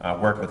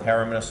 worked with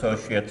Harriman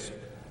Associates,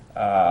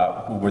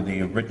 who were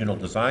the original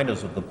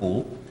designers of the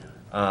pool,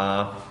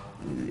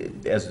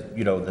 as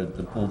you know,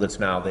 the pool that's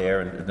now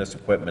there and this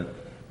equipment,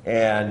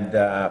 and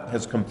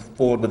has come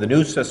forward with a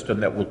new system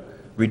that will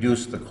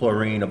reduce the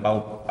chlorine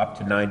about up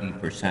to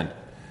 90%.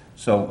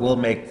 So it will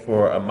make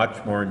for a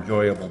much more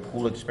enjoyable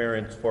pool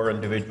experience for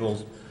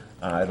individuals.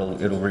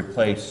 It'll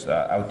replace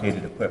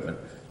outdated equipment.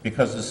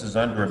 Because this is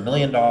under $1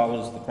 million,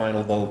 the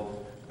final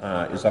vote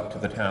is up to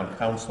the town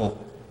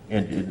council,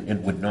 and it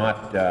would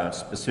not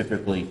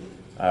specifically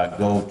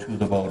go to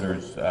the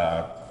voters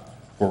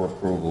for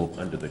approval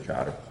under the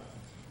charter.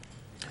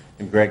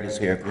 And Greg is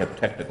here if you have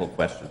technical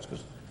questions,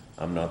 because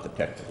I'm not the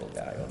technical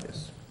guy on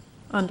this.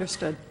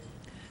 Understood.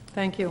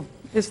 Thank you.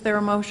 Is there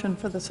a motion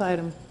for this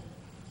item?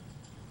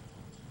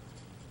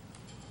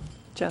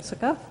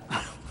 Jessica?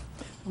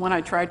 One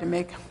I tried to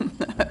make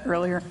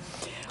earlier.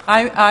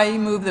 I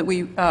move that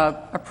we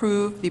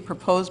approve the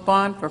proposed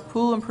bond for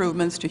pool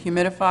improvements to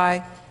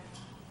humidify,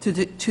 to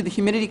the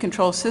humidity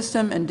control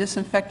system and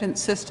disinfectant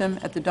system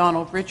at the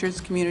Donald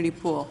Richards Community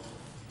Pool.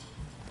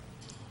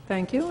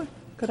 Thank you.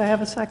 Could I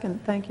have a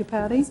second? Thank you,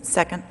 Patty.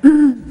 Second.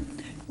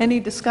 Any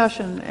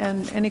discussion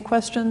and any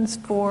questions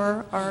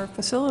for our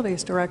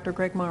Facilities Director,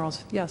 Greg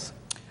Marles? Yes.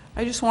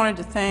 I just wanted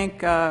to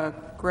thank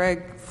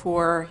Greg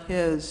for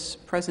his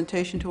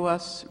presentation to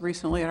us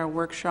recently at our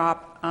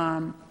workshop.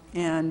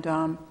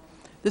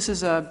 This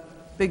is a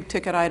big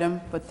ticket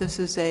item, but this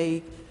is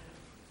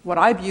what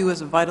I view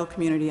as a vital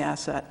community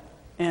asset.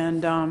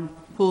 And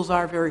pools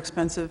are very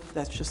expensive.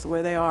 That's just the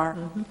way they are.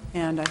 Mm-hmm.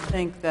 And I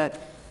think that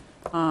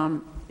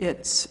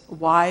it's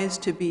wise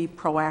to be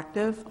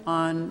proactive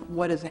on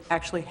what is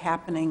actually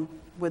happening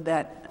with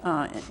that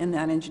in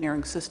that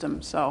engineering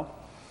system. So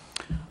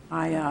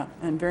I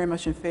am very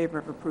much in favor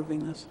of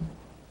approving this.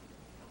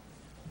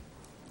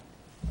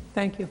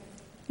 Thank you.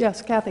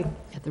 Yes, Kathy.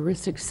 At the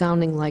risk of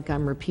sounding like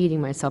I'm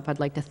repeating myself, I'd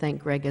like to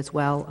thank Greg as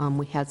well.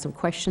 We had some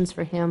questions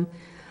for him.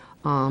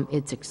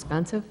 It's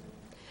expensive,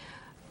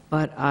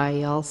 but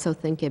I also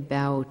think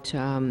about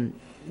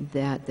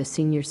that the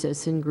senior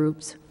citizen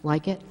groups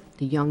like it,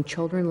 the young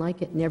children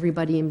like it, and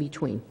everybody in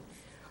between.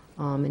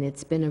 And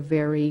it's been a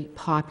very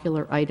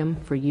popular item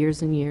for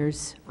years and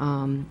years.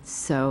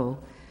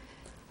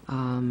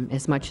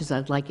 As much as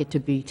I'd like it to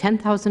be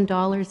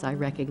 $10,000, I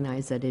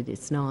recognize that it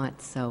is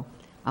not, so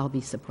I'll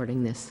be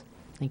supporting this.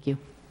 Thank you.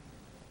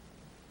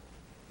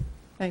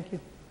 Thank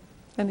you.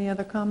 Any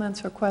other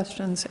comments or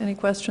questions? Any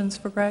questions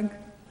for Greg?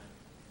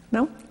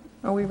 No?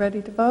 Are we ready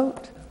to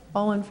vote?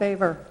 All in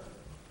favor?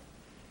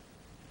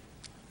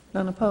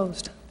 None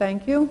opposed?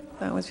 Thank you.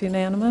 That was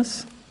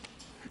unanimous.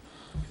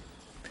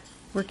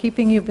 We're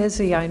keeping you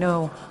busy, I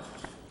know.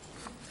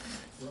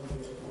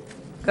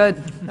 Good.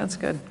 That's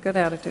good. Good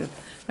attitude.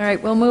 All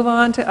right, we'll move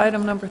on to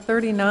item number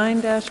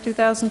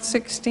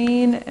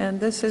 39-2016, and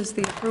this is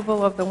the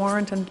approval of the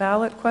warrant and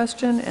ballot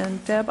question.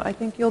 And Deb, I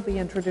think you'll be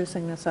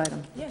introducing this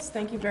item. Yes,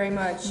 thank you very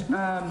much.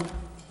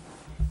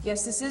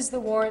 Yes, this is the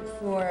warrant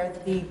for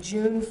the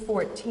June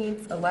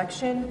 14th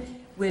election,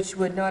 which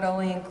would not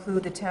only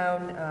include the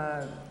town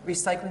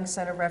recycling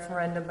center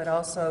referendum, but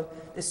also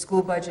the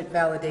school budget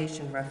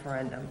validation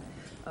referendum.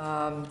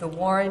 The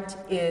warrant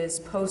is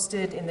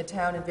posted in the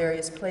town in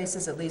various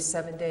places at least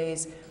 7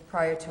 days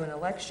prior to an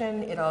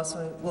election. It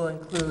also will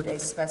include a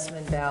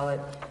specimen ballot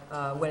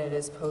when it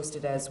is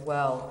posted as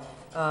well.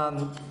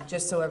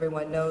 Just so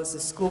everyone knows, the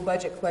school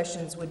budget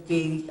questions would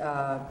be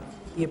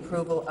the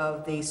approval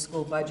of the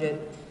school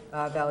budget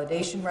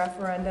validation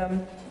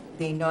referendum,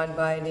 the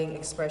non-binding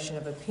expression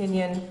of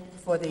opinion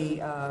for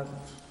the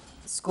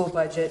school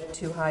budget,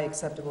 too high,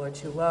 acceptable, or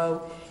too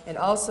low. And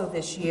also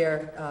this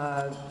year,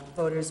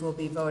 voters will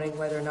be voting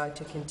whether or not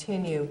to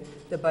continue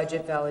the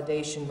budget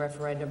validation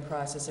referendum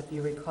process. If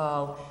you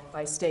recall,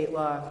 by state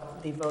law,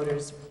 the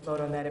voters vote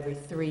on that every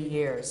 3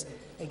 years.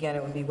 Again,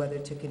 it would be whether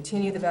to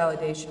continue the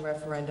validation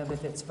referendum.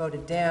 If it's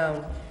voted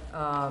down,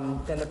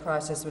 then the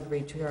process would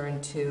return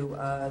to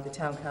the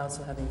town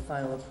council having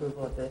final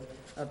approval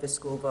of the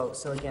school vote.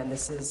 So again,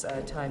 this is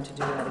time to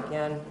do that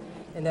again.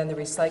 And then the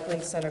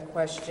recycling center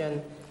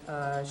question,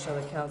 shall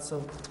the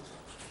council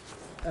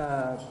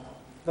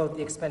vote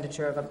the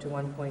expenditure of up to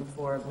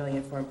 $1.4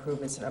 million for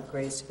improvements and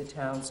upgrades to the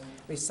town's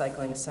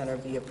recycling center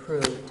be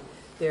approved.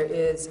 There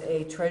is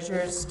a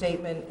treasurer's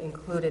statement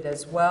included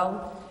as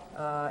well,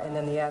 and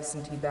then the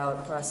absentee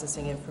ballot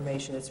processing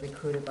information that's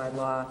recruited by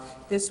law.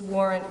 This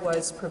warrant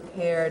was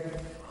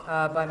prepared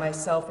by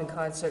myself in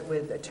concert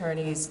with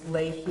attorneys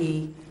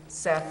Leahy,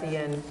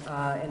 Safian,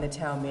 and the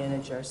town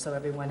manager. So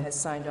everyone has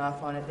signed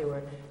off on it. There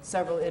were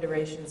several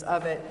iterations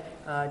of it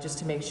just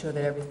to make sure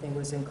that everything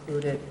was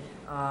included.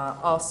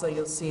 Also,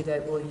 you'll see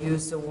that we'll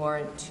use the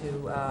warrant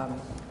to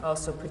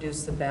also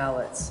produce the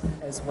ballots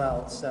as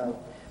well. So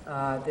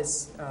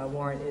this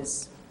warrant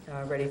is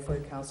ready for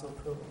council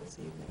approval this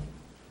evening.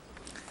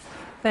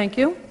 Thank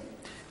you.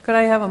 Could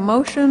I have a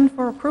motion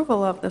for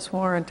approval of this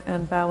warrant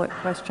and ballot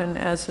question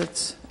as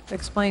it's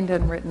explained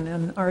and written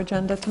in our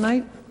agenda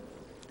tonight?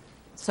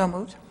 So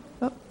moved.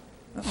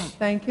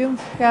 Thank you.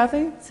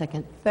 Kathy?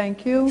 Second.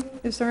 Thank you.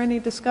 Is there any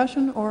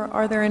discussion or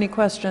are there any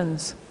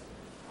questions?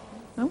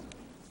 No?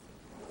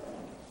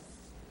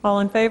 All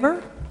in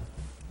favor?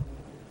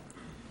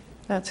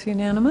 That's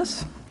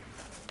unanimous.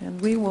 And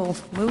we will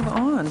move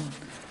on.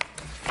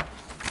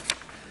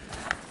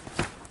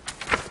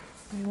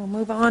 We will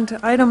move on to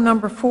item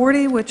number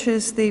 40, which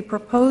is the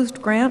proposed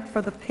grant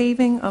for the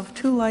paving of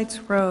Two Lights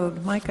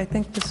Road. Mike, I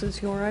think this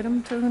is your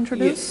item to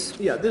introduce?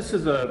 Yeah, this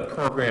is a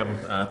program,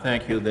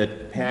 thank you,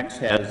 that PAX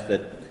has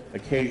that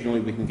occasionally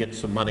we can get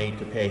some money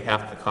to pay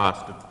half the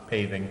cost of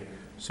paving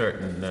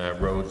certain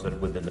roads that are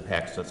within the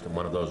PAX system.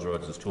 One of those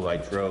roads is Two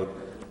Lights Road.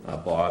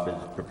 Bob has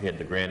prepared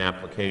the grant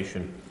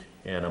application,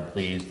 and I'm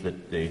pleased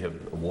that they have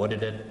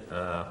awarded it,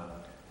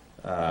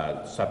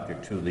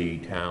 subject to the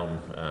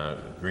town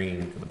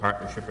agreeing to the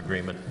partnership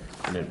agreement.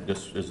 And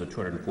this is a up to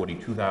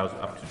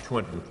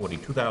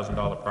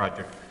 $242,000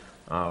 project.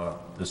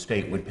 The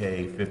state would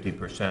pay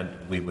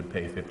 50%, we would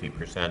pay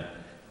 50%.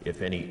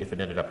 If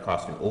it ended up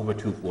costing over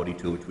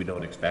 $242,000, which we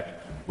don't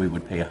expect, we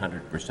would pay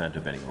 100%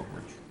 of any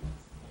overage.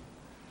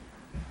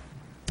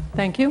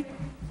 Thank you.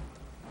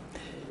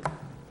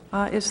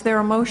 Is there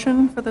a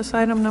motion for this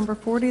item number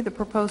 40, the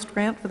proposed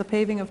grant for the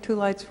paving of Two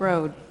Lights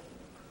Road?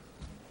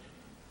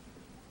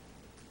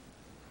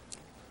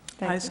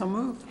 I so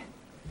move.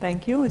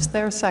 Thank you. Is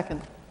there a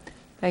second?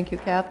 Thank you,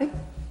 Kathy.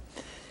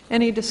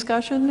 Any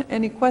discussion,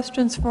 any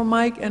questions for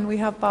Mike? And we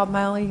have Bob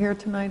Malley here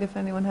tonight if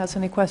anyone has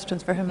any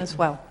questions for him as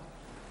well.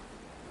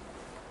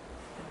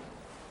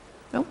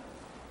 No?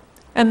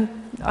 And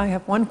I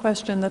have one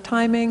question. The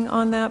timing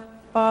on that,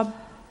 Bob?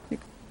 You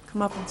could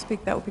come up and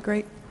speak. That would be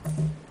great.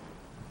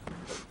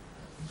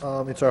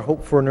 It's our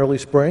hope for an early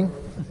spring.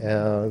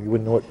 You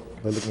wouldn't know it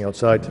by looking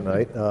outside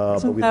tonight.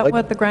 Isn't that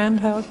what the Grand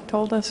House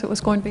told us? It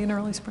was going to be in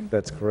early spring?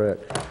 That's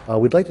correct.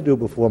 We'd like to do it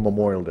before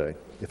Memorial Day,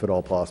 if at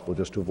all possible,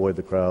 just to avoid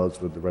the crowds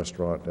with the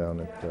restaurant down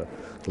at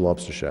the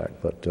Lobster Shack.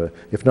 But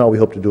if not, we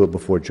hope to do it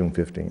before June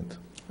 15th.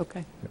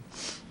 Okay.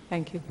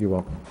 Thank you. You're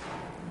welcome.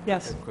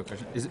 Yes. Quick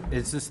question.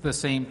 Is this the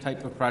same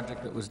type of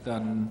project that was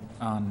done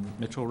on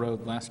Mitchell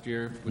Road last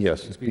year?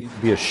 Yes, it'd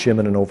be a shim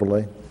and an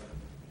overlay.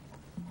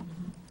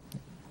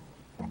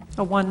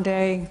 A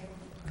one-day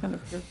kind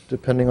of...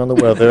 Depending on the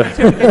weather.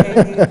 2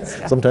 days.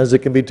 Yeah. Sometimes it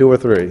can be 2 or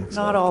 3.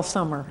 Not all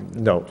summer.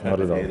 No,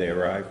 not at all. The day they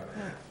arrive.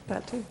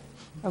 That too.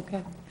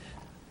 Okay.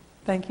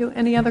 Thank you.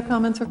 Any other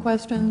comments or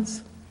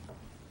questions?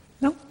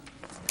 No?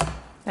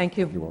 Thank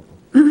you. You're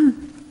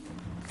welcome.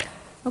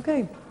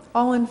 Okay.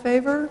 All in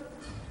favor?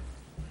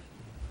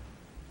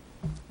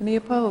 Any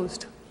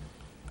opposed?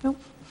 Nope.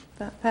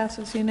 That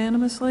passes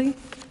unanimously.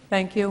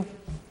 Thank you.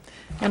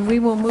 And we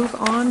will move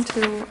on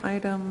to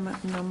item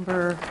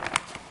number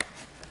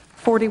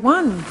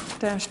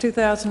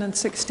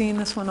 41-2016.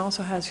 This one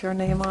also has your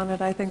name on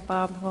it. I think,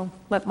 Bob, will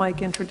let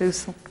Mike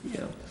introduce.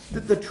 Yeah.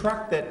 The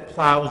truck that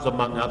plows,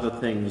 among other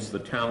things, the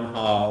town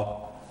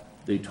hall,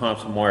 the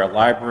Thompson Memorial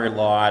Library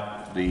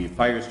lot, the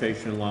fire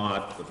station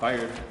lot, the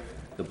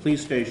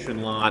police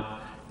station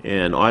lot,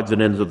 and odds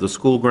and ends of the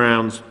school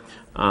grounds,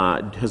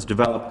 has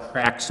developed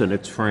cracks in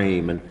its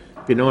frame. And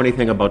if you know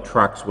anything about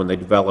trucks, when they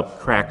develop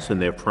cracks in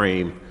their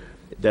frame,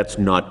 that's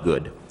not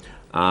good.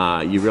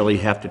 You really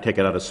have to take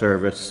it out of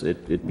service.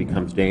 It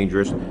becomes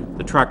dangerous.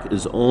 The truck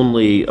is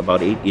only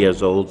about 8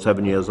 years old,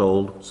 7 years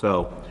old,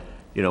 so,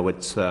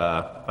 it's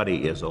about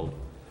 8 years old.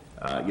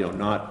 It's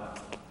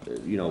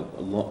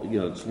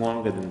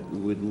longer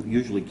than we would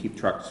usually keep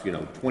trucks,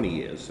 20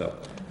 years. So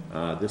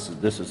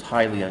this is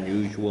highly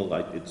unusual.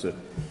 It's a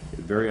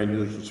very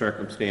unusual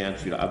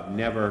circumstance. I've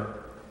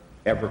never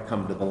ever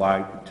come to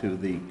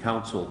the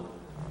council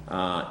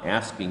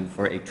asking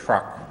for a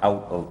truck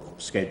out of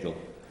schedule.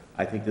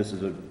 I think this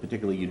is a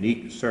particularly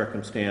unique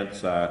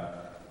circumstance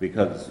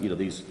because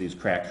these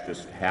cracks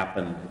just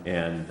happen,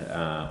 and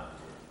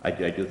I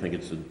do think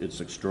it's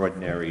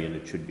extraordinary and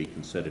it should be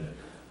considered.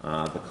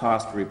 The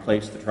cost to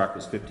replace the truck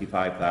is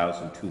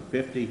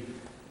 $55,250,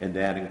 and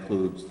that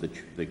includes the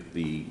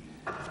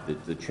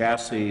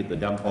chassis, the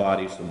dump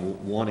body,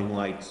 some warning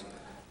lights,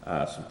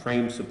 some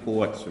frame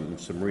support,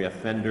 some rear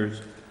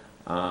fenders.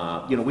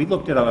 We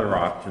looked at other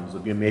options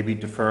of maybe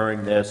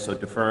deferring this or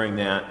deferring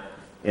that,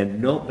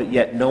 but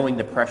yet knowing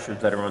the pressures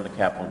that are on the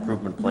capital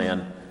improvement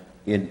plan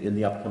in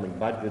the upcoming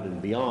budget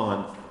and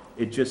beyond,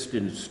 it just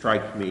didn't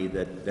strike me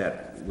that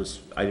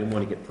I didn't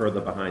want to get further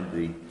behind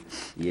the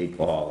 8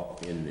 ball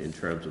in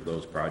terms of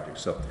those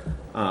projects. So,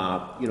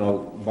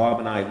 Bob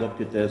and I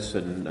looked at this,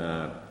 and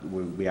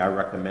we are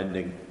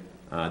recommending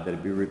that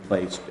it be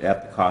replaced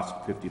at the cost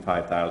of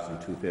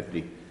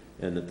 $55,250,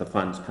 and that the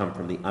funds come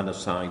from the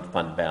unassigned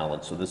fund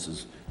balance. So this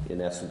is,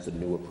 in essence, a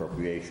new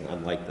appropriation.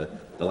 Unlike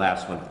the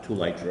last one, Two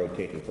Lights Road,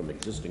 taken from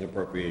existing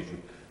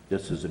appropriation,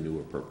 this is a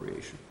new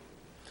appropriation.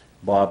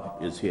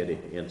 Bob is here to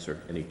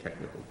answer any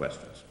technical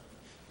questions.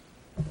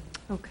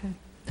 Okay.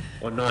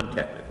 Or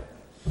non-technical.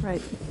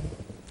 Right.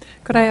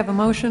 Could I have a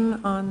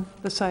motion on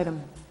this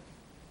item?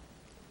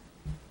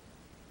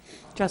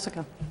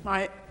 Jessica.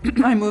 I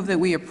move that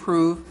we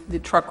approve the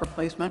truck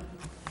replacement.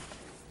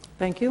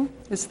 Thank you.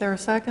 Is there a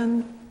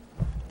second?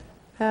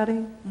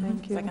 Patty?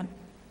 Thank you. Second.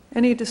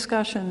 Any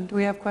discussion? Do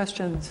we have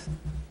questions?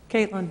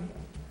 Caitlin?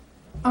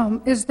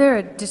 Is there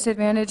a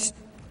disadvantage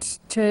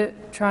to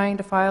trying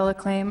to file a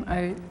claim?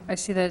 I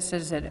see that it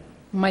says that it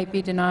might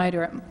be denied,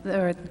 or at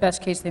the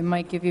best case, they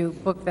might give you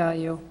book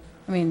value.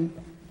 I mean,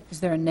 Is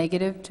there a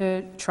negative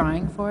to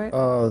trying for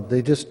it?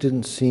 They just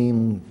didn't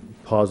seem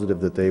positive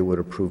that they would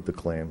approve the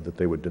claim, that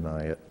they would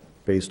deny it,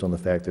 based on the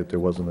fact that there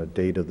wasn't a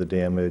date of the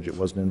damage, it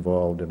wasn't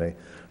involved in a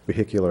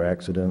vehicular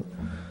accident.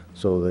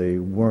 So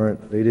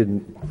they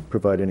didn't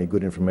provide any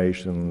good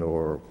information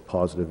or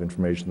positive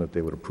information that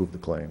they would approve the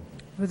claim.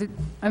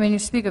 I mean, you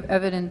speak of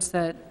evidence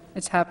that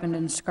it's happened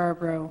in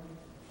Scarborough.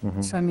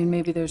 Mhm. So, I mean,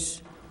 maybe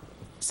there's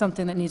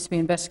something that needs to be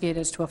investigated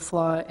as to a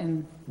flaw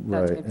in that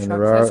Right, type of and truck.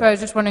 there are- So I was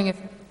just wondering if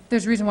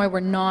there's a reason why we're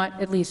not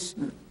at least,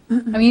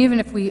 I mean, even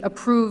if we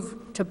approve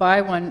to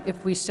buy one,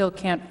 if we still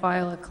can't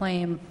file a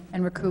claim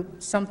and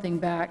recoup something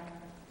back,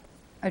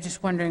 I'm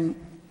just wondering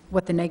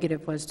what the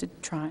negative was to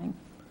trying.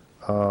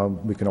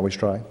 We can always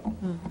try.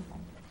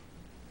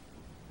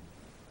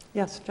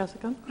 Yes,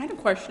 Jessica? I had a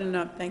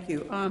question, thank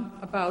you,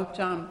 about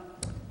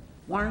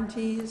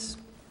warranties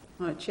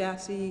on a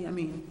chassis. I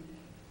mean,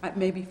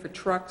 maybe for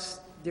trucks,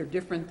 they're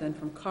different than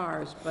from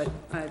cars, but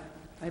I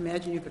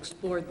imagine you've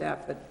explored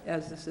that, but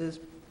as this is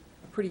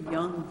a pretty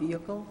young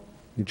vehicle,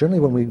 Generally,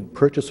 when we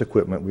purchase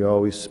equipment, we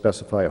always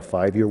specify a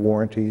 5-year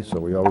warranty, so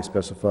we always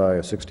specify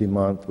a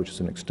 60-month, which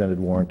is an extended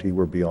warranty.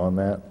 We're beyond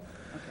that.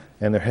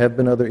 And there have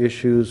been other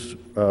issues.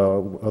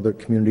 Other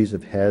communities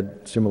have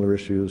had similar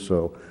issues,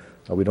 so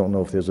we don't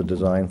know if there's a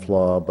design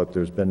flaw, but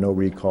there's been no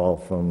recall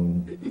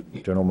from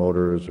General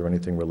Motors or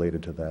anything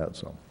related to that,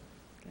 so.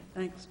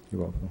 thanks.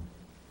 You're welcome.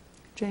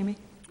 Jamie?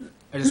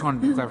 I just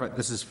wanted to clarify,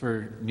 this is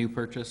for new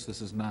purchase,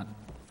 this is not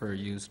for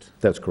used?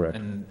 That's correct.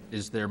 And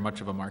is there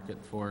much of a market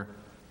for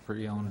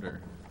pre-owned, or?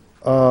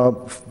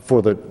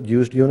 For the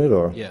used unit,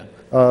 or? Yeah.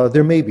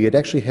 There may be. It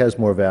actually has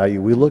more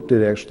value. We looked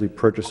at actually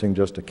purchasing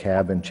just a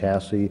cab and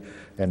chassis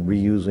and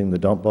reusing the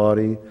dump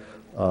body,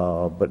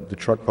 but the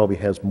truck probably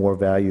has more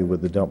value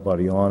with the dump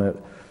body on it.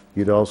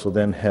 You'd also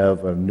then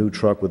have a new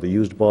truck with a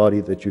used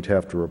body that you'd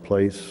have to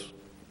replace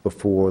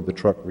before the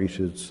truck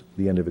reaches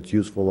the end of its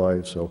useful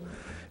life. So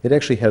it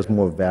actually has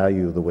more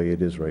value the way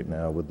it is right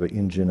now, with the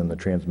engine and the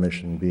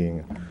transmission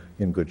being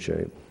in good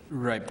shape.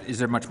 Right, is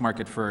there much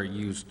market for a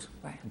used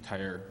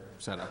entire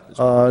setup?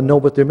 No,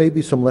 but there may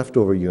be some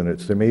leftover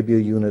units. There may be a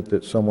unit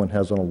that someone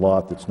has on a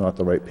lot that's not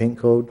the right paint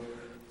code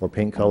or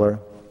paint color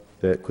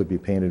that could be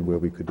painted where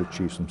we could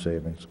achieve some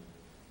savings.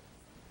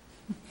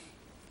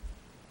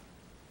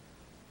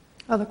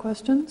 Other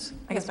questions?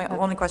 I guess my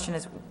only question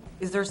is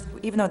there,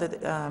 even though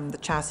the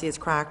chassis is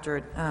cracked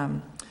or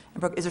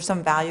broke, is there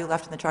some value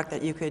left in the truck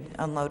that you could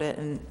unload it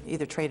and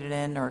either trade it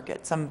in or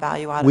get some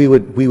value out of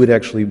it? We would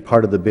actually,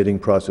 part of the bidding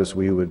process,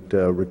 we would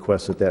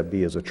request that that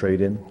be as a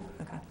trade-in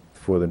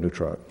for the new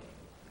truck.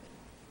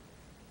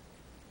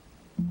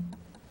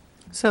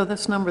 So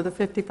this number, the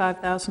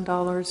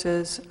 $55,000,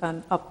 is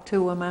an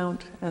up-to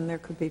amount, and there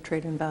could be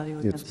trade-in value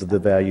against It's, that. the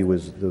value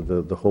is,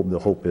 the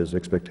hope is,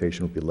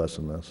 expectation would be less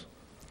than this.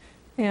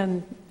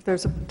 And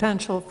there's a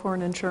potential for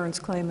an insurance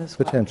claim as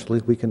well. Potentially,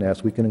 we can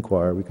ask, we can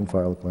inquire, we can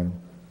file a claim.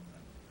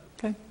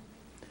 Okay.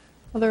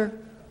 Other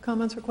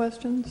comments or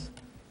questions?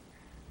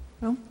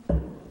 No?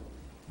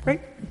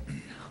 Great.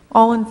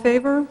 All in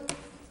favor?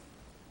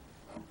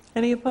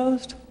 Any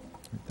opposed?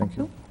 Thank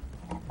you.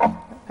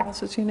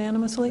 Passes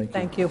unanimously.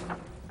 Thank you.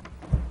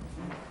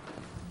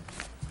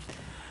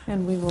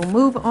 And we will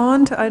move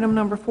on to item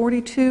number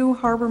 42,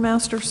 Harbor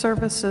Master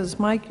Services.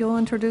 Mike, you'll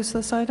introduce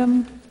this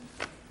item?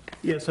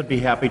 Yes, I'd be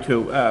happy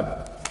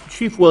to.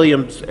 Chief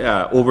Williams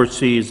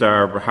oversees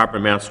our harbor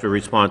master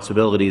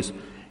responsibilities,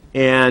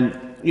 and,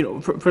 you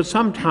know, for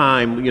some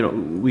time, you know,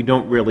 we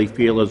don't really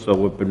feel as though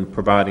we've been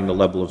providing the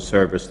level of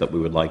service that we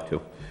would like to.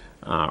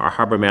 Our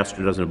harbor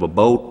master doesn't have a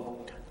boat.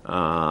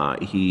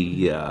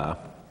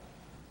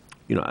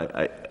 You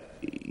know,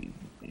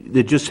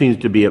 there just seems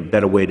to be a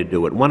better way to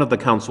do it. One of the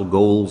council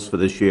goals for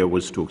this year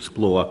was to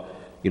explore,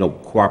 you know,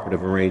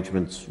 cooperative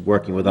arrangements,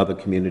 working with other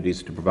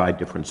communities to provide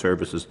different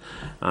services.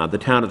 The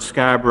town of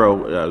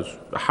Scarborough,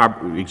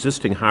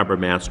 existing harbor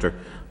master,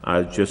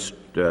 just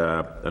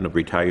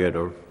retired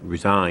or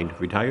resigned.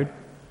 Retired?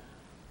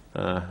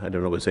 I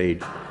don't know his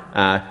age.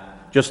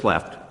 Just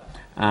left.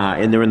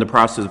 And they're in the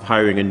process of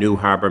hiring a new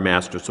harbor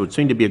master, so it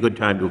seemed to be a good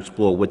time to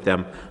explore with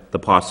them the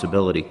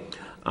possibility.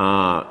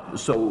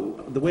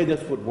 So the way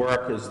this would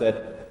work is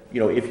that, you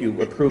know, if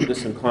you approve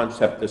this in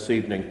concept this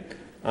evening,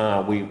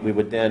 we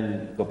would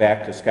then go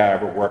back to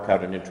Scarborough, work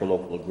out an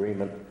interlocal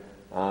agreement,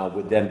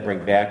 would then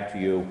bring back to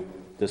you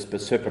the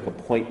specific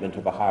appointment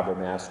of a harbor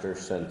master,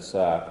 since,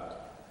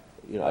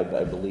 you know,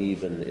 I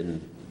believe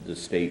in the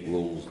state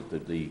rules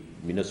that the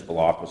municipal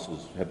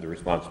offices have the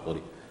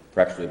responsibility for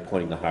actually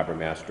appointing the harbor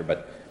master.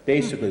 But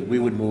basically, we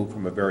would move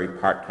from a very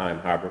part-time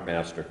harbor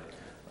master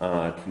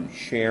to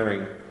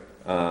sharing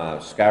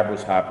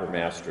Scarborough's harbor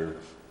master,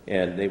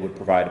 and they would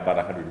provide about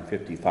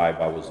 155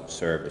 hours of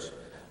service.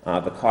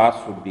 The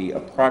cost would be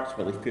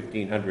approximately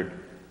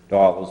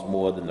 $1,500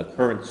 more than the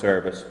current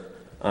service,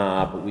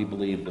 but we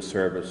believe the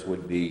service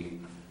would be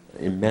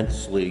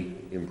immensely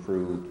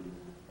improved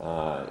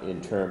in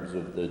terms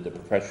of the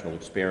professional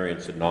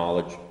experience and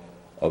knowledge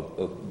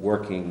of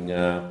working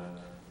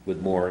with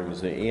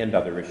moorings and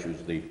other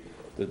issues.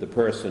 The the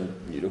person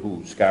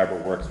who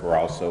Scarborough works for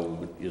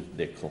also is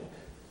the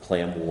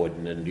clam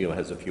warden and,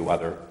 has a few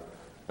other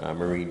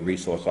marine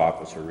resource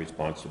officer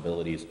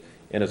responsibilities,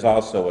 and is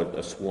also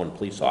a sworn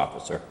police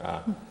officer,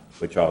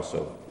 which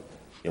also,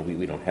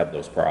 we don't have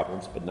those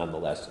problems, but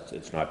nonetheless,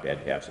 it's not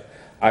bad to have. So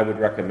I would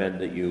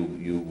recommend that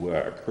you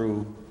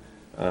accrue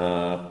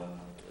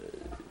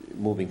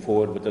moving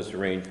forward with this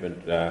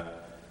arrangement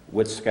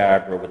with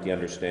Scarborough, with the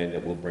understanding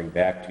that we'll bring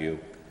back to you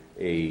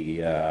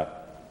a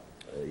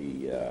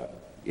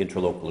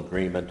interlocal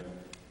agreement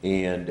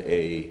and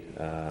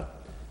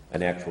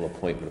an actual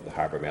appointment of the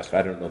harbor master.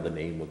 I don't know the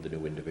name of the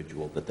new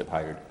individual that they've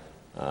hired,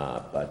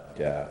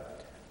 but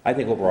I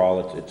think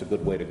overall it's a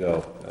good way to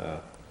go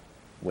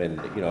when,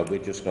 we're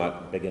just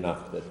not big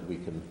enough that we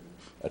can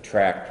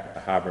attract a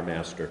harbor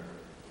master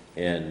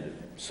and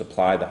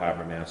supply the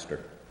harbor master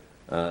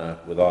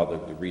with all the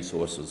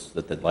resources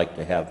that they'd like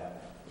to have.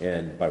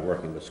 And by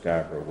working with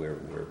Scarborough,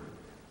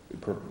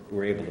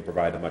 we're able to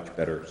provide a much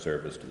better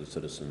service to the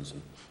citizens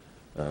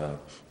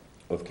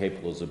of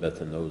Cape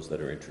Elizabeth and those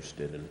that are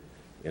interested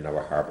in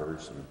our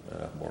harbors and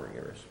mooring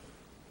areas.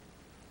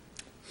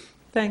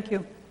 Thank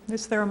you.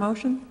 Is there a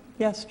motion?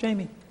 Yes,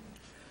 Jamie.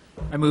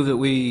 I move that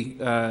we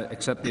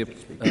accept the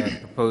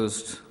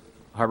proposed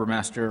harbor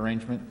master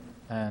arrangement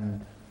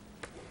and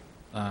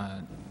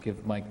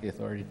give Mike the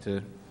authority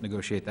to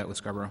negotiate that with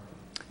Scarborough.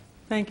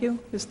 Thank you.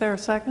 Is there a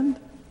second?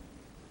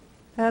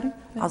 Patty?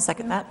 I'll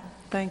second that.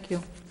 Thank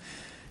you.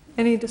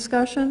 Any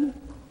discussion?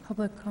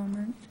 Public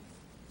comment.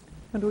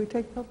 And do we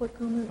take public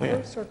comment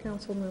first or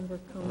council member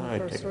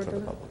comment first? Take it from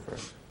the public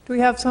first. Do we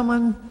have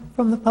someone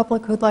from the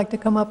public who'd like to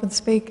come up and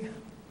speak?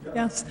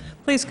 Yes.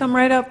 Please come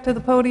right up to the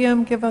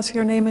podium, give us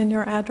your name and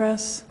your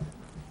address.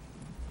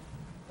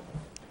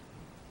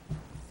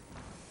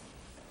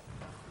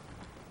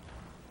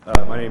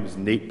 My name is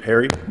Nate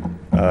Perry,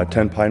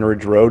 10 Pine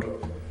Ridge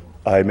Road.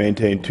 I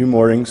maintain 2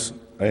 moorings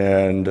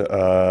and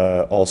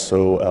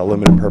also a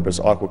limited purpose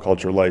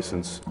aquaculture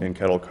license in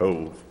Kettle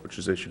Cove, which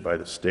is issued by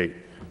the State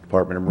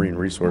Department of Marine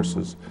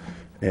Resources.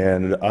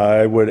 And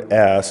I would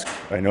ask,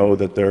 I know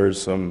that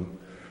there's a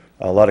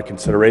lot of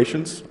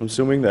considerations, I'm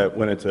assuming, that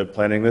went into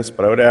planning this,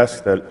 but I would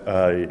ask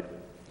that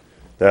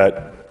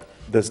that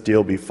this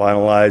deal be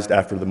finalized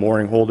after the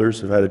mooring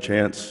holders have had a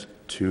chance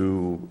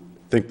to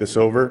think this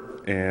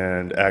over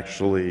and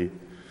actually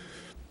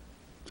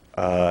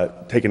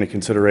take into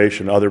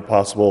consideration other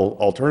possible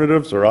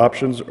alternatives or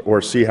options,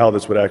 or see how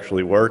this would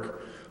actually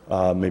work,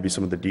 maybe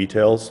some of the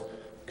details,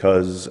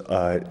 because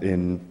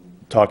in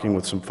talking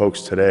with some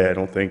folks today, I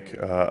don't think,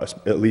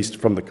 at least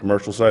from the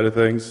commercial side of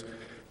things,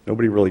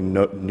 nobody really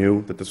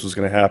knew that this was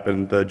going to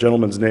happen. The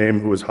gentleman's name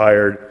who was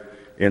hired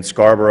in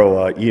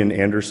Scarborough, Ian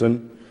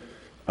Anderson,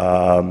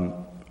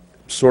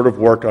 sort of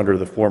worked under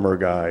the former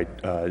guy,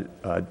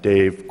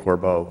 Dave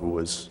Corbeau,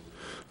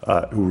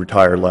 who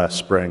retired last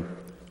spring.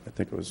 I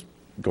think it was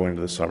going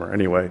into the summer.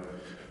 Anyway,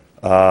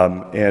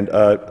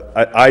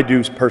 I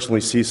do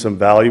personally see some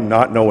value,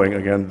 not knowing,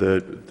 again,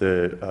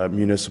 the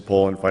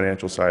municipal and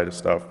financial side of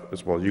stuff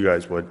as well as you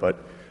guys would,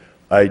 but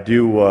I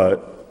do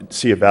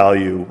see a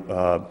value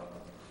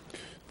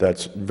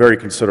that's very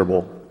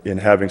considerable in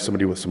having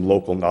somebody with some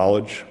local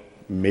knowledge.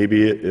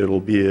 Maybe it'll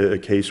be a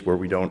case where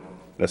we don't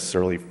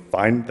necessarily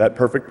find that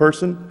perfect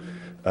person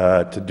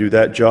to do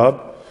that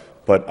job,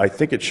 but I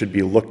think it should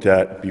be looked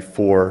at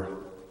before.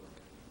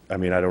 I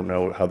mean, I don't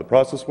know how the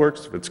process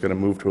works. If it's going to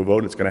move to a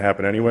vote, it's going to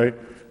happen anyway.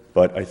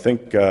 But I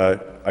think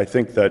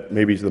that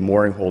maybe the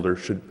mooring holder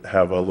should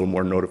have a little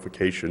more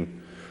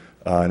notification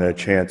and a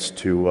chance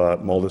to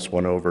mull this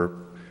one over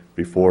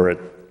before it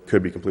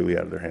could be completely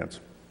out of their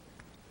hands.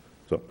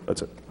 So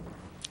that's it.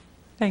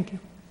 Thank you.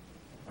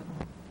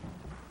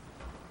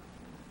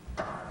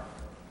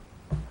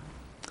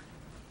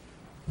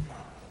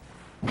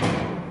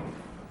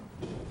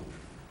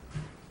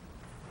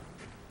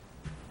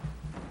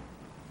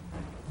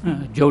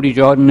 Jody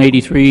Jordan,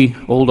 83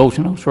 Old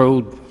Ocean House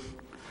Road.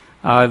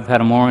 I've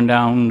had a mooring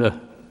down to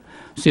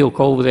Seal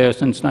Cove there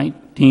since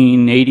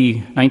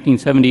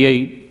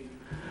 1978.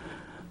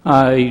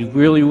 I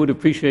really would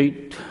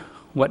appreciate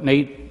what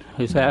Nate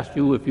has asked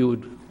you, if you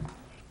would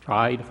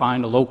try to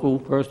find a local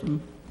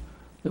person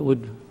that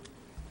would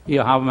be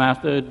a harbor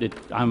master.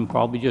 I'm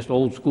probably just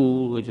old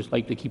school. I'd just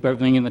like to keep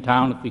everything in the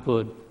town if we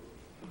could.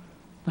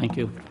 Thank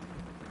you.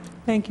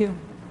 Thank you.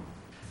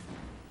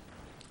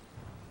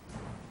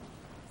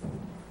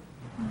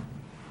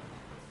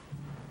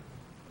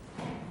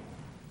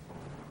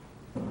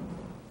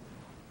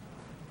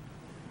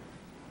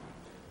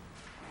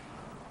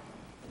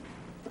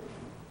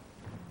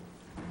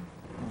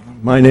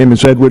 My name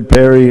is Edward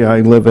Perry.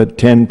 I live at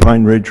 10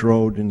 Pine Ridge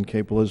Road in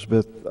Cape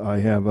Elizabeth. I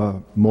have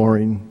a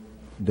mooring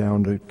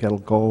down to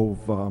Kettle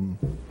Cove.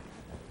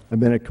 I've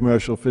been a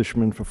commercial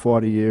fisherman for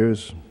 40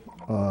 years.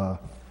 I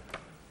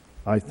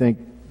think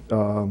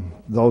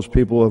those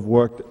people who have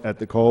worked at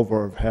the Cove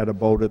or have had a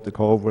boat at the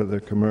Cove, whether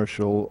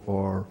commercial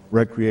or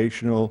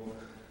recreational,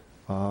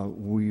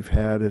 we've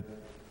had a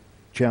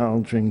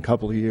challenging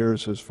couple of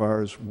years as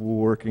far as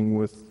working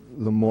with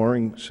the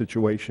mooring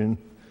situation.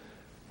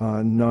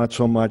 not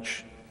so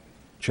much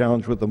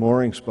challenge with the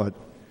moorings, but it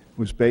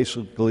was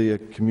basically a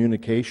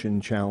communication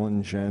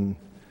challenge, and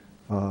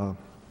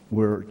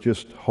we're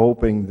just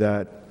hoping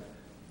that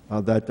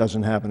that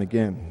doesn't happen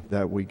again,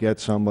 that we get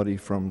somebody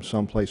from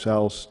someplace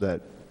else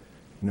that,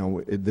 you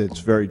know, it's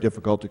very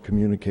difficult to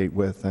communicate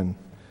with.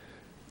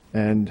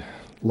 And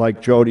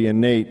like Jody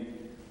and Nate,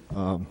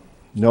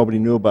 nobody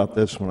knew about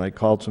this. When I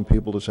called some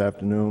people this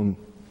afternoon,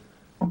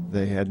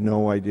 they had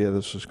no idea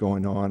this was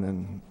going on,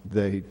 and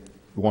they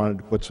wanted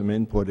to put some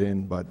input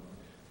in, but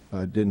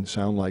it didn't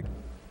sound like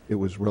it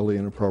was really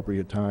an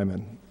appropriate time,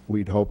 and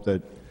we'd hope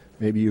that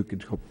maybe you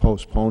could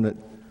postpone it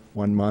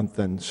 1 month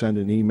and send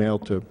an email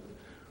to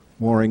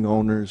mooring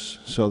owners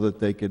so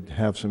that they could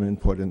have some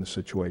input in the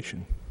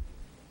situation.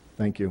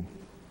 Thank you.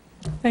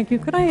 Thank you.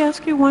 Could I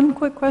ask you one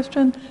quick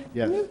question?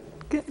 Yes.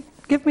 Can you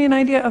give me an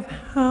idea of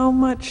how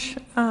much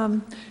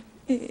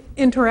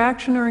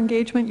interaction or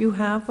engagement you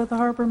have with the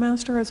harbor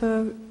master as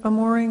a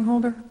mooring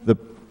holder? The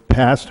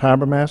past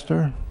harbor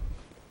master?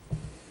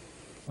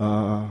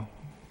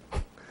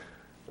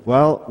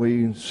 Well,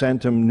 we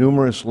sent him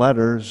numerous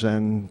letters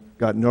and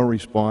got no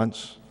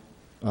response.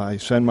 I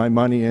send my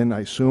money in.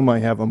 I assume I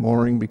have a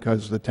mooring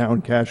because the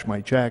town cashed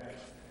my check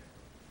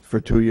for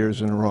 2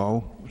 years in a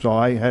row. So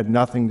I had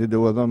nothing to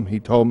do with him. He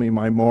told me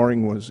my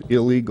mooring was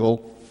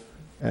illegal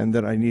and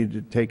that I needed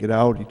to take it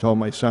out. He told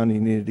my son he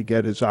needed to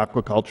get his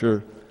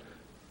aquaculture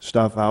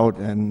stuff out.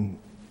 And,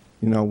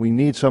 you know, we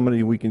need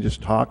somebody we can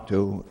just talk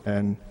to.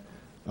 And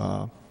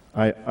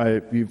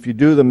if you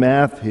do the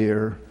math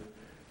here,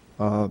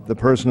 the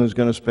person is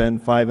going to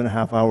spend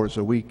 5.5 hours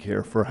a week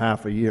here for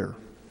half a year.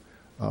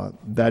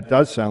 That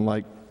does sound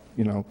like,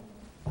 you know,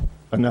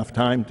 enough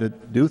time to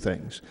do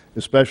things,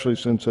 especially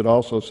since it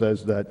also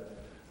says that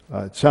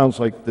it sounds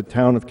like the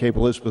town of Cape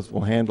Elizabeth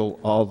will handle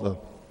all the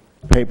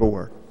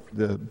paperwork,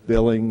 the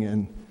billing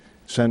and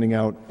sending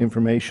out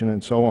information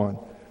and so on.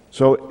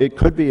 So it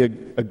could be a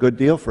good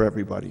deal for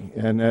everybody.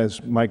 And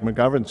as Mike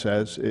McGovern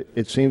says,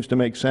 it seems to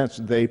make sense.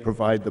 They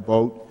provide the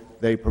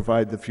boat, they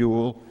provide the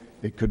fuel.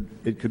 It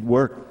could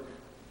work.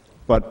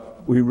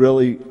 But we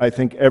really, I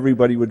think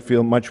everybody would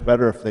feel much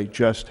better if they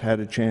just had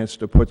a chance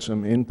to put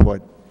some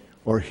input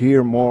or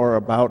hear more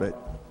about it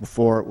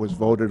before it was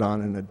voted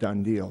on in a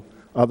done deal.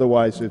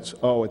 Otherwise, it's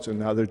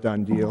another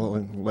done deal,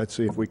 and let's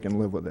see if we can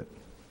live with it.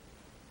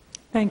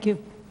 Thank you.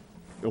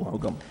 You're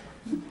welcome.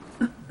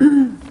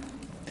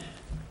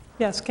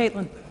 Yes,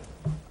 Caitlin.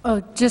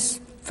 Oh,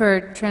 just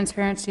for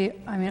transparency,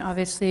 I mean,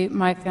 obviously,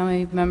 my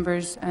family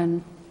members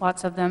and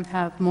lots of them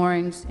have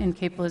moorings in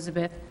Cape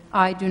Elizabeth.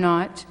 I do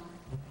not,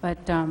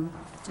 but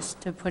just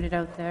to put it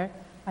out there,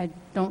 I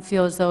don't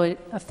feel as though it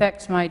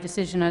affects my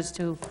decision as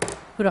to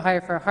who to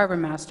hire for a harbor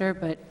master,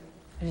 but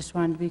I just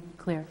wanted to be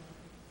clear.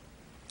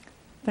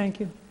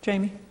 Thank you.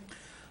 Jamie?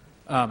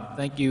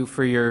 Thank you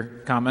for your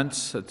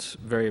comments. It's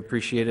very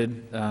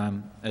appreciated,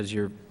 as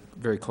you're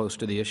very close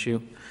to the issue.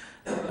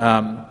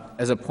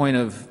 As a point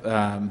of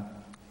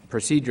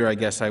procedure, I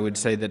guess I would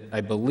say that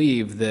I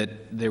believe that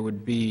there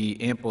would be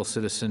ample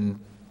citizen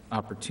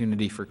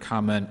opportunity for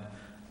comment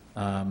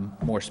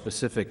more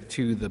specific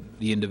to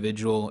the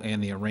individual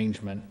and the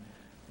arrangement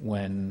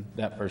when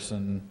that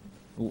person,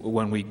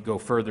 when we go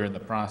further in the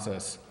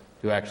process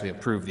to actually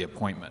approve the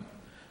appointment.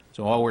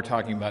 So all we're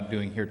talking about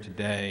doing here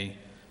today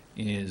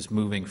is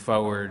moving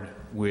forward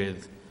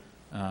with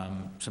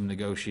some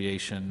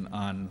negotiation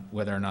on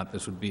whether or not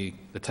this would be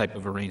the type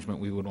of arrangement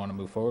we would want to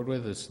move forward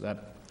with. Is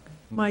that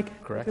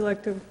Mike, correct? would you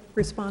like to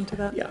respond to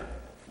that? Yeah.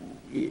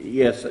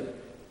 Yes.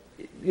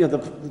 You know,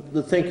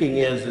 the thinking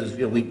is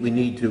you know, we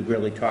need to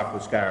really talk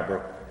with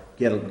Scarborough,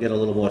 get a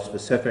little more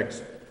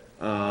specifics,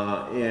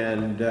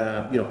 and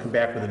you know, come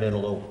back with an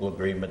interlocal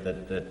agreement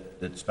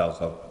that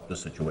spells out the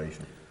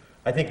situation.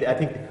 I think the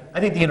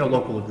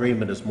interlocal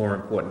agreement is more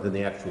important than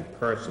the actual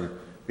person,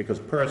 because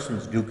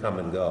persons do come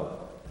and go.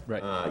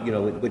 Right. You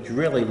know, what you're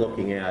really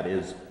looking at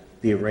is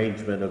the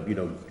arrangement of, you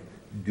know,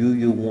 do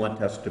you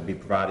want us to be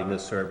providing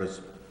this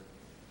service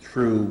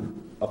through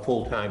a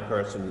full-time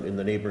person in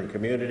the neighboring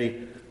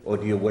community, or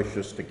do you wish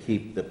us to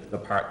keep the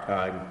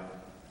part-time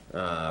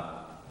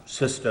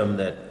system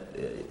that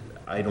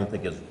I don't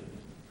think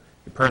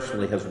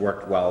personally has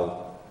worked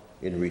well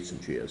in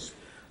recent years?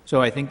 So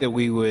I think that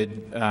we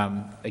would,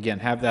 again,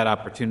 have that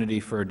opportunity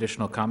for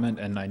additional comment,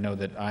 and I know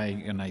that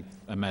I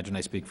imagine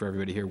I speak for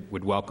everybody here,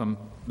 would welcome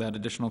that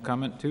additional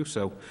comment too.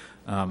 So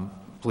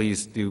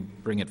please do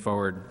bring it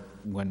forward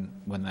when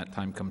that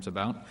time comes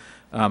about.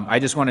 I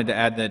just wanted to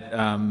add that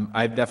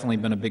I've definitely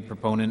been a big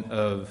proponent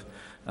of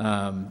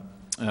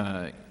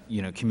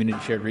you know, community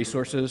shared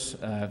resources.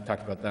 I've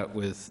talked about that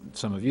with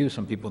some of you,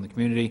 some people in the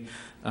community.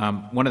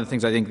 One of the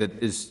things I think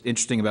that is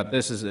interesting about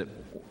this is that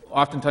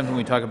oftentimes when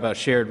we talk about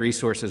shared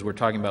resources, we're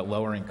talking about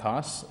lowering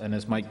costs. And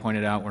as Mike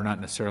pointed out, we're not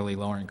necessarily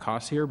lowering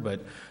costs here, but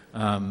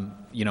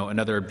you know,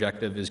 another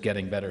objective is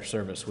getting better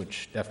service,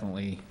 which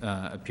definitely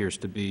appears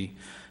to be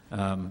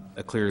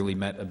a clearly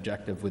met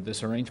objective with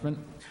this arrangement.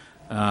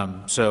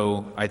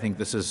 So I think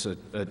this is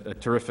a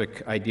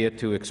terrific idea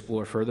to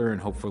explore further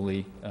and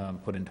hopefully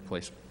put into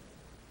place.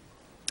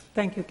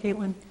 Thank you,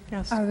 Caitlin.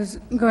 Yes. I was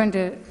going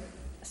to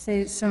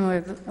say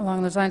similar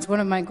along those lines. One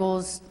of my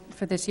goals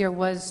for this year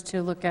was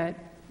to look at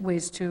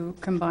ways to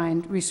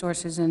combine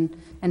resources and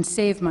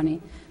save money.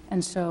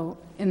 And so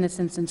in this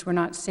instance, we're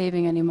not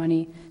saving any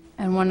money.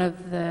 And one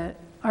of the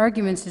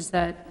arguments is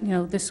that, you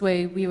know, this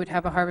way we would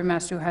have a harbor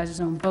master who has his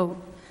own boat.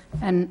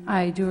 And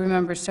I do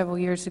remember several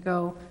years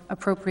ago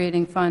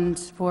appropriating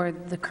funds for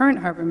the current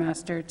harbor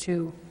master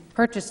to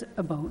purchase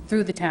a boat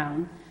through the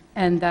town,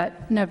 and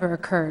that never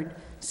occurred.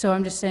 So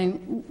I'm just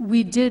saying,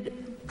 we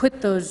did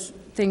put those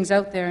things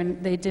out there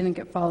and they didn't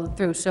get followed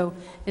through. So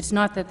it's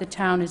not that the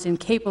town is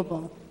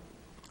incapable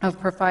of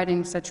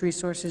providing such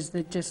resources,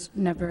 that just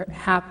never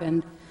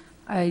happened.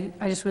 I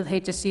just would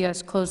hate to see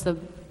us close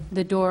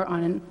the door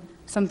on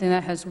something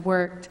that has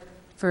worked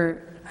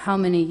for how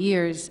many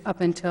years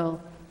up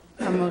until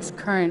our most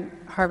current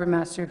harbor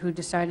master, who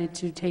decided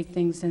to take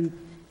things in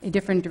a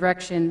different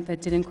direction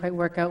that didn't quite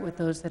work out with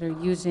those that are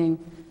using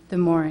the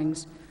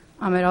moorings.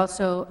 I'd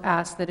also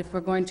ask that if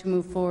we're going to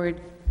move forward,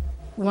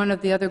 one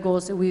of the other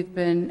goals that we've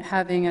been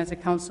having as a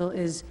council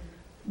is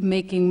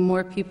making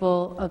more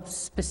people of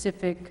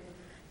specific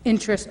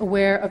interest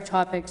aware of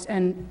topics.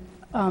 And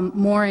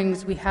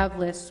moorings, we have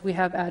lists, we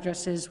have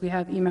addresses, we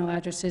have email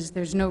addresses.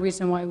 There's no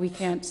reason why we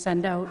can't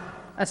send out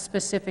a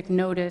specific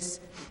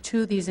notice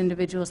to these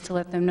individuals to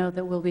let them know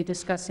that we'll be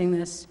discussing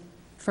this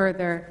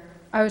further.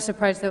 I was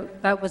surprised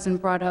that that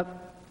wasn't brought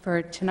up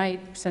for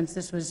tonight, since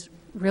this was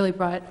really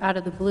brought out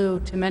of the blue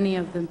to many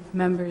of the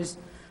members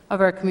of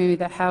our community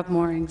that have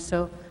moorings.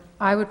 So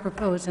I would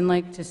propose and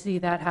like to see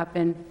that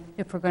happen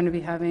if we're going to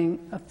be having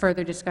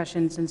further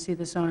discussions and see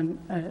this on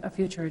a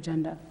future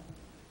agenda.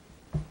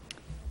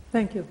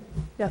 Thank you.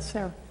 Yes,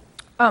 Sarah.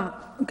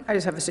 I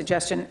just have a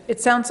suggestion. It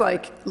sounds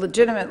like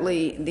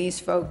legitimately these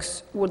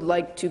folks would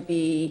like to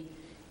be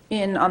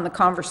in on the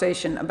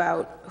conversation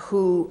about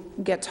who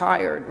gets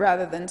hired,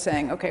 rather than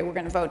saying, okay, we're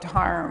going to vote to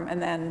hire them, and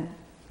then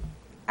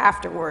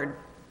afterward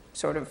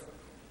sort of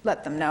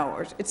let them know.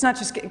 Or it's not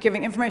just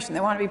giving information.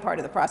 They want to be part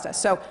of the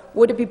process. So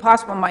would it be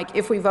possible, Mike,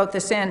 if we vote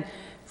this in,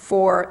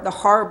 for the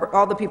harbor,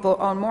 all the people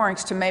who own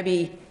moorings, to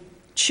maybe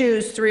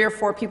choose 3 or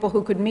 4 people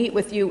who could meet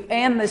with you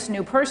and this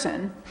new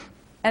person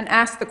and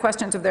ask the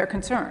questions of their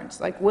concerns?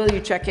 Like, will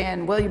you check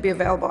in? Will you be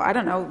available? I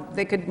don't know.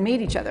 They could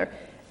meet each other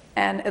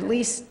and at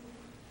least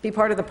be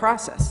part of the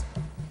process.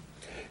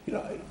 You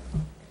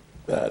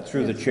know,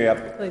 through the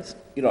chair, Please.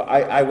 you know,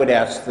 I would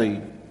ask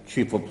the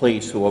chief of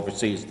police who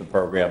oversees the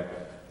program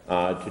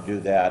to do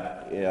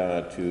that,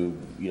 to,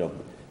 you know,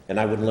 and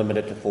I would limit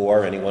it to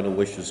 4, anyone who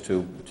wishes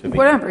to meet.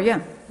 Whatever,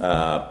 yeah.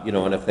 You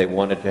know, and if they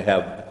wanted to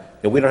have,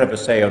 you know, we don't have a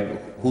say on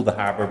who the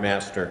harbor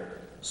master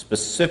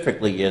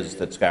specifically is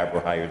that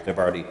Scarborough hires. They've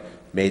already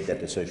made that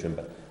decision,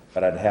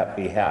 but I'd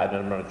be happy,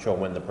 I'm not sure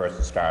when the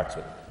person starts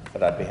it,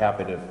 but I'd be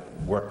happy to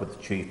work with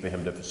the chief for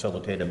him to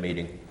facilitate a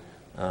meeting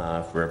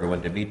for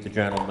everyone to meet the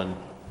gentleman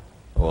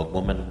or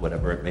woman,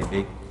 whatever it may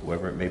be,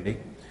 whoever it may be.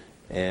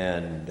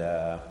 And,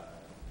 well,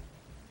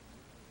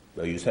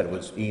 you said it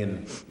was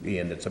Ian,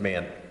 it's a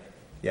man.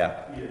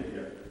 Yeah.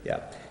 Yeah.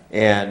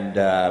 And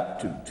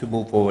to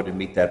move forward and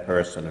meet that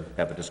person and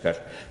have a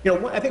discussion. You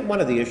know, I think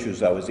one of the issues,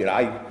 though, is, you know,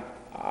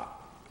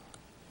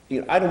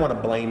 I don't want to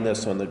blame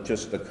this on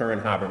just the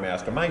current harbor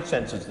master. My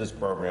sense is this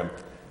program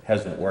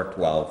hasn't worked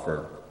well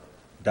for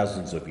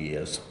dozens of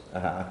years.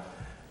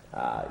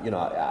 You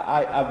know,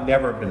 I've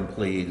never been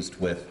pleased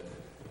with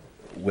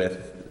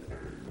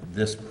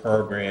this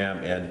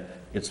program, and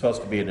it's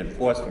supposed to be an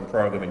enforcement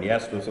program, and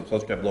yes, we're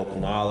supposed to have local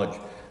knowledge,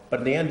 but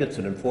in the end, it's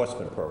an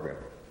enforcement program.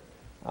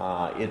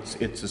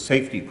 It's a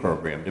safety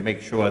program to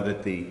make sure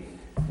that the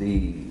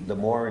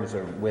moorings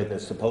are where they're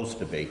supposed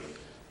to be.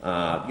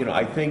 You know,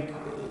 I think,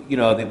 you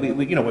know, that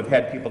you know, we've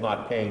had people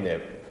not paying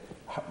their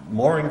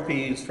mooring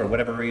fees for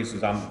whatever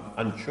reasons, I'm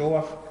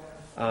unsure.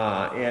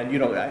 And, you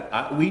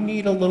know, we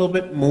need a little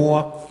bit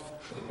more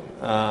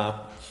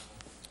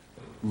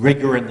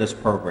rigor in this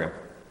program.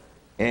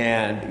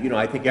 And, you know,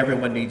 I think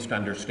everyone needs to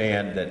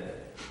understand that,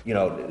 you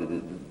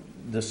know,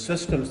 the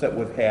systems that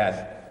we've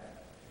had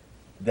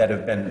that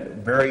have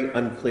been very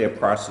unclear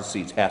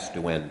processes has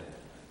to end.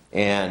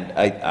 And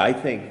I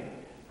think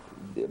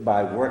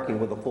by working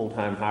with a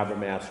full-time harbor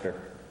master,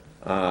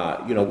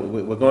 you know,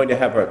 we're going to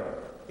have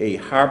a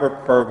harbor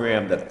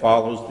program that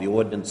follows the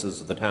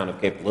ordinances of the town of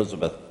Cape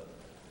Elizabeth.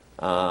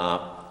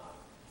 And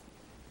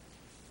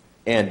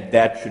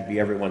that should be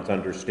everyone's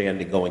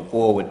understanding going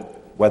forward,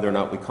 whether or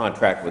not we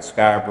contract with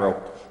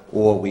Scarborough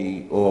or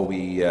we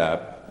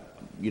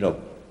you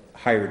know,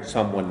 hired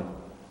someone,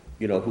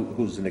 you know,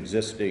 who's an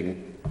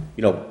existing,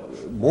 you know,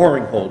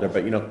 mooring holder.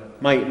 But, you know,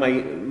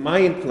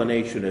 my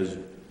inclination is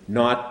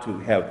not to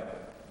have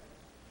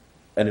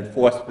an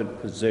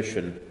enforcement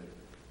position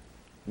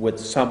with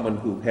someone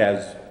who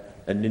has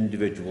an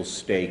individual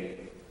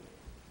stake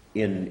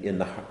in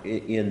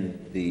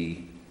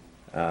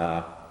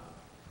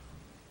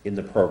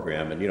the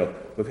program. And, you know,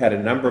 we've had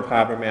a number of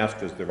harbor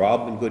masters. They've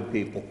all been good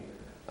people,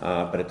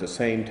 but at the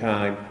same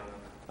time,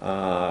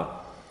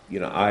 you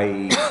know,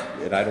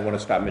 and I don't want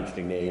to stop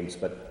mentioning names,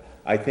 but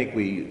I think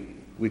we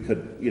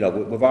could, you know,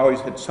 we've always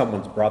had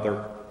someone's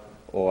brother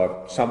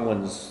or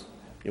someone's,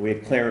 you know, we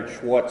had Clarence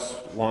Schwartz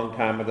a long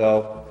time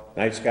ago,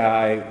 nice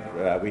guy.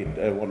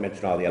 I won't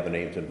mention all the other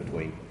names in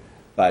between.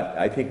 But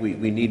I think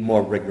we need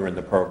more rigor in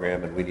the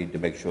program, and we need to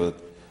make sure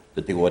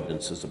that the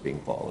ordinances are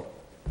being followed.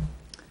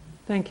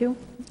 Thank you.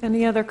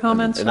 Any other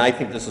comments? And I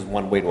think this is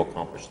one way to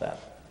accomplish that,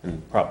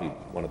 and probably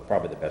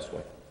the best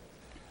way.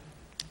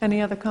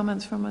 Any other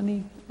comments from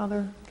any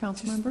other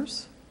council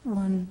members?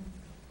 One.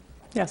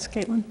 Yes,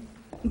 Caitlin.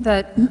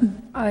 That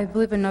I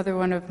believe another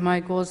one of my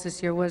goals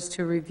this year was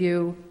to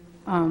review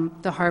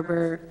the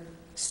harbor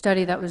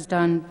study that was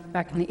done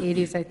back in the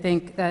 80s. I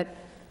think that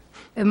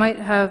it might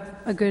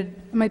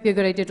be a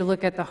good idea to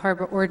look at the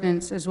harbor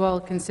ordinance as well,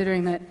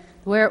 considering that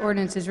the way our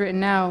ordinance is written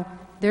now,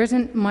 there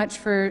isn't much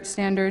for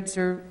standards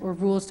or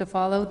rules to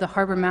follow. The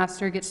harbor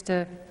master gets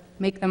to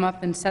make them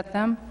up and set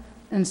them.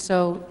 And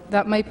so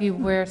that might be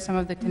where some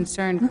of the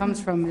concern comes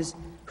from, is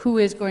who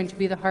is going to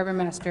be the harbor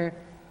master?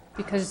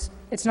 Because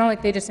it's not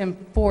like they just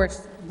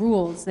enforce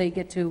rules, they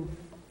get to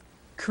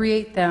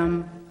create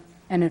them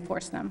and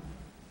enforce them.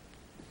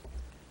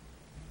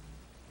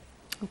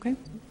 Okay.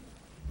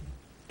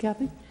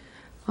 Kathy?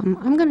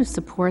 I'm going to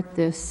support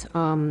this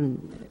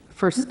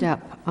first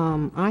step.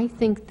 I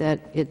think that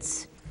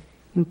it's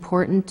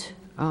important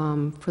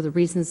for the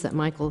reasons that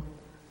Michael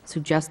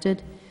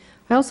suggested.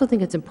 I also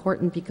think it's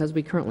important because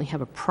we currently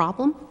have a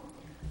problem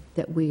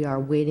that we are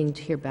waiting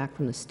to hear back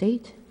from the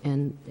state,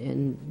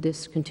 and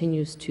this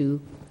continues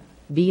to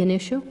be an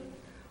issue.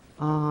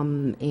 I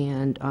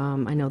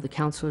know the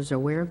counselors are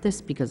aware of this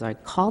because I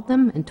called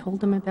them and told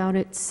them about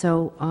it.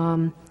 So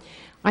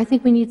I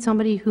think we need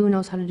somebody who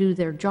knows how to do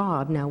their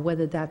job. Now,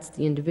 whether that's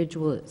the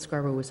individual that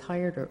Scarborough was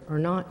hired or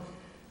not,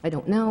 I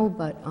don't know,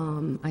 but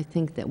I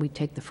think that we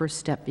take the first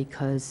step,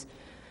 because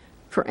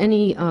for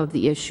any of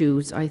the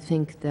issues, I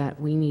think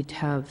that we need to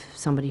have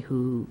somebody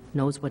who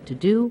knows what to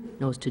do,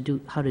 knows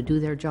how to do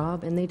their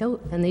job, and they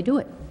do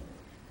it.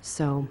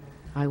 So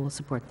I will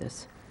support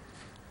this.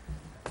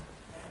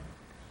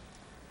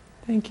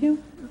 Thank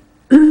you.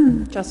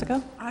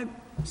 Jessica? I'm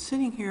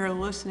sitting here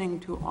listening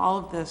to all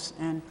of this,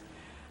 and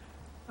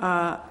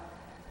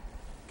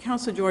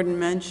Councilor Jordan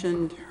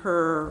mentioned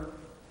her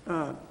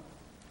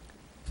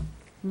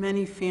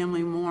many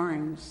family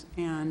moorings,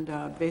 and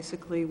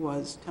basically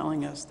was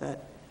telling us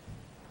that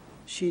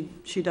she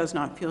does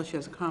not feel she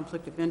has a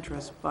conflict of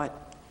interest.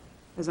 But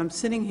as I'm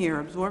sitting here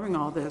absorbing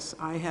all this,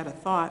 I had a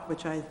thought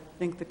which I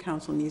think the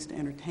council needs to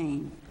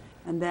entertain,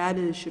 and that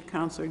is, should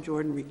Councilor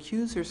Jordan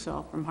recuse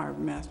herself from harbor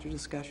master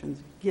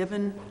discussions,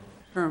 given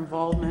her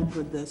involvement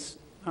with this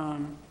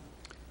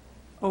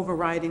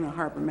overriding a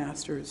harbor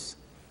master's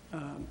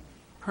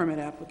permit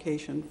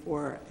application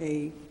for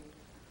an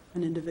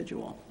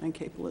individual in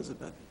Cape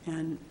Elizabeth,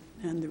 and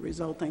the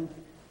resulting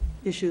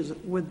issues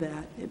with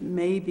that? It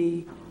may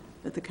be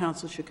that the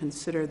council should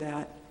consider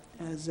that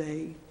as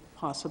a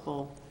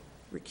possible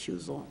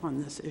recusal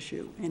on this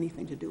issue,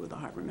 anything to do with the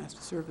harbor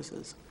master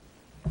services,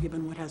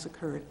 given what has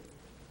occurred.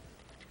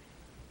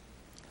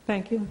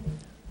 Thank you.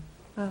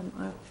 I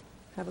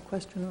have a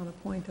question on a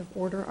point of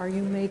order. Are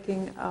you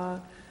making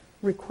a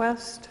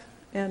request?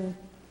 And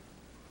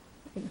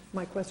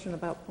my question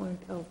about point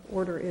of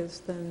order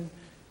is then,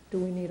 do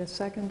we need a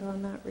second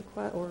on that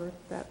request, or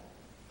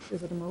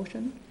is it a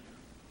motion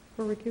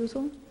for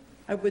recusal?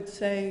 I would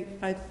say,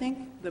 I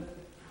think the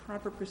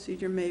proper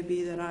procedure may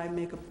be that I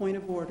make a point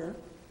of order,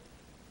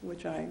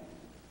 which I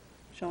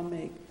shall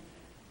make,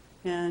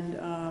 and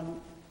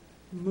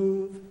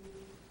move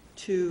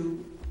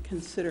to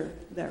consider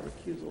that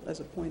recusal as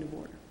a point of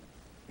order,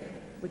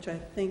 which I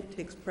think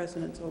takes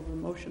precedence over a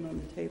motion on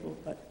the table,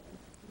 but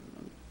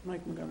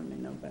Mike McGovern may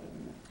know better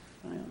than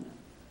I on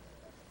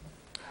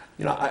that.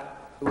 You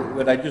know,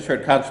 what I just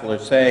heard Councilor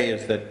say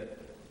is that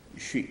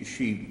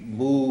she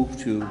moved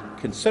to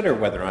consider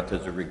whether or not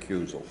there's a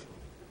recusal.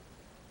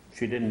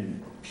 She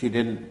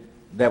didn't,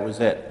 that was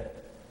it.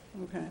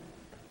 Okay.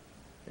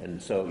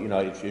 And so, you know,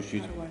 if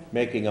she's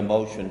making a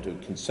motion to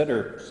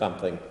consider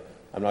something,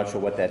 I'm not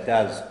sure what that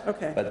does.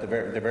 Okay. But at the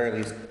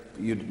very least,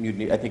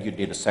 I think you'd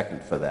need a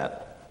second for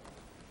that.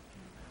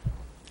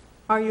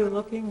 Are you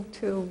looking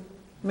to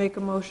make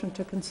a motion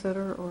to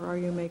consider, or are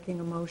you making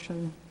a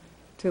motion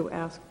to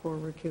ask for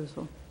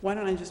recusal? Why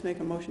don't I just make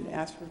a motion to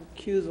ask for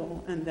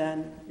recusal, and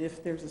then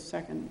if there's a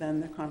second, then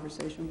the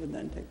conversation would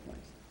then take place.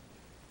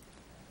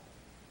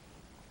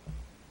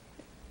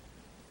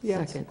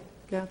 Yes. Second.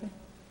 Kathy?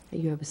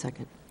 You have a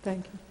second.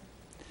 Thank you.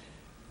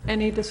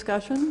 Any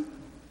discussion?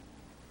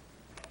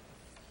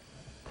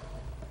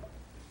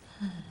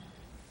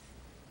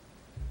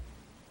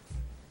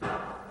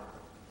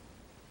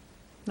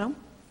 No?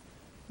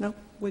 No?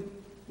 Would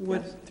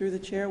through the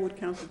chair, would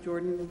Councilor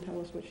Jordan tell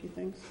us what she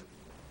thinks?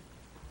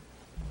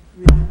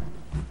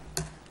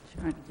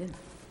 Sure, I did.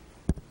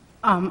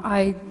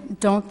 I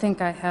don't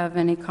think I have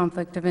any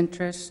conflict of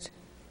interest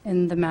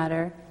in the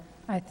matter.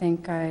 I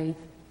think I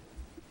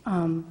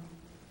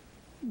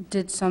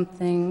did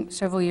something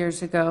several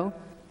years ago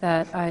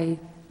that I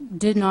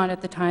did not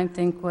at the time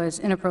think was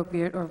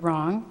inappropriate or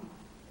wrong.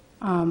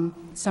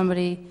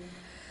 Somebody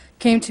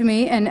came to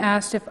me and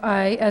asked if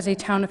I, as a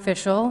town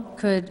official,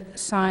 could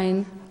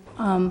sign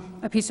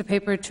a piece of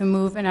paper to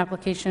move an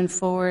application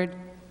forward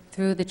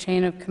through the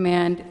chain of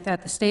command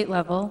at the state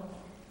level,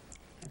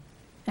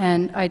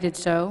 and I did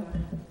so.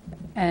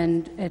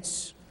 And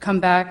it's come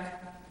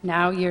back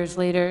now, years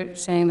later,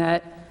 saying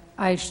that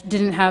I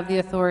didn't have the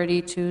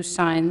authority to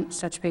sign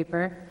such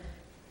paper.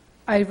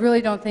 I really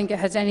don't think it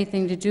has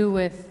anything to do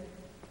with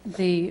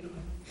the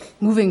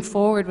moving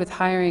forward with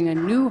hiring a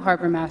new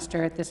harbor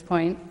master at this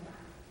point.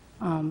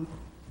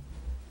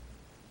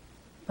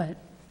 But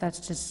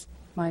that's just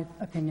my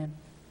opinion.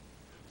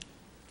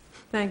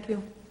 Thank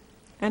you.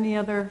 Any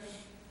other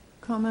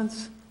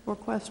comments or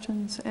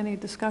questions? Any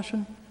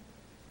discussion?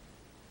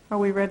 Are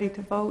we ready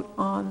to vote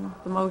on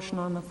the motion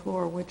on the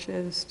floor, which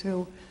is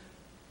to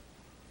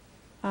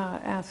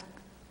ask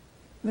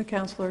the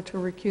counselor to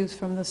recuse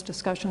from this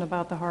discussion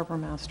about the harbor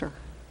master?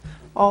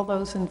 All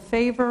those in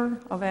favor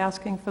of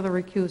asking for the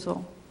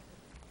recusal?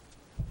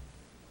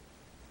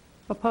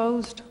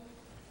 Opposed?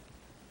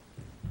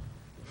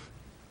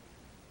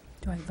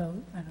 Do I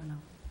vote? I don't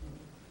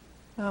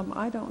know.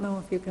 I don't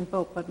know if you can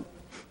vote, but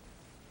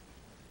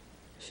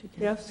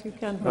yes, you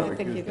can. Not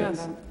recused yet.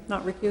 Yes,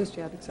 not recused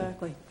yet,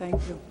 exactly. Thank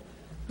you.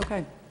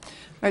 Okay. All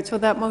right, so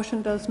that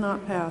motion does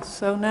not pass.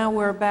 So now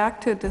we're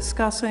back to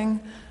discussing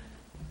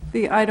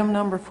the item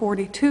number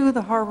 42,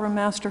 the Harbor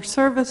Master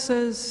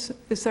Services.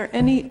 Is there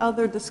any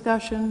other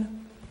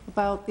discussion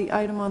about the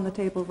item on the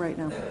table right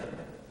now?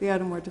 The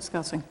item we're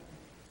discussing?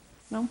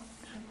 No?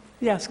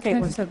 Yes,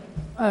 Caitlin. Just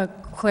a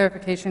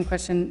clarification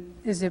question.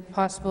 Is it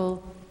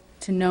possible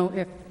to know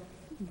if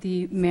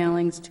the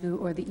mailings to,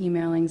 or the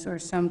emailings, or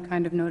some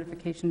kind of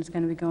notification is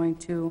going to be going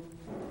to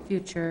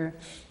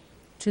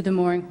to the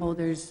mooring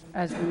holders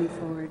as we move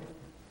forward?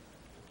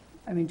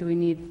 I mean, do we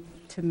need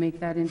to make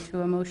that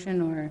into a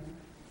motion, or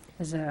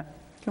is a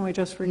Can we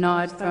just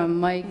nod that? from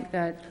Mike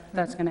that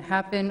that's going to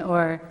happen,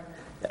 or?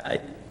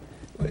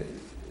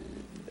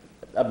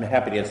 I'm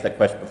happy to answer that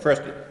question, but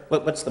first,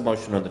 what's the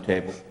motion on the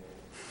table?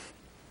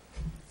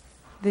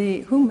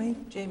 Who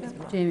made? Jamie's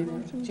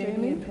Jamie.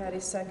 Jamie and Patty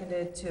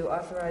seconded to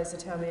authorize the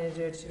town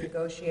manager to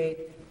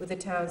negotiate with the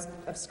towns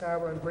of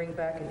Scarborough and bring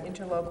back an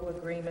interlocal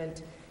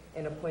agreement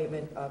and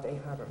appointment of a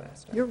harbor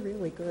master. You're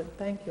really good,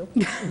 thank you.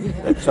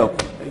 So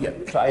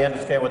I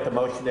understand what the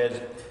motion is.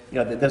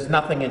 You know, there's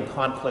nothing in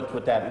conflict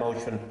with that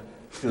motion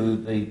to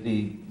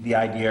the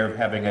idea of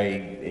having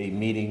a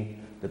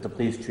meeting that the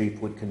police chief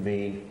would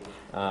convene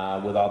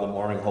with all the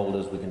mooring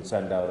holders. We can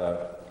send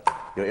out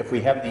if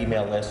we have the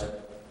email list,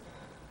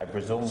 I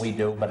presume we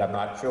do, but I'm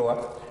not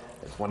sure.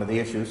 It's one of the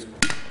issues.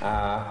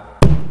 Then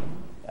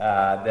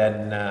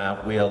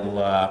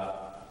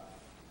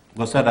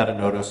we'll send out a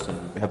notice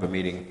and have a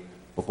meeting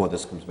before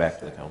this comes back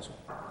to the council.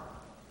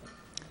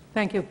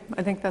 Thank you.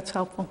 I think that's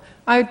helpful.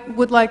 I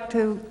would like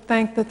to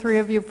thank the three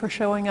of you for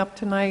showing up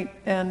tonight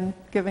and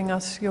giving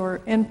us your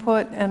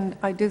input, and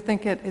I do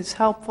think it is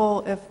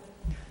helpful if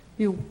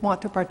you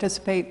want to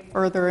participate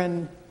further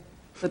in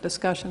the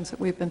discussions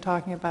that we've been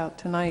talking about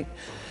tonight.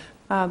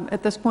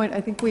 At this point, I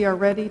think we are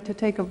ready to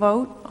take a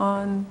vote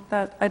on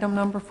that item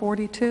number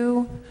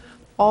 42.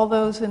 All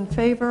those in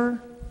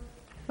favor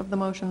of the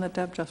motion that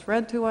Deb just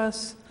read to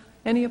us?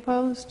 Any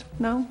opposed?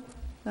 No?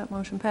 That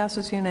motion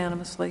passes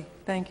unanimously.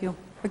 Thank you.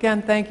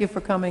 Again, thank you for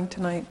coming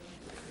tonight.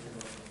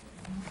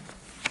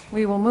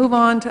 We will move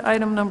on to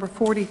item number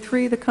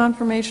 43, the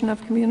confirmation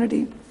of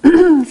community,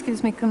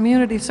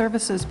 community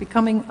services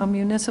becoming a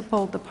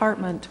municipal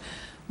department.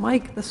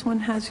 Mike, this one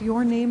has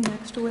your name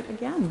next to it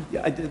again.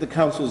 Yeah, the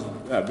council's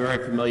very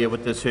familiar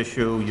with this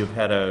issue. You've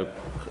had a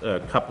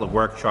couple of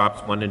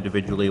workshops, one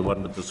individually,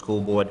 one with the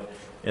school board,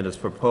 and it's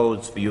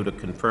proposed for you to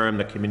confirm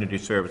that community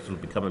services will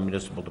become a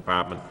municipal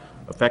department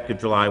effective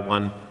July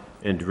 1,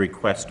 and to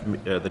request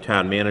the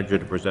town manager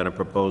to present a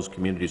proposed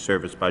community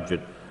service budget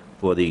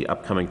for the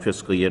upcoming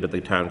fiscal year to the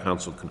town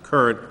council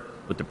concurrent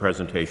with the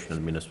presentation of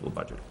the municipal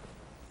budget.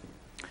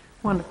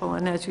 Wonderful.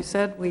 And as you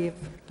said,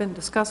 we've been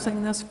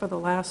discussing this for the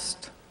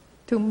last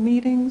 2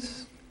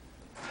 meetings.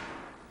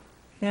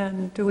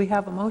 And do we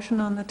have a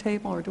motion on the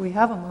table, or do we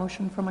have a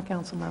motion from a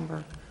council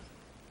member?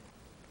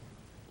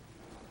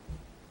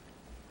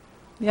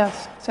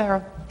 Yes,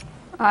 Sarah.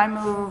 I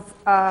move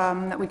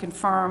that we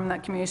confirm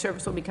that community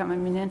service will become a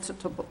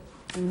municipal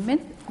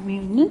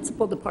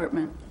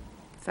department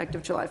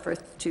effective July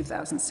 1st,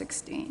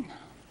 2016,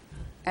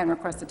 and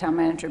request the town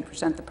manager to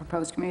present the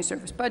proposed community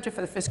service budget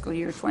for the fiscal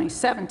year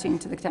 2017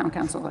 to the town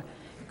council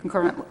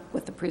concurrent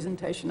with the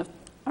presentation of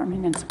our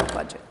municipal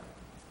budget.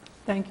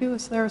 Thank you.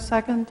 Is there a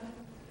second?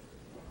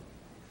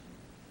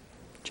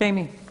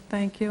 Jamie,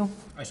 thank you.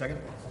 I second.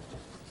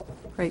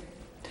 Great.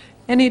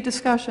 Any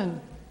discussion?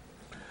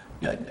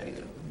 I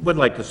would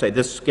like to say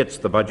this gets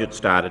the budget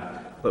started,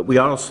 but we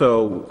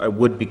also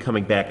would be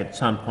coming back at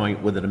some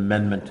point with an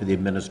amendment to the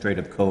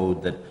administrative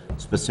code that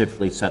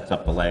specifically sets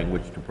up the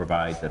language to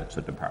provide that it's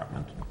a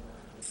department.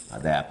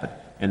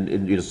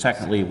 And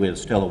secondly, we're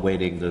still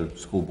awaiting the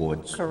school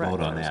board's vote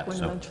on that.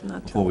 So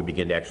before we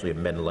begin to actually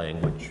amend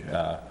language,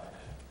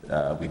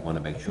 we want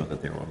to make sure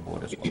that they're on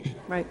board as well.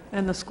 Right,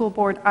 and the school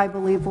board, I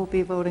believe, will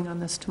be voting on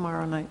this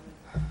tomorrow night.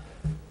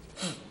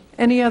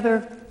 Any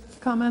other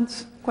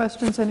comments,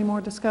 questions, any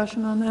more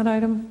discussion on that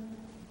item?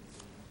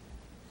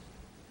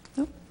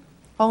 Nope.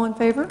 All in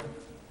favor?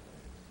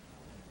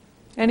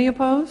 Any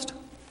opposed?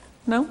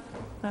 No?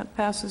 That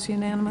passes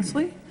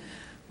unanimously.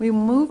 We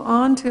move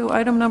on to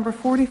item number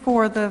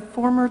 44, the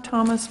former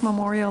Thomas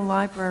Memorial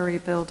Library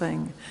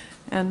building.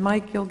 And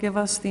Mike, you'll give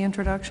us the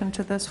introduction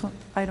to this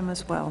item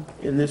as well.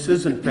 And this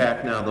is, in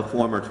fact, now the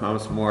former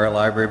Thomas Memorial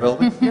Library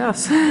building.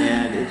 Yes.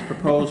 And it's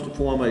proposed to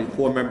form a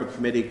 4-member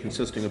committee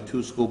consisting of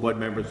 2 school board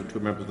members and 2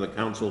 members of the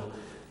council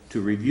to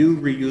review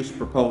reuse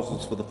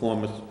proposals for the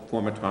former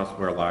Thomas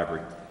Memorial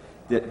Library.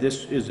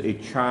 This is a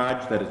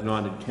charge that is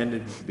not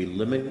intended to be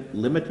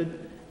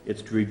limited.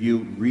 It's to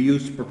review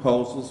reuse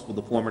proposals for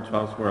the former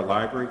Thomas Memorial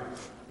Library.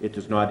 It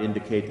does not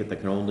indicate that there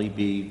can only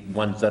be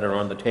ones that are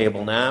on the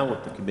table now.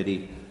 If the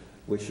committee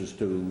wishes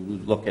to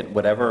look at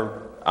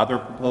whatever other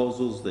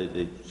proposals,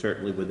 they're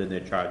certainly within their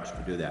charge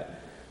to do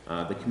that.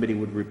 The committee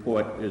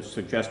would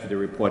suggested a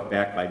report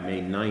back by May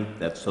 9th,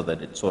 that's so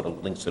that it sort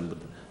of links in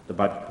with the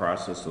budget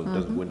process, so it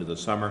doesn't go into the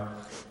summer.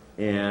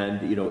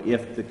 And, you know,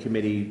 if the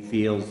committee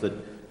feels that,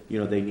 you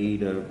know, they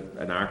need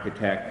an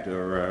architect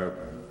or,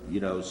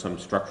 you know, some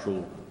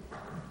structural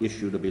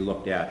issue to be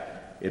looked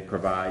at, it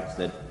provides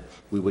that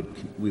we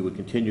would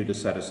continue to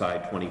set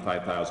aside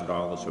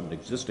 $25,000 from an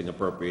existing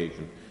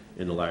appropriation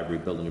in the library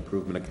building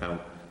improvement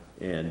account,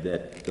 and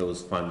that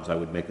those funds I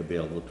would make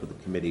available to the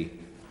committee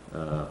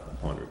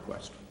upon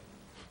request.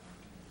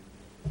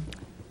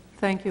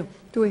 Thank you.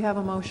 Do we have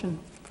a motion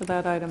for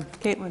that item?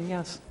 Caitlin,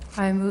 yes.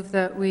 I move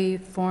that we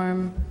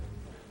form,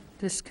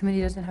 this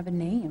committee doesn't have a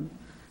name.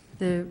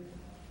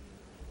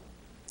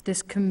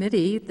 This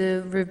committee,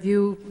 the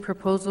review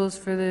proposals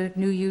for the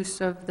new use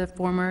of the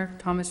former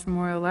Thomas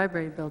Memorial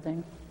Library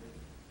building.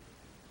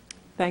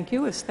 Thank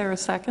you. Is there a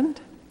second?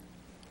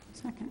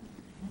 Second.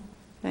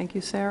 Thank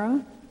you,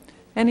 Sarah.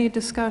 Any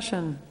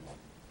discussion?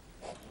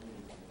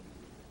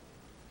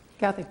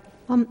 Kathy?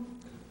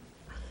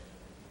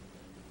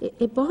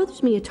 It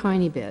bothers me a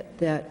tiny bit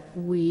that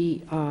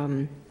we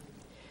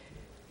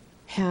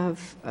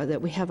have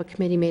a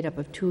committee made up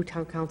of 2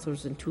 town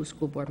councilors and 2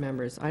 school board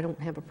members. I don't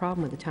have a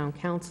problem with the town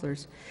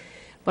councilors,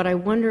 but I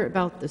wonder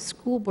about the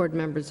school board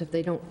members if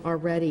they don't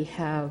already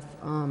have,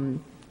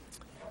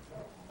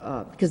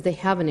 because they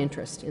have an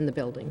interest in the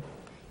building.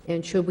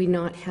 And should we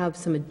not have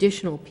some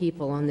additional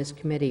people on this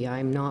committee?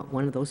 I'm not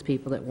one of those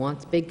people that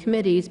wants big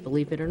committees,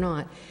 believe it or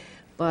not,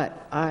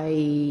 but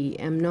I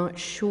am not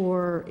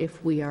sure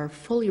if we are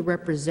fully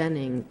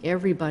representing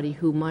everybody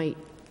who might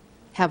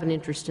have an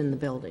interest in the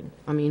building.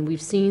 I mean,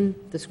 we've seen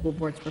the school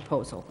board's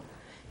proposal,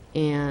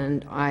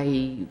 and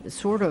I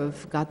sort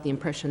of got the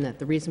impression that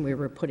the reason we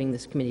were putting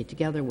this committee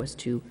together was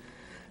to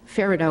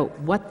ferret out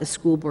what the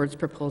school board's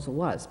proposal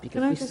was.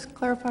 Because Can I just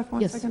clarify for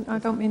 1 Yes. second? I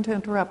don't mean to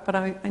interrupt, but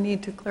I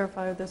need to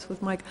clarify this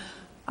with Mike.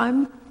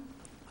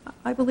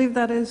 I believe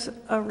that is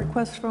a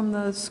request from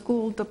the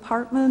school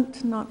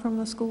department, not from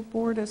the school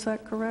board. Is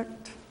that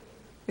correct?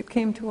 It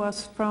came to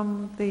us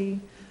from the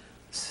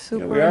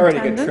superintendent. We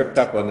already get tripped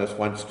up on this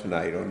once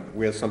tonight, on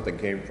where something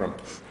came from.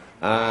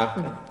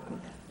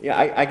 Yeah,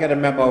 I got a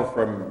memo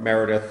from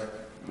Meredith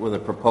with a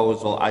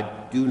proposal. I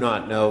do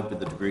not know to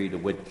the degree to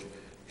which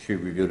she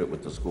reviewed it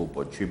with the school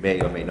board. She may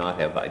or may not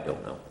have, I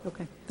don't know.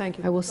 Okay, thank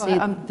you. I will say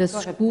the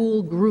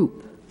school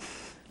group,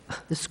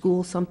 the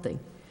school something,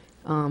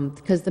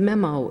 because the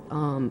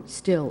memo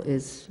still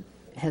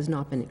has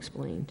not been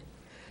explained.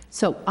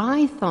 So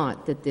I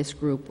thought that this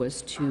group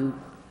was to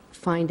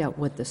find out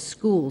what the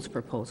school's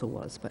proposal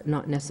was, but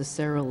not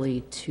necessarily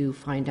to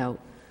find out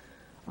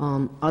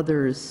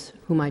others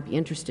who might be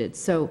interested.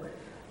 So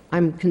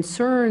I'm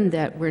concerned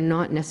that we're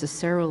not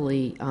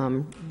necessarily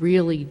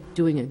really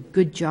doing a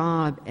good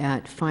job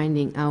at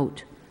finding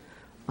out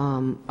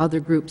other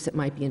groups that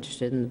might be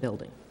interested in the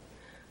building.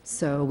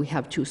 So we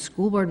have 2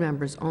 school board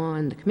members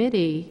on the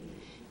committee,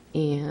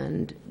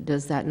 and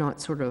does that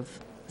not sort of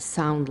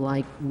sound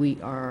like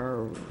we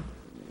are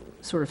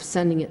sort of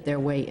sending it their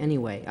way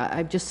anyway?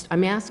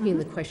 I'm asking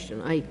the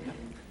question.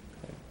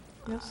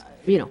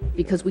 You know,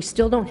 because we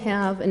still don't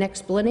have an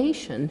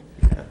explanation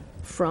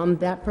from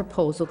that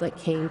proposal that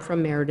came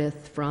from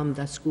Meredith, from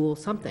the school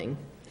something.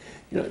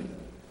 You know,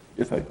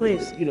 if I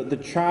please, you know, the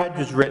charge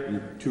is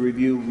written to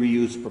review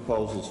reuse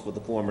proposals for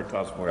the former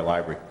Thomas Memorial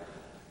Library.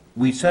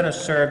 We sent a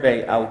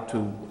survey out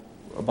to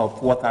about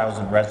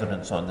 4,000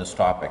 residents on this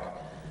topic.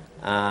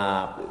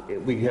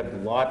 We have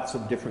lots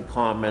of different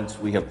comments.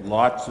 We have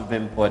lots of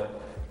input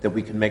that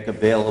we can make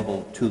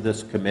available to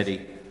this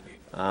committee.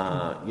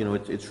 You know,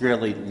 it's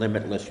really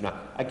limitless. You know,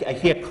 I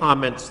hear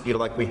comments, you know,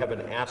 like we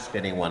haven't asked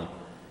anyone.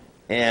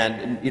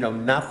 And, you know,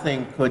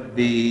 nothing could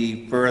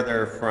be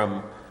further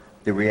from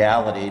the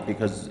reality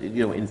because,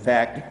 you know, in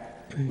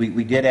fact,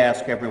 we did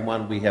ask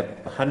everyone. We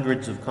have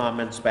hundreds of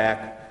comments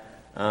back.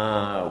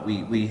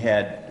 We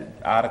had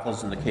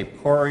articles in the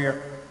Cape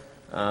Courier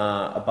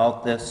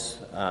about this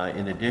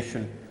in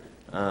addition.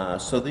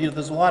 So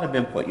there's a lot of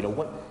input. You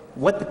know,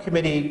 what the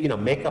committee,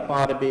 makeup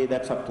ought to be,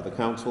 that's up to the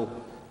council.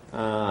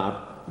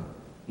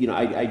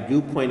 I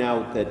do point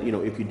out that,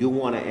 if you do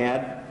want to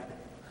add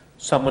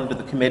someone to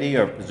the committee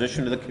or a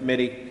position to the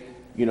committee,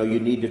 you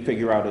need to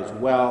figure out as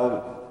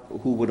well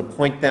who would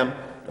appoint them.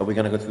 Are we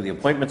going to go through the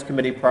appointments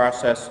committee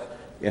process?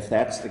 If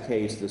that's the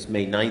case, this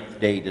May 9th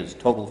date is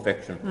total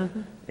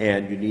fiction,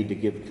 and you need to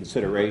give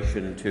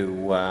consideration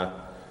to,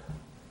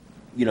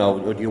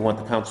 or do you want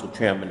the council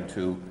chairman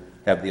to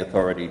have the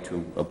authority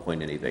to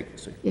appoint any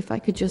vacancy? If I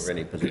could just, or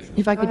any position?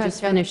 if I could Go ahead,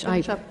 just Jen, finish,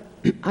 finish up.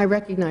 I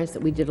recognize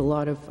that we did a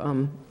lot of,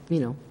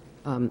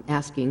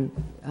 asking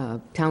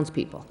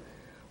townspeople.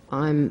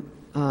 I'm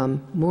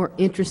more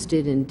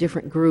interested in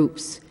different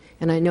groups,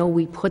 and I know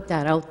we put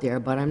that out there,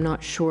 but I'm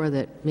not sure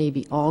that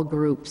maybe all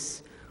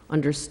groups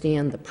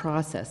understand the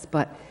process.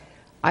 But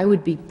I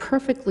would be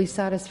perfectly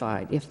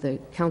satisfied if the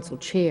council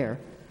chair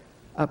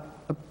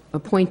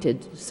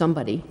appointed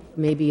somebody,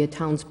 maybe a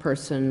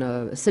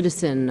townsperson, a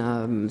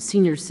citizen,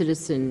 senior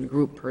citizen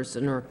group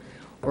person,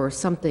 or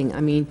something.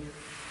 I mean,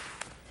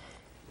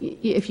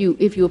 if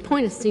you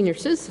appoint a senior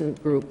citizen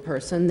group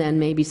person, then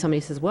maybe somebody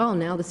says, well,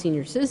 now the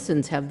senior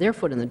citizens have their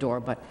foot in the door.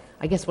 But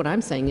I guess what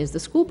I'm saying is the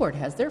school board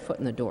has their foot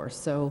in the door.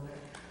 So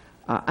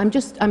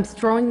I'm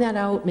throwing that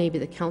out. Maybe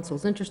the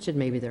council's interested,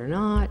 maybe they're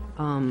not.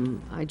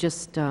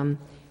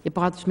 It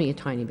bothers me a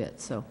tiny bit,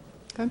 so.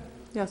 Okay,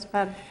 yes,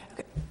 Patty.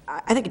 Okay.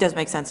 I think it does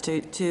make sense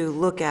to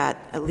look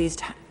at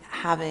least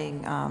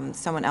having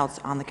someone else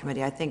on the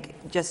committee. I think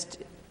just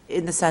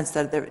in the sense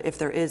that if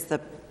there is the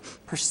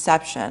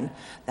perception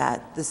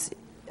that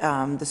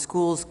the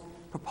school's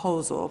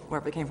proposal,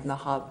 wherever it came from the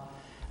hub,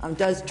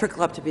 does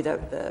trickle up to be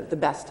the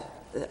best,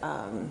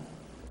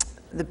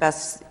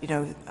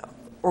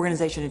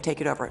 organization to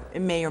take it over. It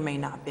may or may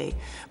not be,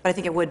 but I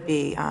think it would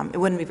be. It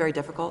wouldn't be very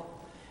difficult,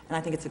 and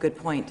I think it's a good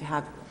point to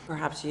have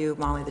perhaps you,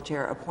 Molly, the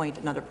chair, appoint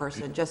another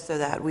person, just so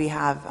that we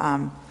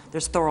have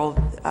there's thorough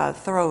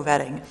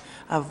vetting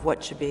of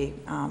what should be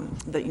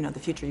the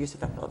future use of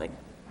that building.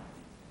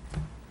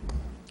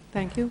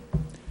 Thank you.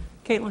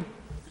 Caitlin.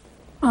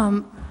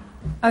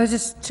 I was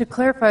just, to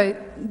clarify,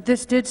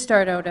 this did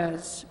start out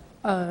as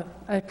a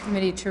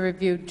committee to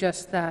review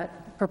just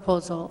that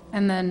proposal,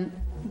 and then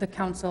the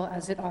council,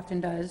 as it often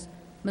does,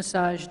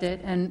 massaged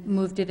it and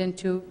moved it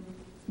into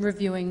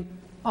reviewing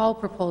all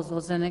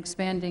proposals and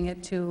expanding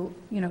it to,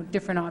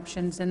 different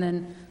options. And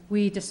then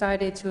we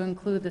decided to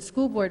include the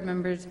school board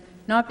members,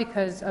 not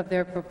because of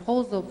their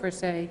proposal per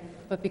se,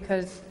 but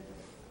because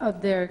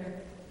of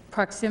their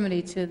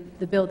proximity to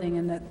the building,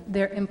 and that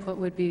their input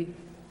would be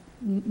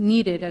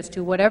needed as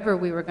to whatever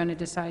we were going to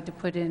decide to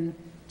put in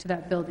to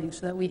that building,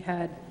 so that we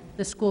had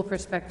the school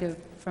perspective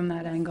from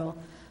that angle.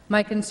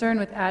 My concern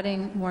with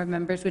adding more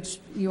members, which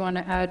you want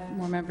to add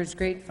more members,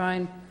 great,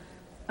 fine,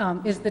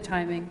 is the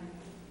timing.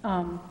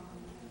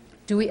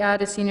 Do we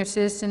add a senior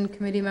citizen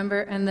committee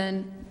member, and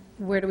then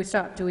where do we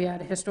stop? Do we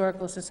add a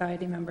historical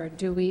society member?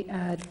 Do we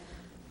add,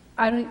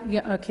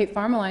 a Cape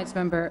Farm Alliance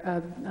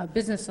member, a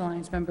Business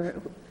Alliance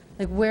member?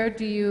 Like, where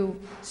do you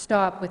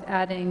stop with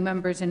adding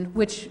members, and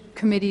which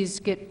committees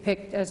get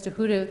picked as to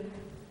who to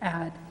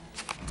add?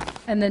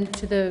 And then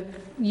to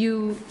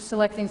you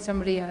selecting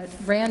somebody at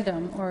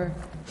random, or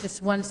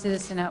just one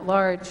citizen at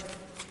large,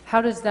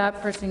 how does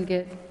that person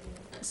get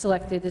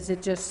selected? Is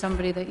it just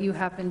somebody that you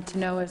happen to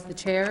know as the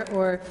chair,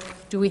 or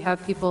do we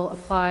have people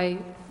apply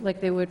like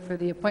they would for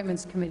the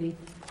appointments committee?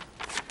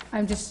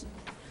 I'm just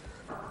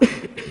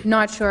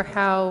not sure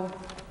how,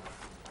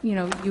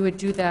 you would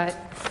do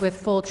that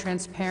with full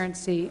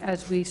transparency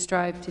as we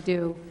strive to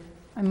do.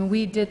 I mean,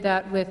 we did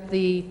that with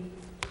the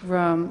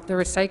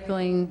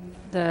recycling,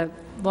 the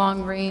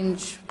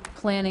long-range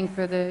planning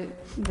for the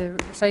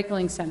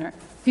recycling center.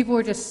 People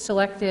were just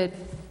selected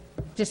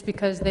just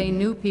because they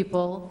knew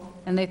people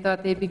and they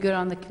thought they'd be good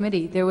on the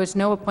committee. There was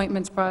no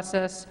appointments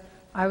process.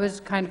 I was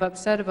kind of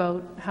upset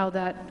about how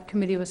that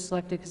committee was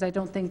selected, because I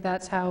don't think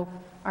that's how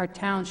our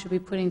town should be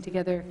putting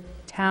together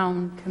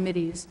town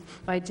committees,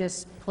 by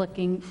just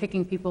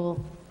picking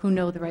people who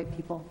know the right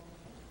people.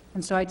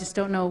 And so I just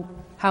don't know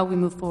how we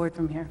move forward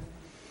from here.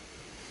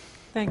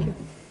 Thank you.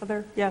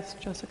 Yes,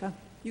 Jessica.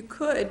 You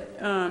could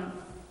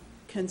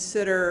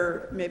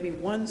consider maybe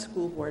one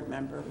school board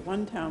member,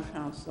 one town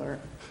councilor,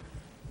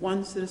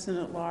 one citizen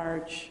at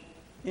large,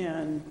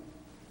 and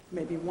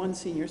maybe one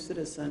senior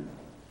citizen,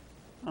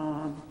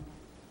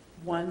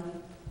 one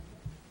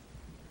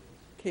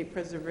Cape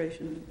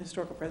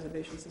Historical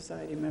Preservation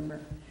Society member.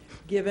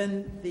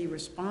 Given the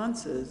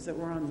responses that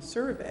were on the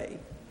survey,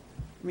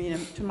 I mean,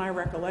 to my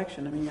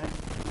recollection,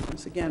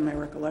 once again, my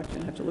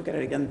recollection, I have to look at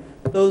it again,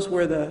 those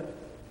were the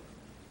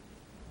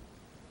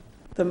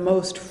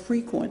most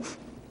frequent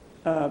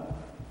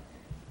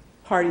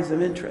parties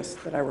of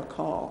interest that I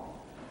recall.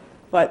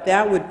 But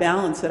that would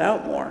balance it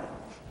out more.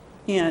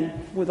 And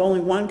with only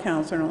one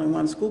counselor and only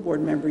one school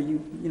board member,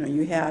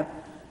 you have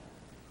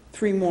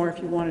three more. If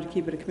you wanted to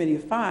keep it a committee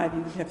of 5,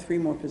 you would have 3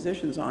 more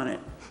positions on it.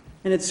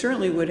 And it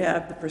certainly would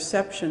have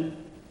the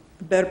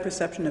better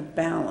perception of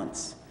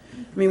balance.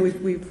 I mean,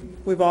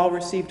 we've all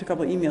received a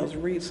couple of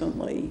emails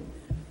recently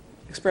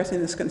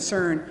expressing this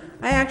concern.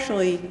 I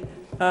actually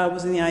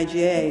was in the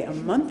IGA a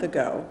month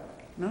ago,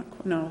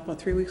 about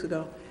 3 weeks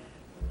ago,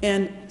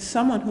 and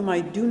someone whom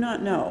I do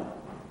not know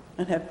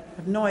and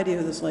have no idea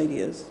who this lady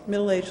is,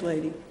 middle-aged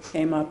lady,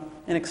 came up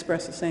and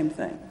expressed the same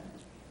thing.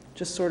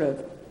 Just sort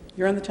of,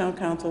 you're on the town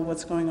council,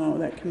 what's going on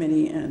with that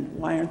committee, and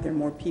why aren't there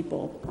more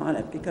people on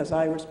it? Because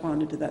I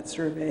responded to that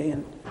survey,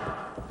 and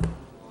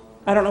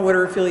I don't know what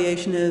her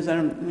affiliation is. I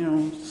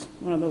don't, it's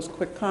one of those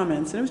quick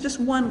comments. And it was just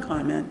one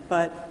comment,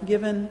 but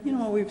given,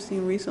 what we've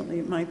seen recently,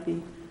 it might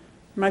be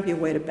a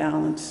way to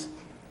balance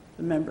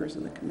the members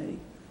of the committee.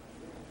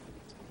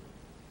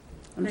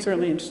 I'm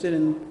certainly interested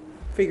in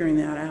figuring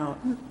that out.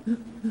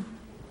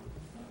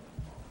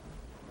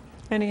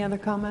 Any other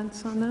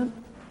comments on that?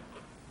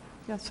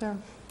 Yes, Sarah.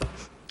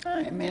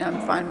 I mean,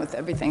 I'm fine with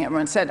everything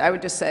everyone said. I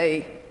would just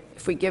say,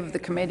 if we give the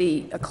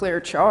committee a clear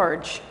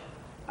charge,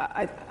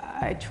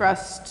 I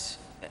trust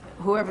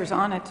whoever's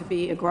on it to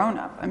be a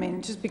grown-up. I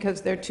mean, just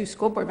because they're 2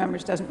 school board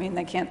members doesn't mean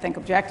they can't think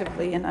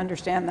objectively and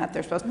understand that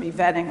they're supposed to be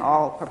vetting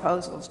all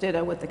proposals,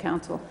 ditto with the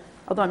council.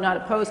 Although I'm not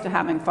opposed to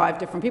having 5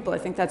 different people. I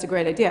think that's a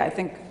great idea. I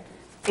think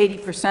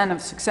 80%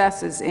 of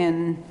success is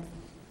in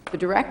the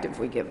directive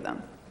we give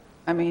them.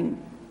 I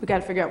mean, we got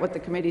to figure out what the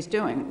committee's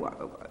doing.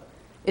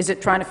 Is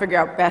it trying to figure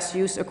out best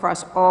use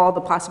across all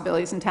the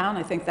possibilities in town?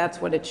 I think that's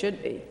what it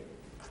should be.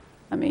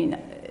 I mean,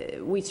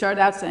 we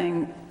started out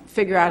saying,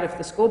 figure out if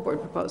the school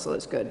board proposal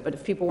is good, but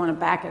if people want to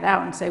back it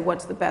out and say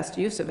what's the best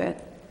use of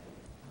it,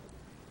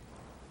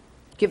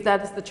 give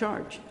that as the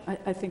charge.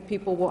 I think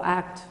people will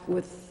act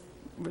with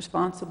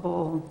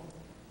responsible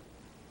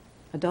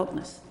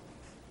adultness.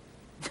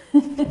 I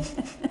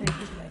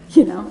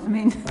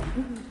mean.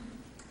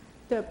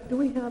 Deb, do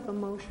we have a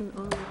motion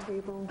on the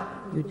table?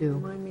 You do.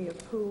 Remind me of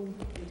who?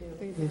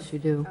 Yes, you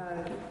do.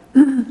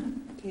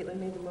 Caitlin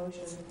made the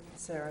motion,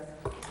 Sarah.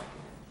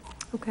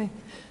 Okay.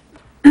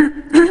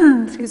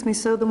 Excuse me,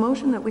 so the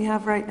motion that we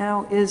have right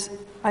now is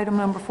item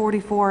number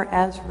 44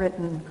 as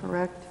written,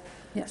 correct?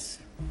 Yes.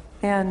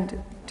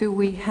 And do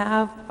we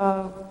have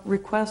a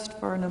request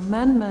for an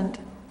amendment,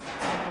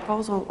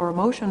 proposal or a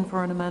motion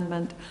for an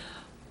amendment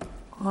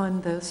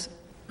on this?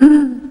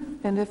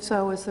 And if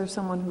so, is there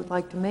someone who would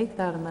like to make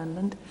that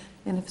amendment?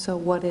 And if so,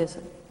 what is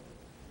it?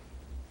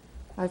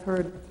 I've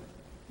heard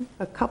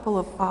a couple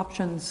of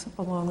options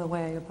along the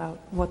way about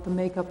what the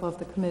makeup of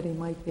the committee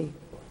might be.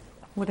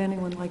 Would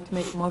anyone like to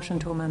make a motion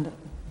to amend it?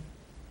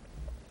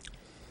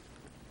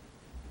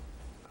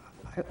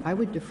 I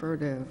would defer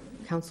to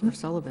Councilor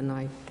Sullivan.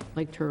 I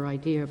liked her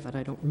idea, but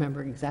I don't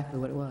remember exactly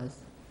what it was.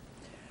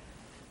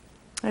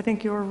 I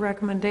think your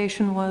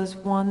recommendation was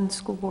 1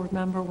 school board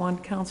member, 1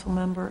 council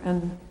member,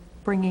 and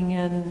bringing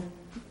in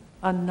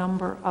a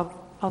number of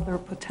other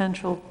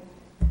potential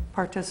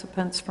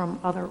participants from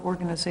other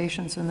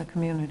organizations in the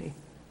community.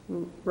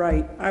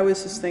 Right. I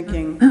was just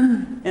thinking,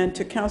 and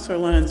to Councilor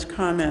Lennon's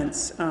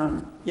comments,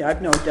 yeah,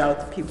 I've no doubt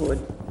that people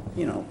would,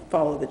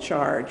 follow the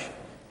charge.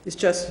 It's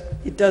just,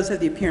 it does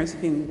have the appearance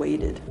of being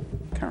weighted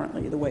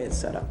currently, the way it's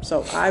set up.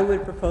 So I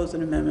would propose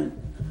an amendment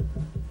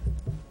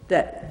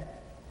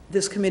that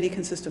this committee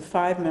consists of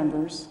 5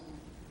 members,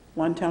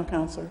 1 town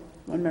councilor,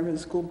 1 member of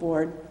the school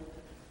board,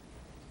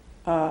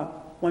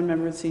 1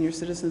 member of the Senior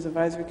Citizens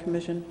Advisory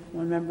Commission,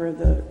 1 member of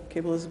the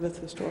Cape Elizabeth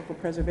Historical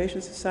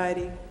Preservation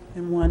Society,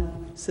 and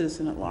 1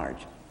 citizen at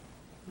large.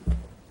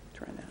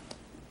 Try that.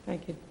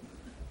 Thank you.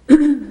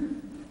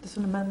 Does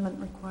an amendment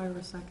require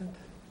a second?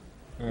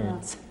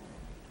 Yes.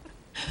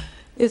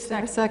 Is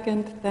there a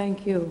second?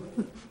 Thank you.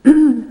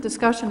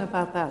 Discussion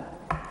about that.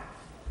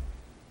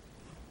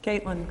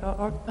 Caitlin,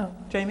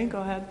 Jamie,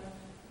 go ahead.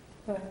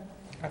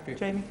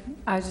 Jamie?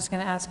 I was just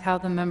going to ask how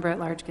the member at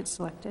large gets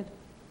selected.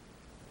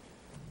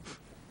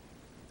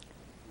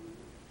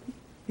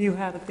 You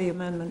had the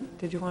amendment.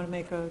 Did you want to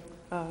make a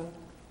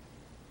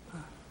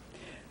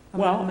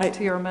Well, amendment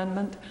to your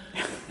amendment?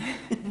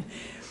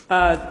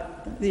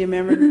 The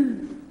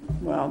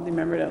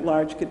member at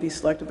large could be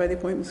selected by the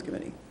appointments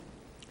committee.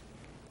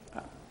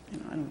 I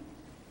don't.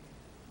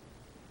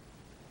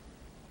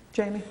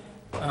 Jamie?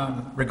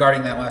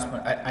 Regarding that last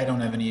point, I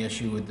don't have any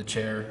issue with the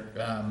chair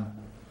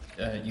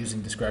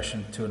using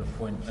discretion to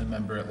appoint a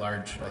member at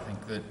large. I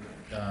think that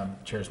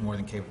chair is more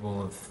than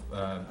capable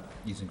of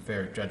using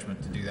fair judgment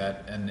to do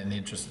that, and in the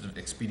interest of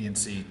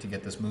expediency to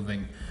get this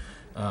moving.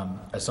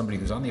 As somebody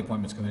who's on the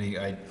appointments committee,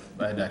 I'd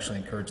actually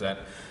encourage that.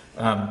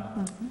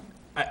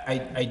 I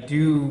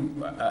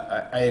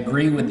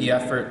agree with the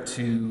effort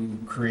to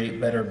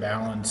create better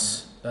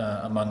balance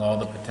among all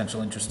the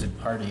potential interested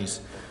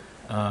parties.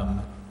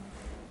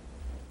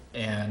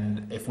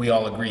 And if we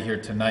all agree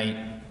here tonight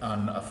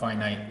on a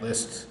finite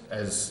list,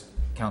 as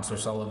Councilor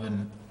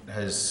Sullivan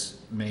has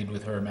made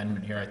with her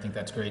amendment here, I think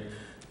that's great.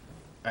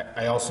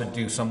 I also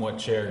do somewhat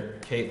share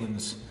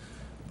Caitlin's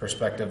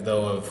perspective,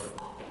 though, of,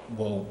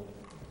 well,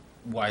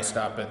 why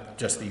stop at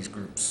just these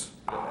groups?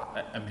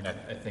 I mean,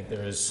 I think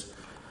there is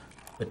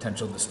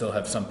potential to still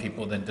have some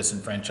people then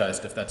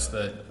disenfranchised if that's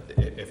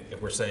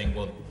if we're saying,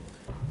 well,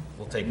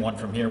 we'll take 1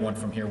 from here, 1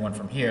 from here, 1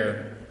 from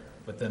here,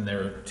 but then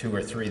there are 2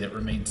 or 3 that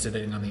remain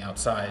sitting on the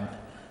outside.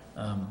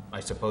 I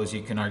suppose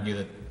you can argue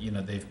that,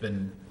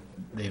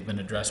 they've been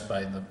addressed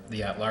by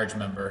the at-large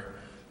member,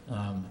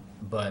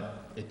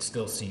 but it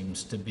still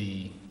seems to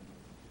be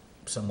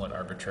somewhat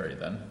arbitrary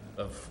then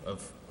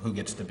of who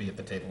gets to be at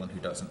the table and who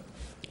doesn't.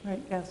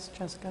 Right, yes,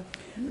 Jessica.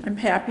 I'm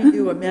happy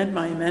to amend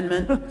my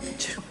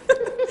amendment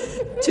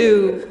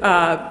to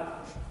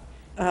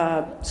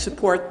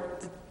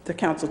support the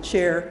council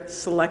chair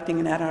selecting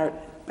an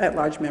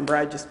at-large member.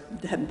 I just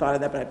hadn't thought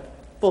of that, but I have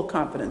full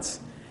confidence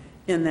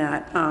in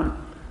that.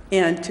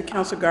 And to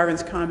Councilor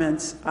Garvin's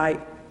comments, I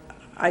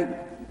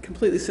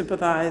completely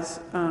sympathize.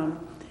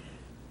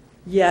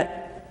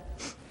 Yet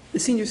the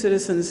Senior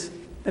Citizens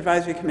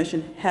Advisory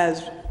Commission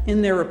has,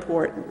 in their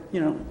report,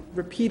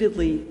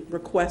 repeatedly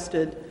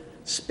requested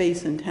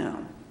space in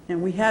town.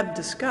 And we have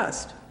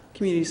discussed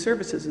community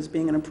services as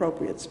being an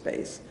appropriate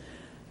space.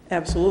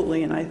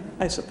 Absolutely, and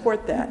I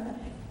support that.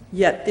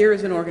 Yet there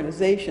is an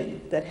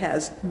organization that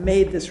has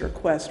made this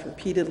request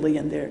repeatedly,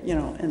 and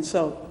and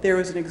so there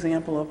is an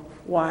example of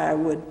why I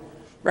would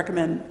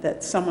recommend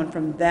that someone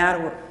from that,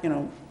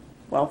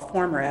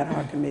 former ad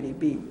hoc committee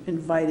be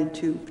invited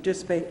to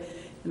participate.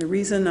 And the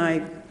reason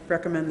I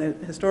recommend the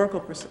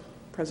Historical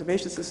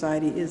Preservation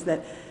Society is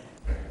that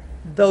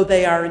though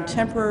they are in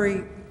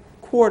temporary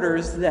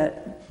quarters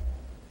that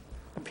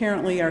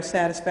apparently are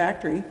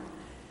satisfactory,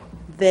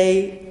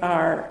 they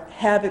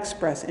have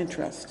expressed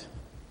interest,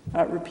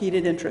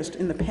 repeated interest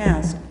in the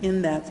past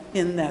in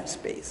that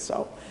space.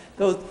 So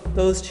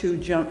those two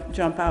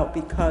jump out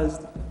because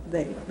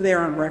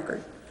they're on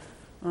record,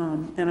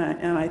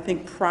 and I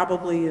think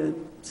probably a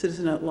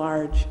citizen at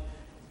large,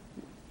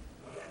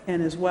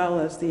 and as well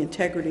as the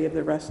integrity of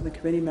the rest of the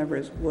committee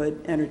members,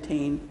 would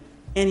entertain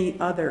any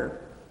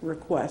other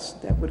requests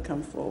that would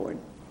come forward.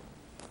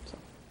 So,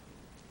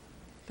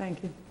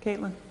 thank you.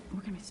 Caitlin?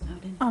 We're going to be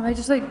snowed in. I'd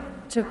just like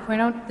to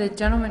point out the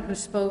gentleman who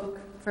spoke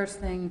first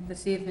thing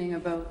this evening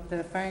about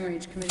the firing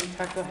range committee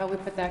talked about how we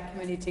put that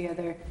committee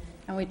together,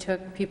 and we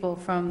took people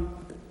from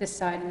this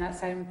side and that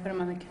side and we put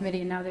them on the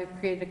committee, and now they've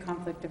created a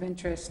conflict of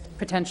interest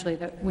potentially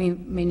that we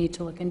may need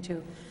to look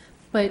into.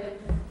 But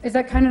is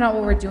that kind of not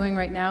what we're doing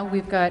right now?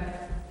 We've got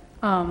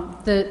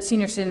the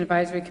Senior Citizen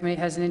Advisory Committee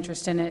has an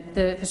interest in it,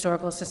 the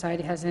Historical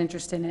Society has an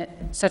interest in it,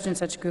 such and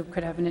such group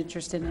could have an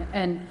interest in it,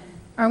 and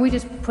aren't we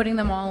just putting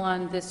them all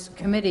on this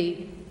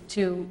committee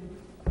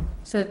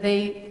so that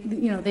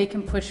they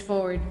can push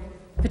forward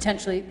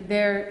potentially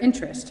their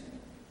interest?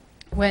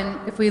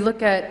 If we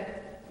look at,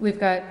 we've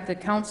got the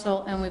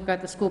council and we've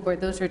got the school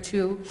board. Those are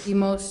the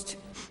most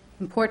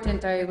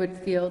important, I would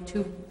feel,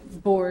 two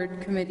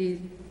board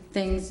committee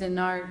things in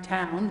our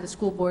town, the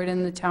school board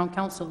and the town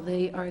council.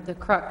 They are the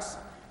crux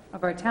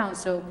of our town.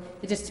 So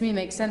it just to me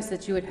makes sense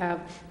that you would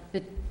have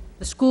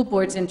the school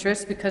board's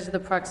interest because of the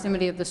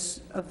proximity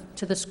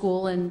to the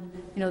school, and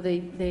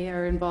they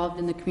are involved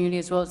in the community,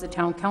 as well as the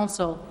town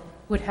council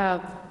would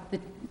have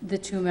the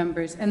two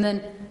members. And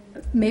then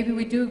maybe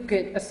we do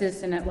get a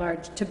citizen at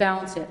large to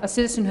balance it, a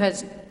citizen who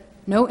has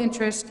no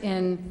interest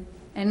in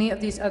any of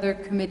these other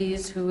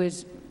committees, who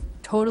is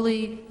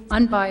totally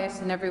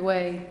unbiased in every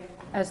way,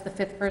 as the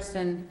fifth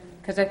person,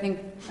 because I think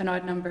an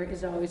odd number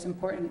is always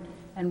important,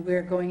 and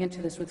we're going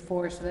into this with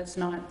 4, so that's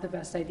not the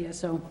best idea.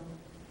 So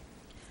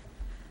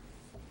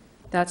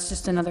that's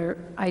just another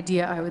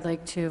idea I would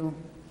like to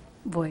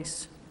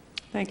voice.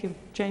 Thank you.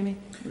 Jamie?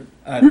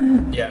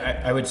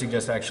 Yeah, I would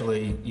suggest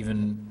actually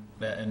even,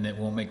 and it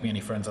won't make me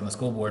any friends on the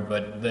school board,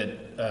 but that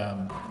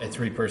a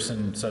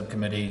 3-person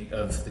subcommittee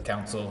of the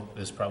council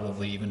is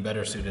probably even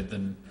better suited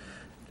than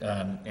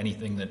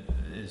anything that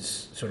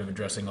is sort of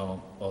addressing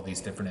all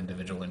these different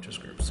individual interest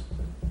groups.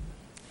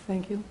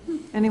 Thank you.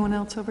 Anyone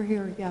else over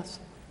here? Yes.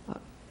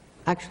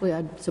 Actually,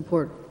 I'd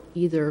support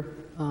either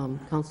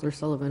Councillor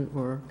Sullivan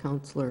or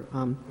Councillor,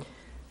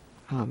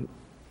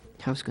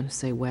 I was going to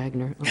say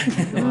Wagner. Oh,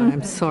 my God,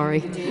 I'm sorry.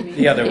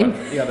 The other one.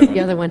 The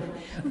other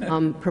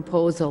one.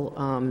 Proposal.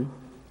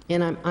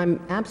 And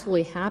I'm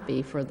absolutely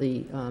happy for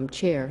the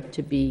chair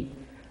to be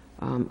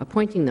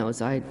appointing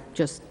those. I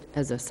just,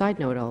 as a side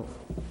note,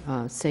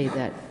 I'll say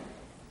that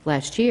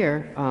last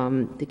year,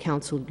 the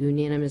council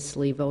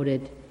unanimously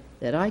voted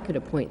that I could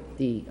appoint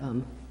the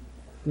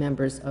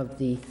members of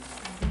the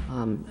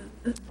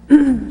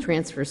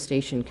Transfer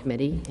Station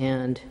Committee,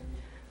 and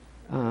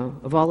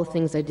of all the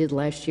things I did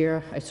last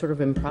year, I sort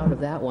of am proud of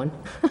that one,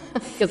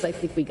 because I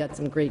think we got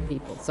some great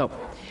people. So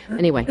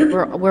anyway,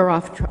 we're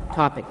off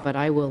topic, but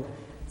I will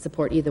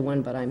support either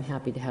one, but I'm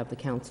happy to have the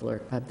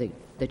councilor,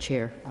 the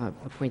chair,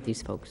 appoint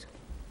these folks.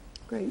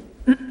 Great.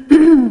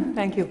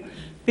 Thank you.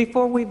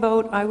 Before we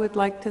vote, I would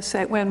like to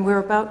say, when we're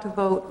about to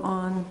vote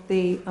on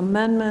the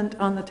amendment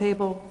on the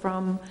table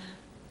from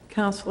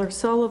Councillor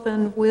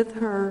Sullivan with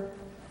her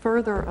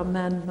further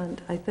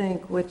amendment, I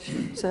think, which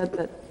said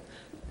that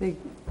would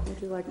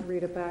you like to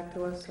read it back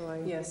to us so I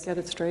get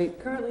it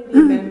straight? Currently, the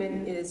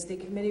amendment is the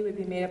committee would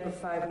be made up of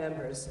 5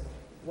 members.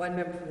 1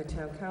 member from the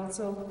town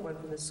council, 1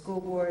 from the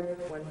school board,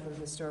 1 from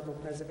historical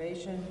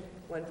preservation,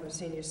 1 from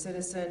senior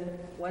citizen,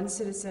 1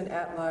 citizen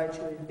at large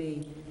who would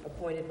be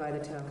appointed by the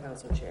town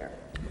council chair.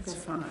 That's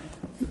fine.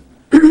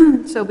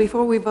 So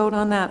before we vote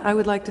on that, I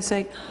would like to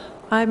say,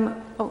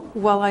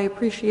 while I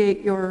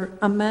appreciate your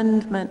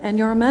amendment and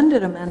your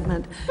amended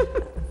amendment,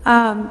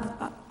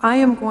 I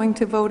am going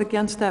to vote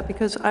against that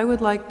because I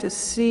would like to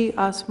see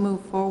us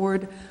move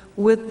forward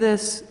with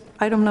this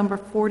item number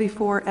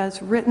 44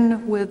 as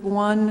written, with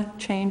one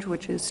change,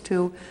 which is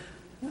to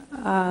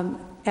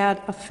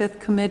add a fifth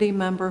committee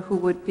member who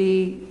would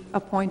be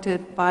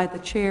appointed by the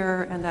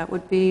chair, and that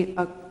would be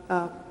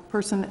a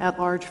person at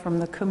large from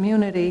the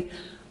community.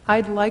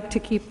 I'd like to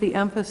keep the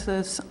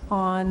emphasis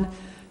on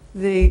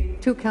the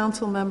two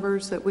council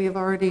members that we have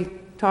already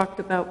talked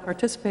about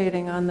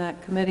participating on that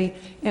committee,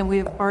 and we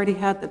have already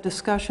had the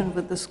discussion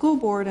with the school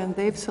board, and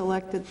they've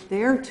selected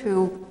their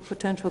two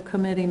potential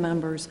committee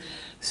members.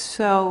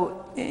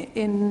 So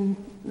in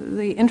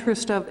the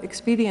interest of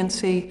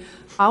expediency,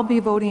 I'll be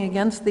voting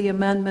against the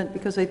amendment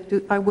because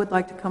I would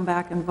like to come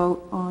back and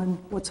vote on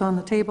what's on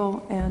the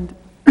table and,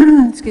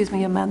 excuse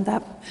me, amend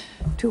that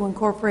to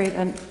incorporate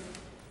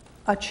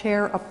a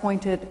chair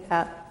appointed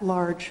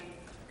at-large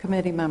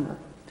committee member.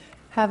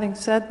 Having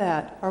said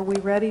that, are we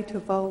ready to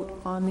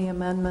vote on the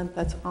amendment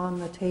that's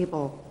on the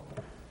table?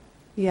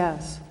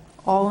 Yes.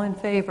 All in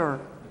favor?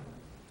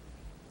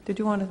 Did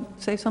you want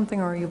to say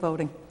something, or are you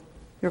voting?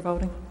 You're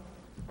voting?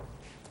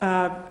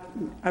 I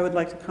would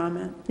like to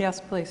comment. Yes,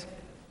 please.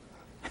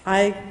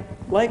 I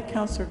like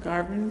Councillor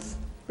Garvin's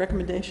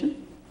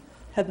recommendation.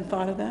 Hadn't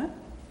thought of that.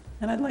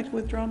 And I'd like to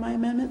withdraw my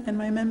amendment, and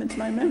my amendment's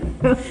my amendment.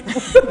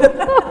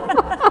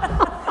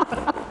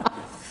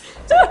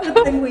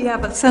 Good thing we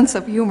have a sense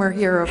of humor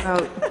here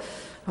about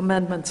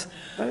amendments.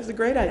 That was a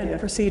great idea. And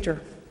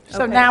procedure.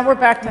 So now we're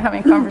back to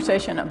having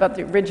conversation about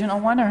the original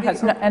one, or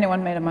has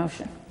anyone made a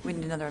motion? We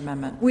need another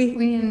amendment. We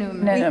need a new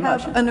Need a have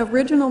motion. an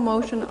original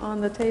motion on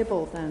the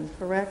table then,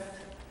 correct?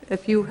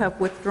 If you have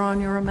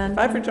withdrawn your amendment?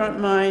 I've withdrawn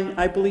mine.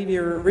 I believe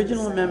your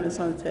original amendment's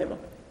on the table.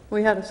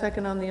 We had a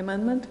second on the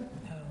amendment?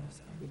 No,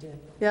 we did.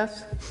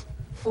 Yes?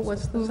 Who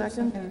was the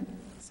second?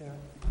 Sarah.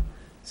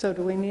 So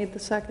do we need the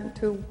second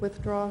to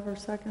withdraw her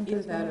second?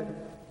 Either that or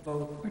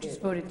vote. Or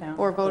just vote it down?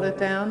 Or vote it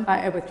down?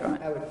 I withdraw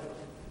it.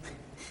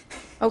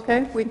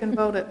 Okay, we can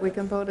vote it. We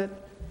can vote it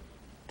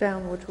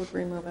down, which would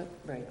remove it.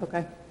 Right.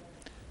 Okay.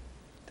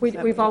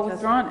 We've all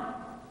withdrawn it.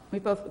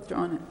 We've both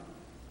withdrawn it.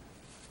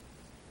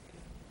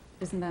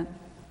 Isn't that?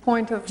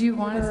 Point of. Do you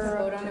want us to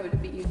vote on it? Would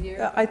it be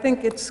easier? I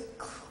think it's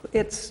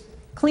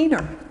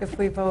cleaner if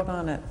we vote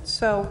on it.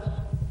 So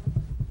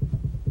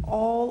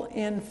all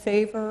in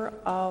favor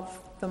of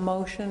the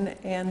motion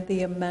and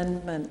the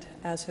amendment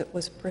as it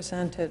was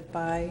presented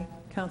by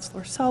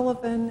Councillor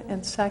Sullivan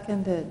and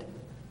seconded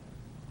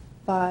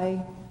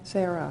by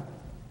Sarah.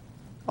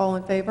 All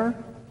in favor?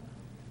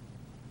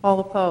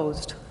 All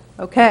opposed?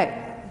 Okay.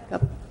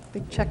 Got a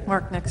big check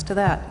mark next to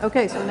that.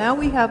 Okay, so now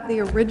we have the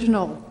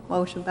original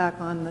motion back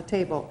on the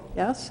table,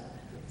 yes?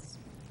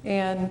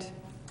 And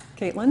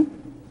Caitlin?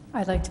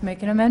 I'd like to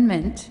make an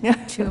amendment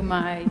to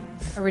my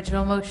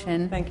original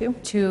motion. Thank you.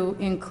 To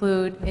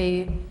include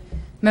a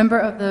member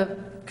of the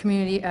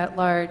community at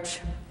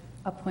large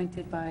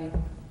appointed by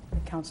the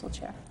council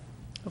chair.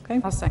 Okay.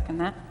 I'll second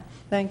that.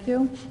 Thank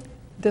you.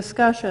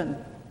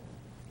 Discussion.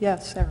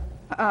 Yes, Sarah.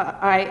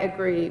 I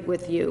agree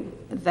with you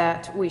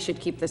that we should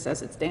keep this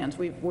as it stands.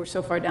 We're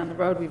so far down the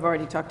road. We've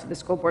already talked to the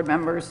school board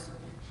members.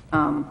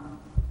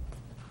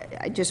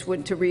 I just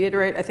want to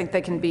reiterate, I think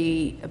they can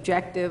be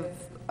objective,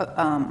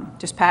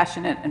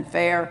 dispassionate, and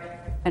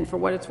fair. And for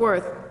what it's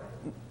worth,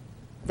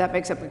 that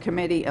makes up a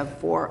committee of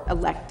 4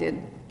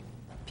 elected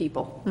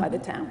people by the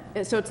town.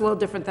 So it's a little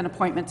different than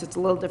appointments. It's a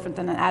little different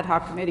than an ad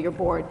hoc committee or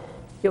board.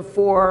 You have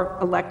 4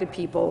 elected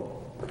people.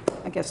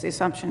 I guess the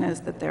assumption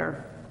is that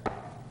they're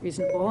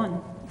reasonable,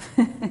 and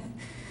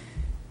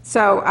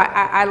so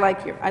I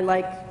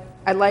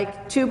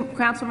like 2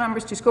 council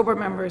members, 2 school board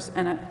members,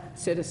 and a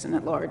citizen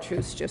at large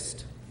who's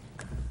just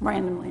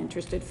randomly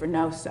interested for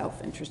no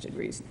self-interested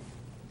reason.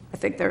 I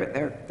think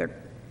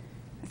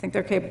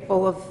they're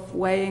capable of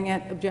weighing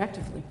it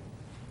objectively.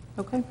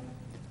 Okay.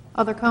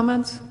 Other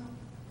comments?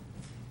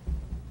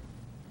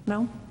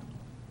 No?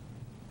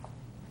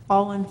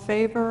 All in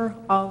favor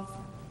of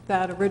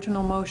that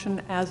original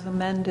motion as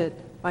amended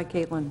by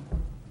Caitlin?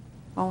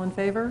 All in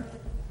favor?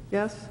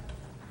 Yes?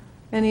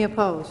 Any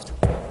opposed?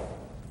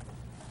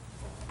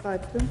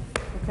 5-2?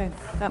 Okay,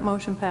 that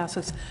motion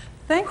passes.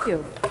 Thank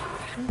you.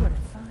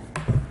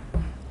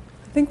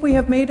 I think we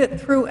have made it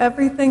through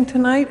everything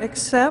tonight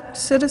except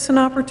citizen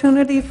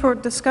opportunity for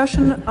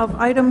discussion of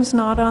items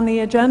not on the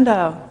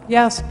agenda.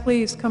 Yes,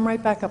 please, come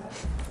right back up.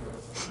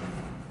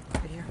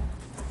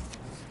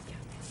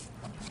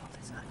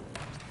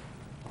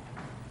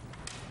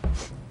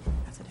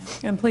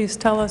 And please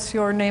tell us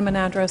your name and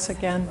address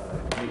again.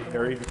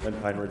 Perry, 10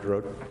 Pine Ridge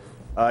Road.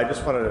 I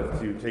just wanted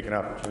to take an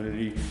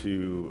opportunity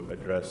to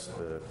address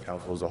the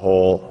council as a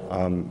whole.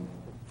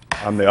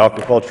 I'm the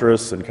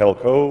aquaculturist in Kettle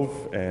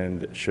Cove,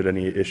 and should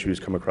any issues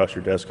come across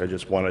your desk, I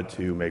just wanted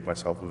to make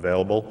myself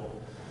available.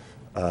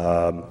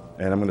 And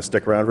I'm going to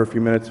stick around for a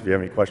few minutes if you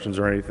have any questions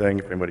or anything.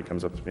 If anybody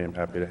comes up to me, I'm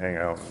happy to hang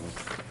out and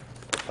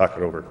talk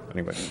it over.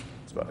 Anyway,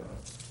 that's about it.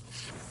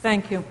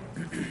 Thank you.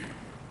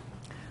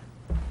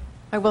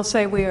 I will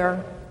say we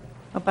are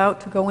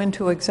about to go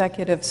into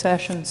executive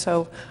session,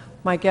 so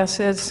my guess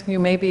is you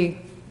may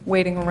be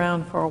waiting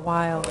around for a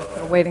while if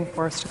you're waiting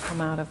for us to come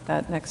out of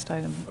that next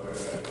item.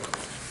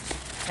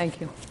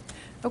 Thank you.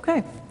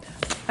 Okay.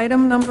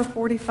 Item number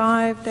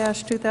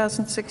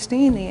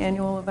 45-2016, the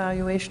annual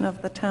evaluation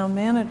of the town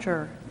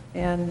manager.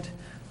 And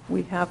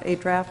we have a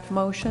draft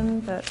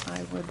motion that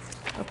I would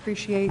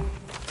appreciate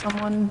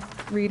someone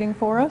reading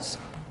for us.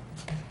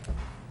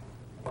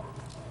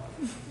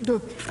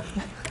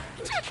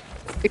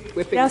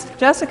 Yes,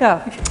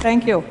 Jessica,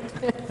 thank you.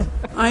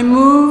 I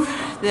move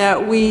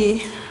that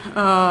we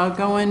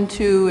go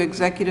into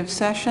executive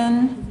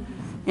session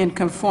in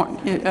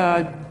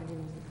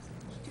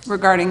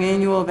regarding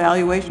annual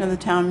evaluation of the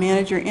town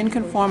manager in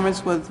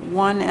conformance with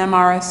 1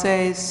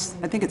 MRSA's,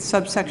 I think it's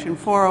subsection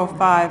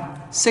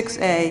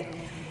 405-6A,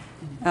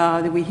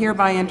 that we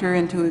hereby enter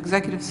into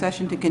executive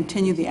session to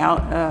continue the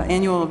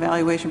annual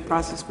evaluation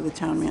process for the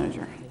town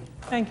manager.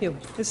 Thank you.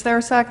 Is there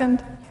a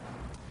second?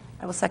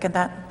 I will second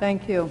that.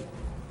 Thank you.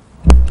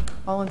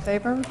 All in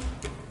favor?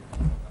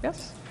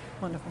 Yes?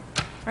 Wonderful.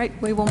 All right,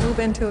 we will move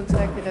into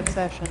executive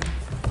session.